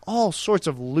situation. There's all sorts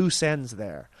of loose ends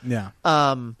there. Yeah.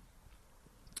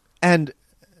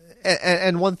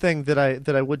 And one thing that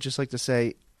I would just like to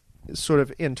say, sort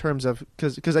of in terms of,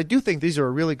 because I do think these are a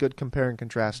really good compare and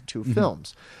contrast to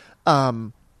films.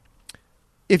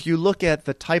 If you look at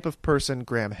the type of person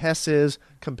Graham Hess is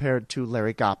compared to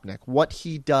Larry Gopnik, what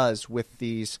he does with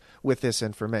this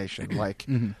information, like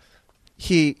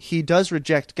he does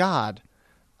reject God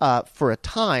for a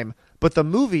time, but the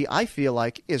movie, I feel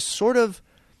like, is sort of,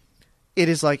 it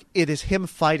is him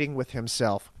fighting with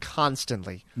himself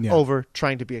constantly over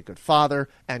trying to be a good father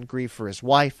and grieve for his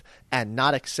wife and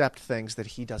not accept things that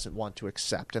he doesn't want to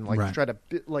accept and try to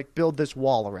build this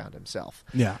wall around himself.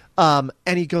 Yeah.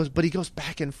 And he goes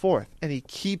back and forth and he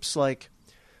keeps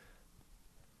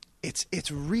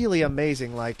it's really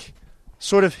amazing. Like,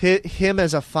 sort of him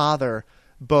as a father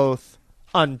both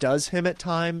undoes him at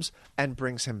times and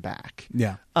brings him back.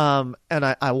 Yeah. And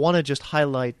I want to just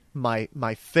highlight my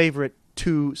favorite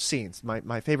two scenes,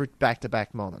 my favorite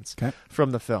back-to-back moments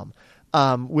from the film,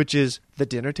 which is the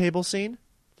dinner table scene.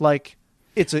 Like,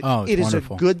 it is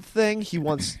wonderful. A good thing. He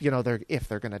wants, if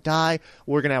they're going to die,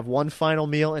 we're going to have one final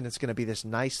meal, and it's going to be this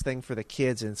nice thing for the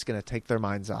kids, and it's going to take their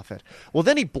minds off it. Well,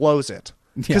 then he blows it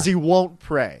because he won't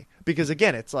pray. Because,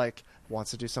 again, it's like,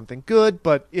 wants to do something good,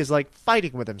 but is like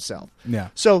fighting with himself. Yeah.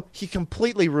 So he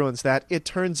completely ruins that. It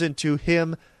turns into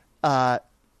him at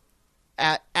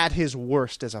his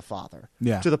worst as a father.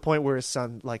 Yeah. To the point where his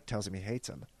son tells him he hates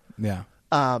him. Yeah.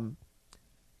 And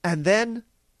then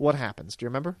what happens? Do you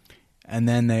remember? And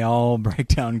then they all break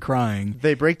down crying.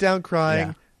 They break down crying.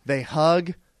 Yeah. They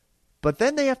hug, but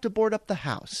then they have to board up the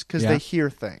house because they hear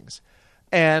things.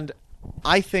 And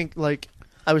I think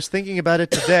I was thinking about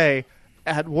it today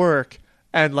at work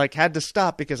and like had to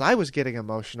stop because I was getting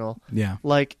emotional. Yeah.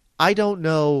 Like, I don't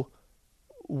know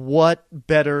what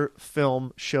better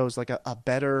film shows like a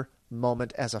better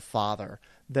moment as a father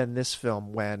than this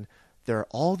film, when there are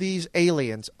all these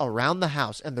aliens around the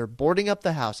house and they're boarding up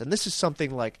the house. And this is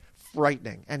something like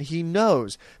frightening. And he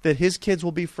knows that his kids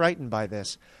will be frightened by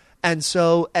this. And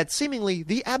so at seemingly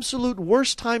the absolute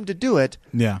worst time to do it,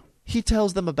 he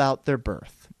tells them about their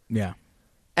birth. Yeah.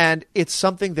 And it's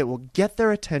something that will get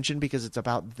their attention because it's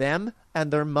about them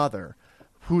and their mother,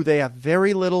 who they have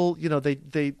very little,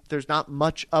 there's not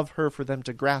much of her for them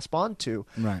to grasp onto.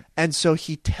 Right. And so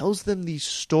he tells them these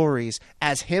stories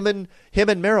as him and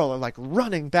Meryl are like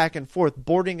running back and forth,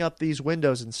 boarding up these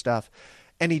windows and stuff.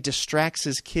 And he distracts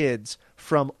his kids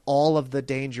from all of the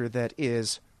danger that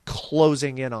is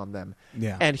closing in on them.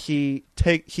 Yeah. And he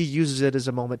uses it as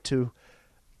a moment to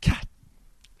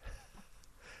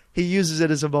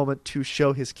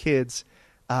show his kids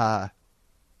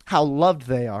how loved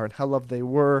they are and how loved they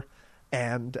were,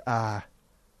 and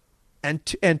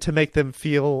to make them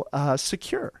feel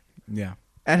secure. Yeah.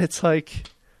 And it's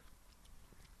like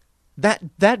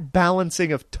that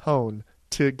balancing of tone,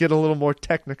 to get a little more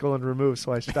technical and remove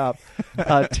so I stop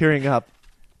tearing up.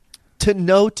 To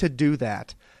know to do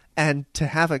that and to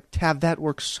have that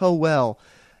work so well,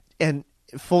 and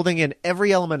folding in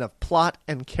every element of plot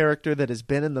and character that has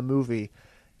been in the movie,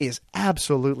 is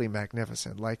absolutely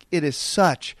magnificent. Like, it is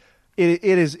such, it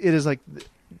is like,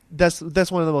 that's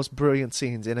one of the most brilliant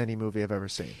scenes in any movie I've ever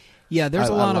seen. Yeah, there's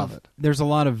a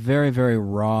lot of very, very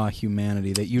raw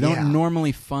humanity that you don't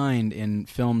normally find in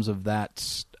films of that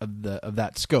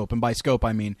scope. And by scope,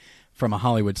 I mean from a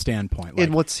Hollywood standpoint.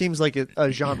 In what seems like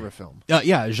a genre film.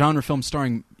 A genre film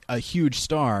starring a huge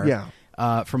star.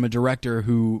 Yeah. From a director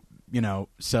who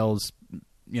sells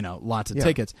lots of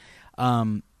tickets.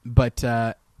 But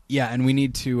and we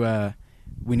need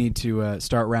to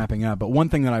start wrapping up. But one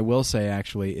thing that I will say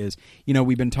actually is,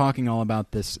 we've been talking all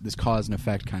about this cause and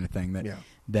effect kind of thing,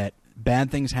 that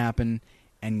bad things happen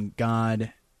and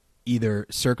God either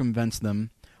circumvents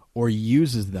them or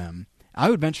uses them. I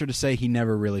would venture to say he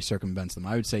never really circumvents them.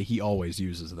 I would say he always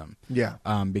uses them. Yeah.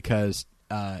 Because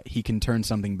he can turn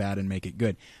something bad and make it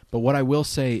good. But what I will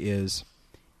say is,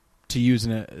 to use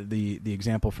the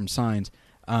example from Signs,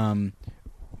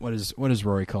 what is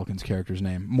Rory Culkin's character's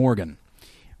name? Morgan.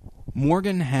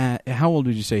 Morgan how old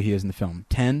would you say he is in the film?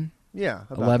 10? Yeah.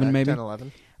 11 that, maybe? 10,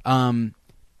 11.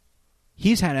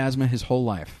 He's had asthma his whole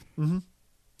life. Mm-hmm.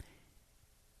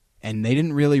 And they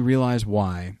didn't really realize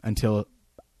why until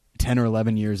 10 or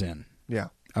 11 years in. Yeah.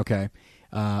 Okay.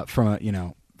 From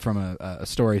a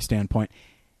story standpoint,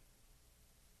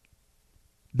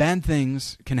 bad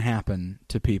things can happen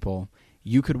to people.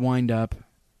 You could wind up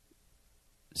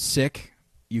sick.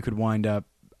 You could wind up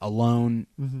alone,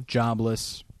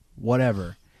 jobless,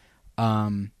 whatever.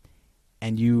 We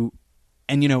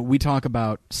talk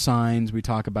about Signs. We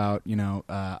talk about,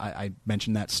 I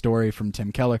mentioned that story from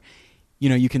Tim Keller.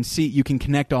 You can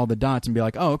connect all the dots and be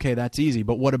like, oh, okay, that's easy.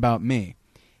 But what about me?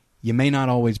 You may not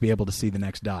always be able to see the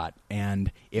next dot,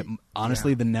 and the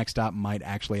next dot might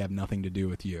actually have nothing to do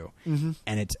with you. Mm-hmm.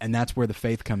 And that's where the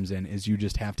faith comes in. Is you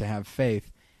just have to have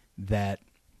faith that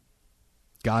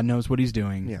God knows what He's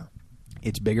doing. Yeah.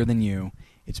 It's bigger than you.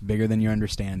 It's bigger than your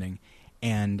understanding,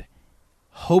 and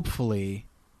hopefully,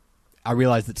 I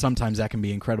realize that sometimes that can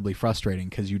be incredibly frustrating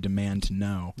because you demand to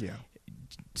know. Yeah.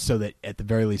 So that at the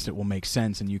very least it will make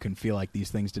sense and you can feel like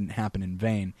these things didn't happen in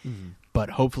vain. Mm-hmm. But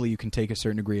hopefully you can take a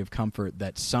certain degree of comfort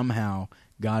that somehow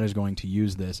God is going to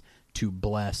use this to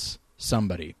bless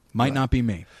somebody. Might not be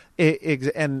me.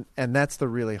 And that's the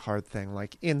really hard thing.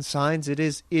 Like in Signs, it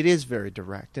is very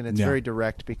direct, and it's very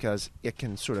direct because it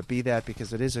can sort of be that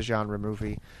because it is a genre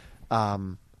movie,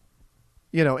 and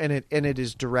it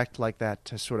is direct like that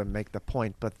to sort of make the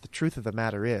point. But the truth of the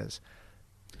matter is,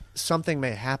 something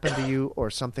may happen to you, or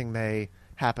something may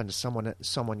happen to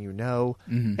someone you know,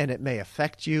 mm-hmm. and it may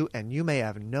affect you, and you may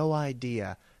have no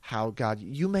idea how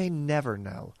you may never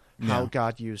know how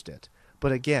God used it.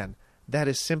 But again, that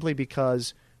is simply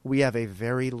because we have a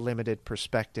very limited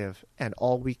perspective, and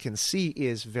all we can see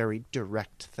is very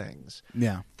direct things.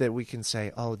 Yeah. That we can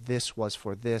say, oh, this was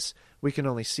for this. We can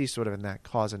only see sort of in that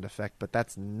cause and effect, but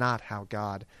that's not how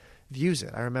God views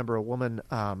it. I remember a woman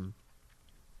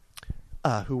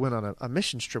who went on a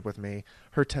missions trip with me.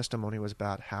 Her testimony was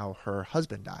about how her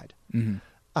husband died.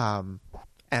 Mm-hmm.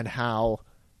 And how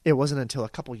it wasn't until a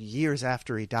couple years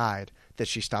after he died that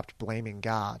she stopped blaming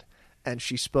God. And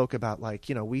she spoke about, like,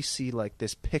 we see like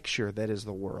this picture that is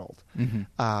the world.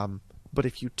 Mm-hmm. But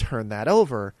if you turn that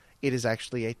over, it is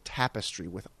actually a tapestry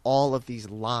with all of these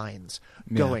lines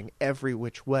going every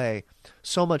which way,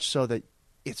 so much so that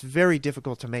it's very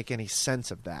difficult to make any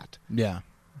sense of that. Yeah.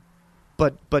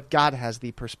 But God has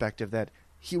the perspective that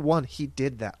he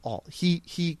did that all.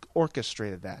 He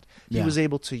orchestrated that. He was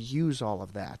able to use all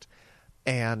of that,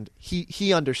 and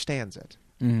he understands it.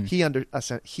 He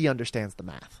understands the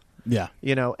math. Yeah.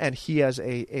 And he has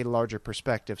a larger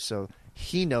perspective, so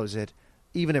he knows it,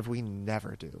 even if we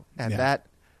never do. And that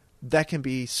can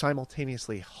be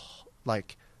simultaneously,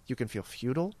 like, you can feel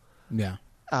futile. Yeah.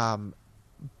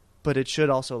 But it should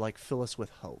also, like, fill us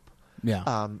with hope.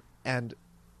 Yeah.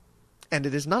 And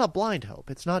it is not a blind hope.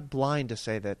 It's not blind to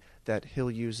say that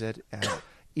he'll use it, and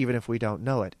even if we don't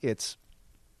know it, it's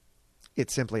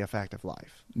simply a fact of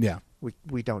life. Yeah.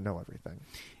 We don't know everything.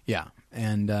 Yeah.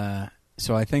 And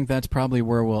so I think that's probably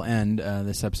where we'll end.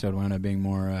 This episode wound up being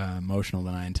more emotional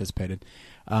than I anticipated.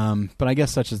 But I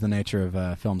guess such is the nature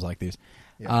of films like these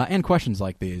and questions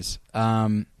like these.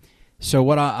 So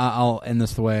what I'll end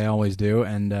this the way I always do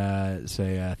and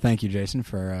say thank you, Jason,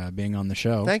 for being on the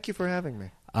show. Thank you for having me.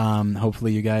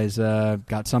 Hopefully you guys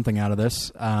got something out of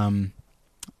this. I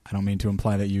don't mean to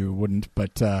imply that you wouldn't,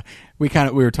 but we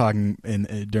were talking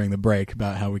during the break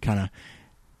about how we kind of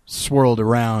swirled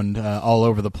around all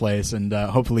over the place, and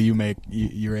hopefully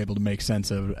you're able to make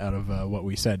sense out of what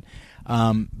we said.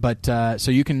 But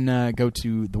so you can go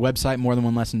to the website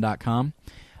morethanonelesson.com.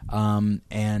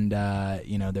 And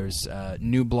there's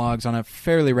new blogs on a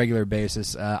fairly regular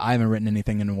basis. I haven't written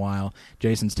anything in a while.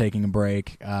 Jason's taking a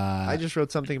break. I just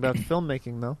wrote something about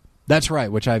filmmaking, though. That's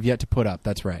right, which I've yet to put up.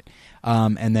 That's right.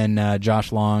 And then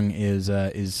Josh Long is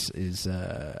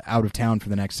out of town for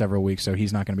the next several weeks, so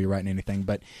he's not going to be writing anything.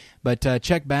 But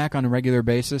check back on a regular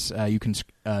basis. You can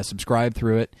subscribe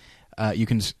through it. You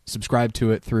can subscribe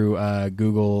to it through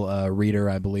Google Reader,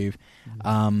 I believe.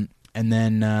 Mm-hmm. And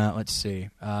then let's see.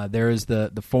 There is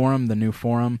the forum, the new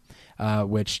forum,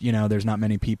 which there's not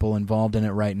many people involved in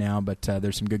it right now, but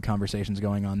there's some good conversations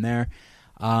going on there.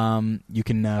 You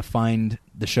can find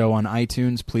the show on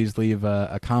iTunes. Please leave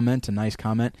a comment, a nice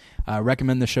comment.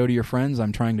 Recommend the show to your friends.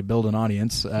 I'm trying to build an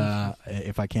audience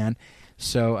if I can.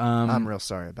 So I'm real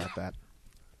sorry about that.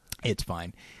 It's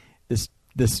fine. This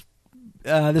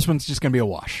one's just going to be a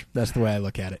wash. That's the way I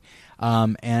look at it.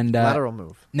 And lateral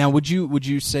move. Now, would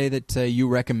you say that you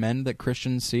recommend that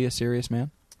Christians see A Serious Man?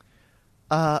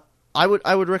 I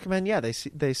would recommend. Yeah,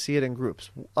 they see it in groups.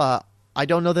 I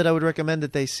don't know that I would recommend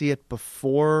that they see it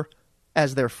before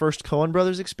as their first Coen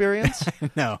Brothers experience.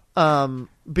 No,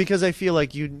 because I feel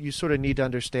like you sort of need to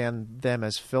understand them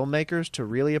as filmmakers to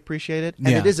really appreciate it, and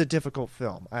it is a difficult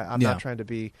film. I'm not trying to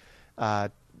be,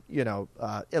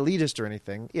 elitist or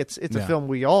anything. It's a film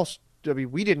we all. I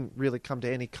mean, we didn't really come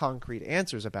to any concrete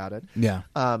answers about it. Yeah.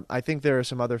 I think there are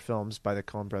some other films by the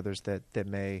Coen Brothers that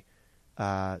may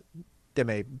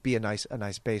be a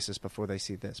nice basis before they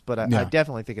see this. But I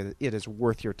definitely think it is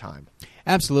worth your time.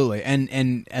 Absolutely,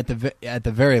 and at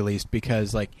the very least,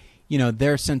 because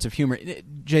their sense of humor.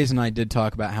 Jason and I did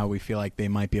talk about how we feel like they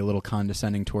might be a little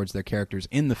condescending towards their characters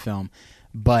in the film,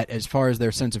 but as far as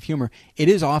their sense of humor, it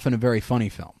is often a very funny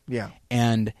film. Yeah,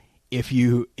 and if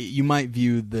you might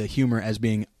view the humor as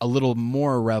being a little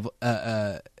more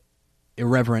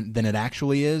irreverent than it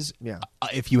actually is. Yeah.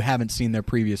 If you haven't seen their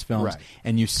previous films,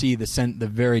 and you see the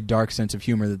very dark sense of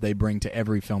humor that they bring to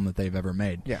every film that they've ever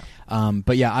made. Yeah.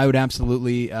 But yeah, I would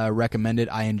absolutely recommend it.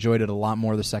 I enjoyed it a lot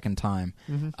more the second time.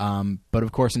 Mm-hmm. But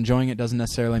of course, enjoying it doesn't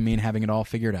necessarily mean having it all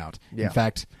figured out. Yeah. In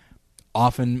fact,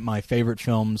 often my favorite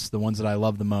films, the ones that I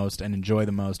love the most and enjoy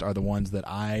the most, are the ones that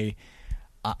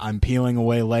I'm peeling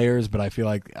away layers, but I feel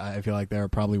like there are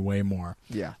probably way more.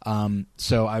 Yeah.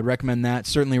 So I recommend that.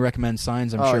 Certainly recommend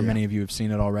Signs. I'm sure many of you have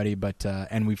seen it already, but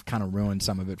and we've kind of ruined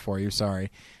some of it for you. Sorry.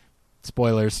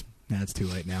 Spoilers. It's too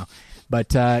late now.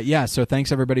 But so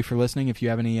thanks everybody for listening. If you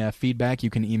have any feedback, you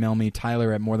can email me,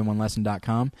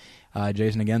 Tyler@morethanonelesson.com.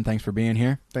 Jason, again, thanks for being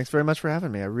here. Thanks very much for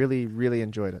having me. I really, really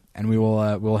enjoyed it. And we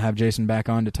will we'll have Jason back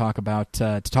on to talk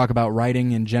about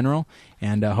writing in general,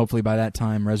 and hopefully by that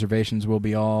time reservations will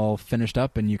be all finished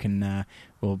up, and you can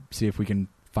we'll see if we can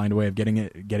find a way of getting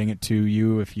it to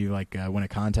you if you win a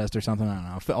contest or something. I don't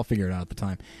know. I'll figure it out at the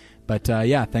time. But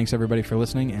thanks everybody for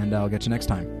listening, and I'll get you next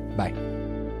time. Bye.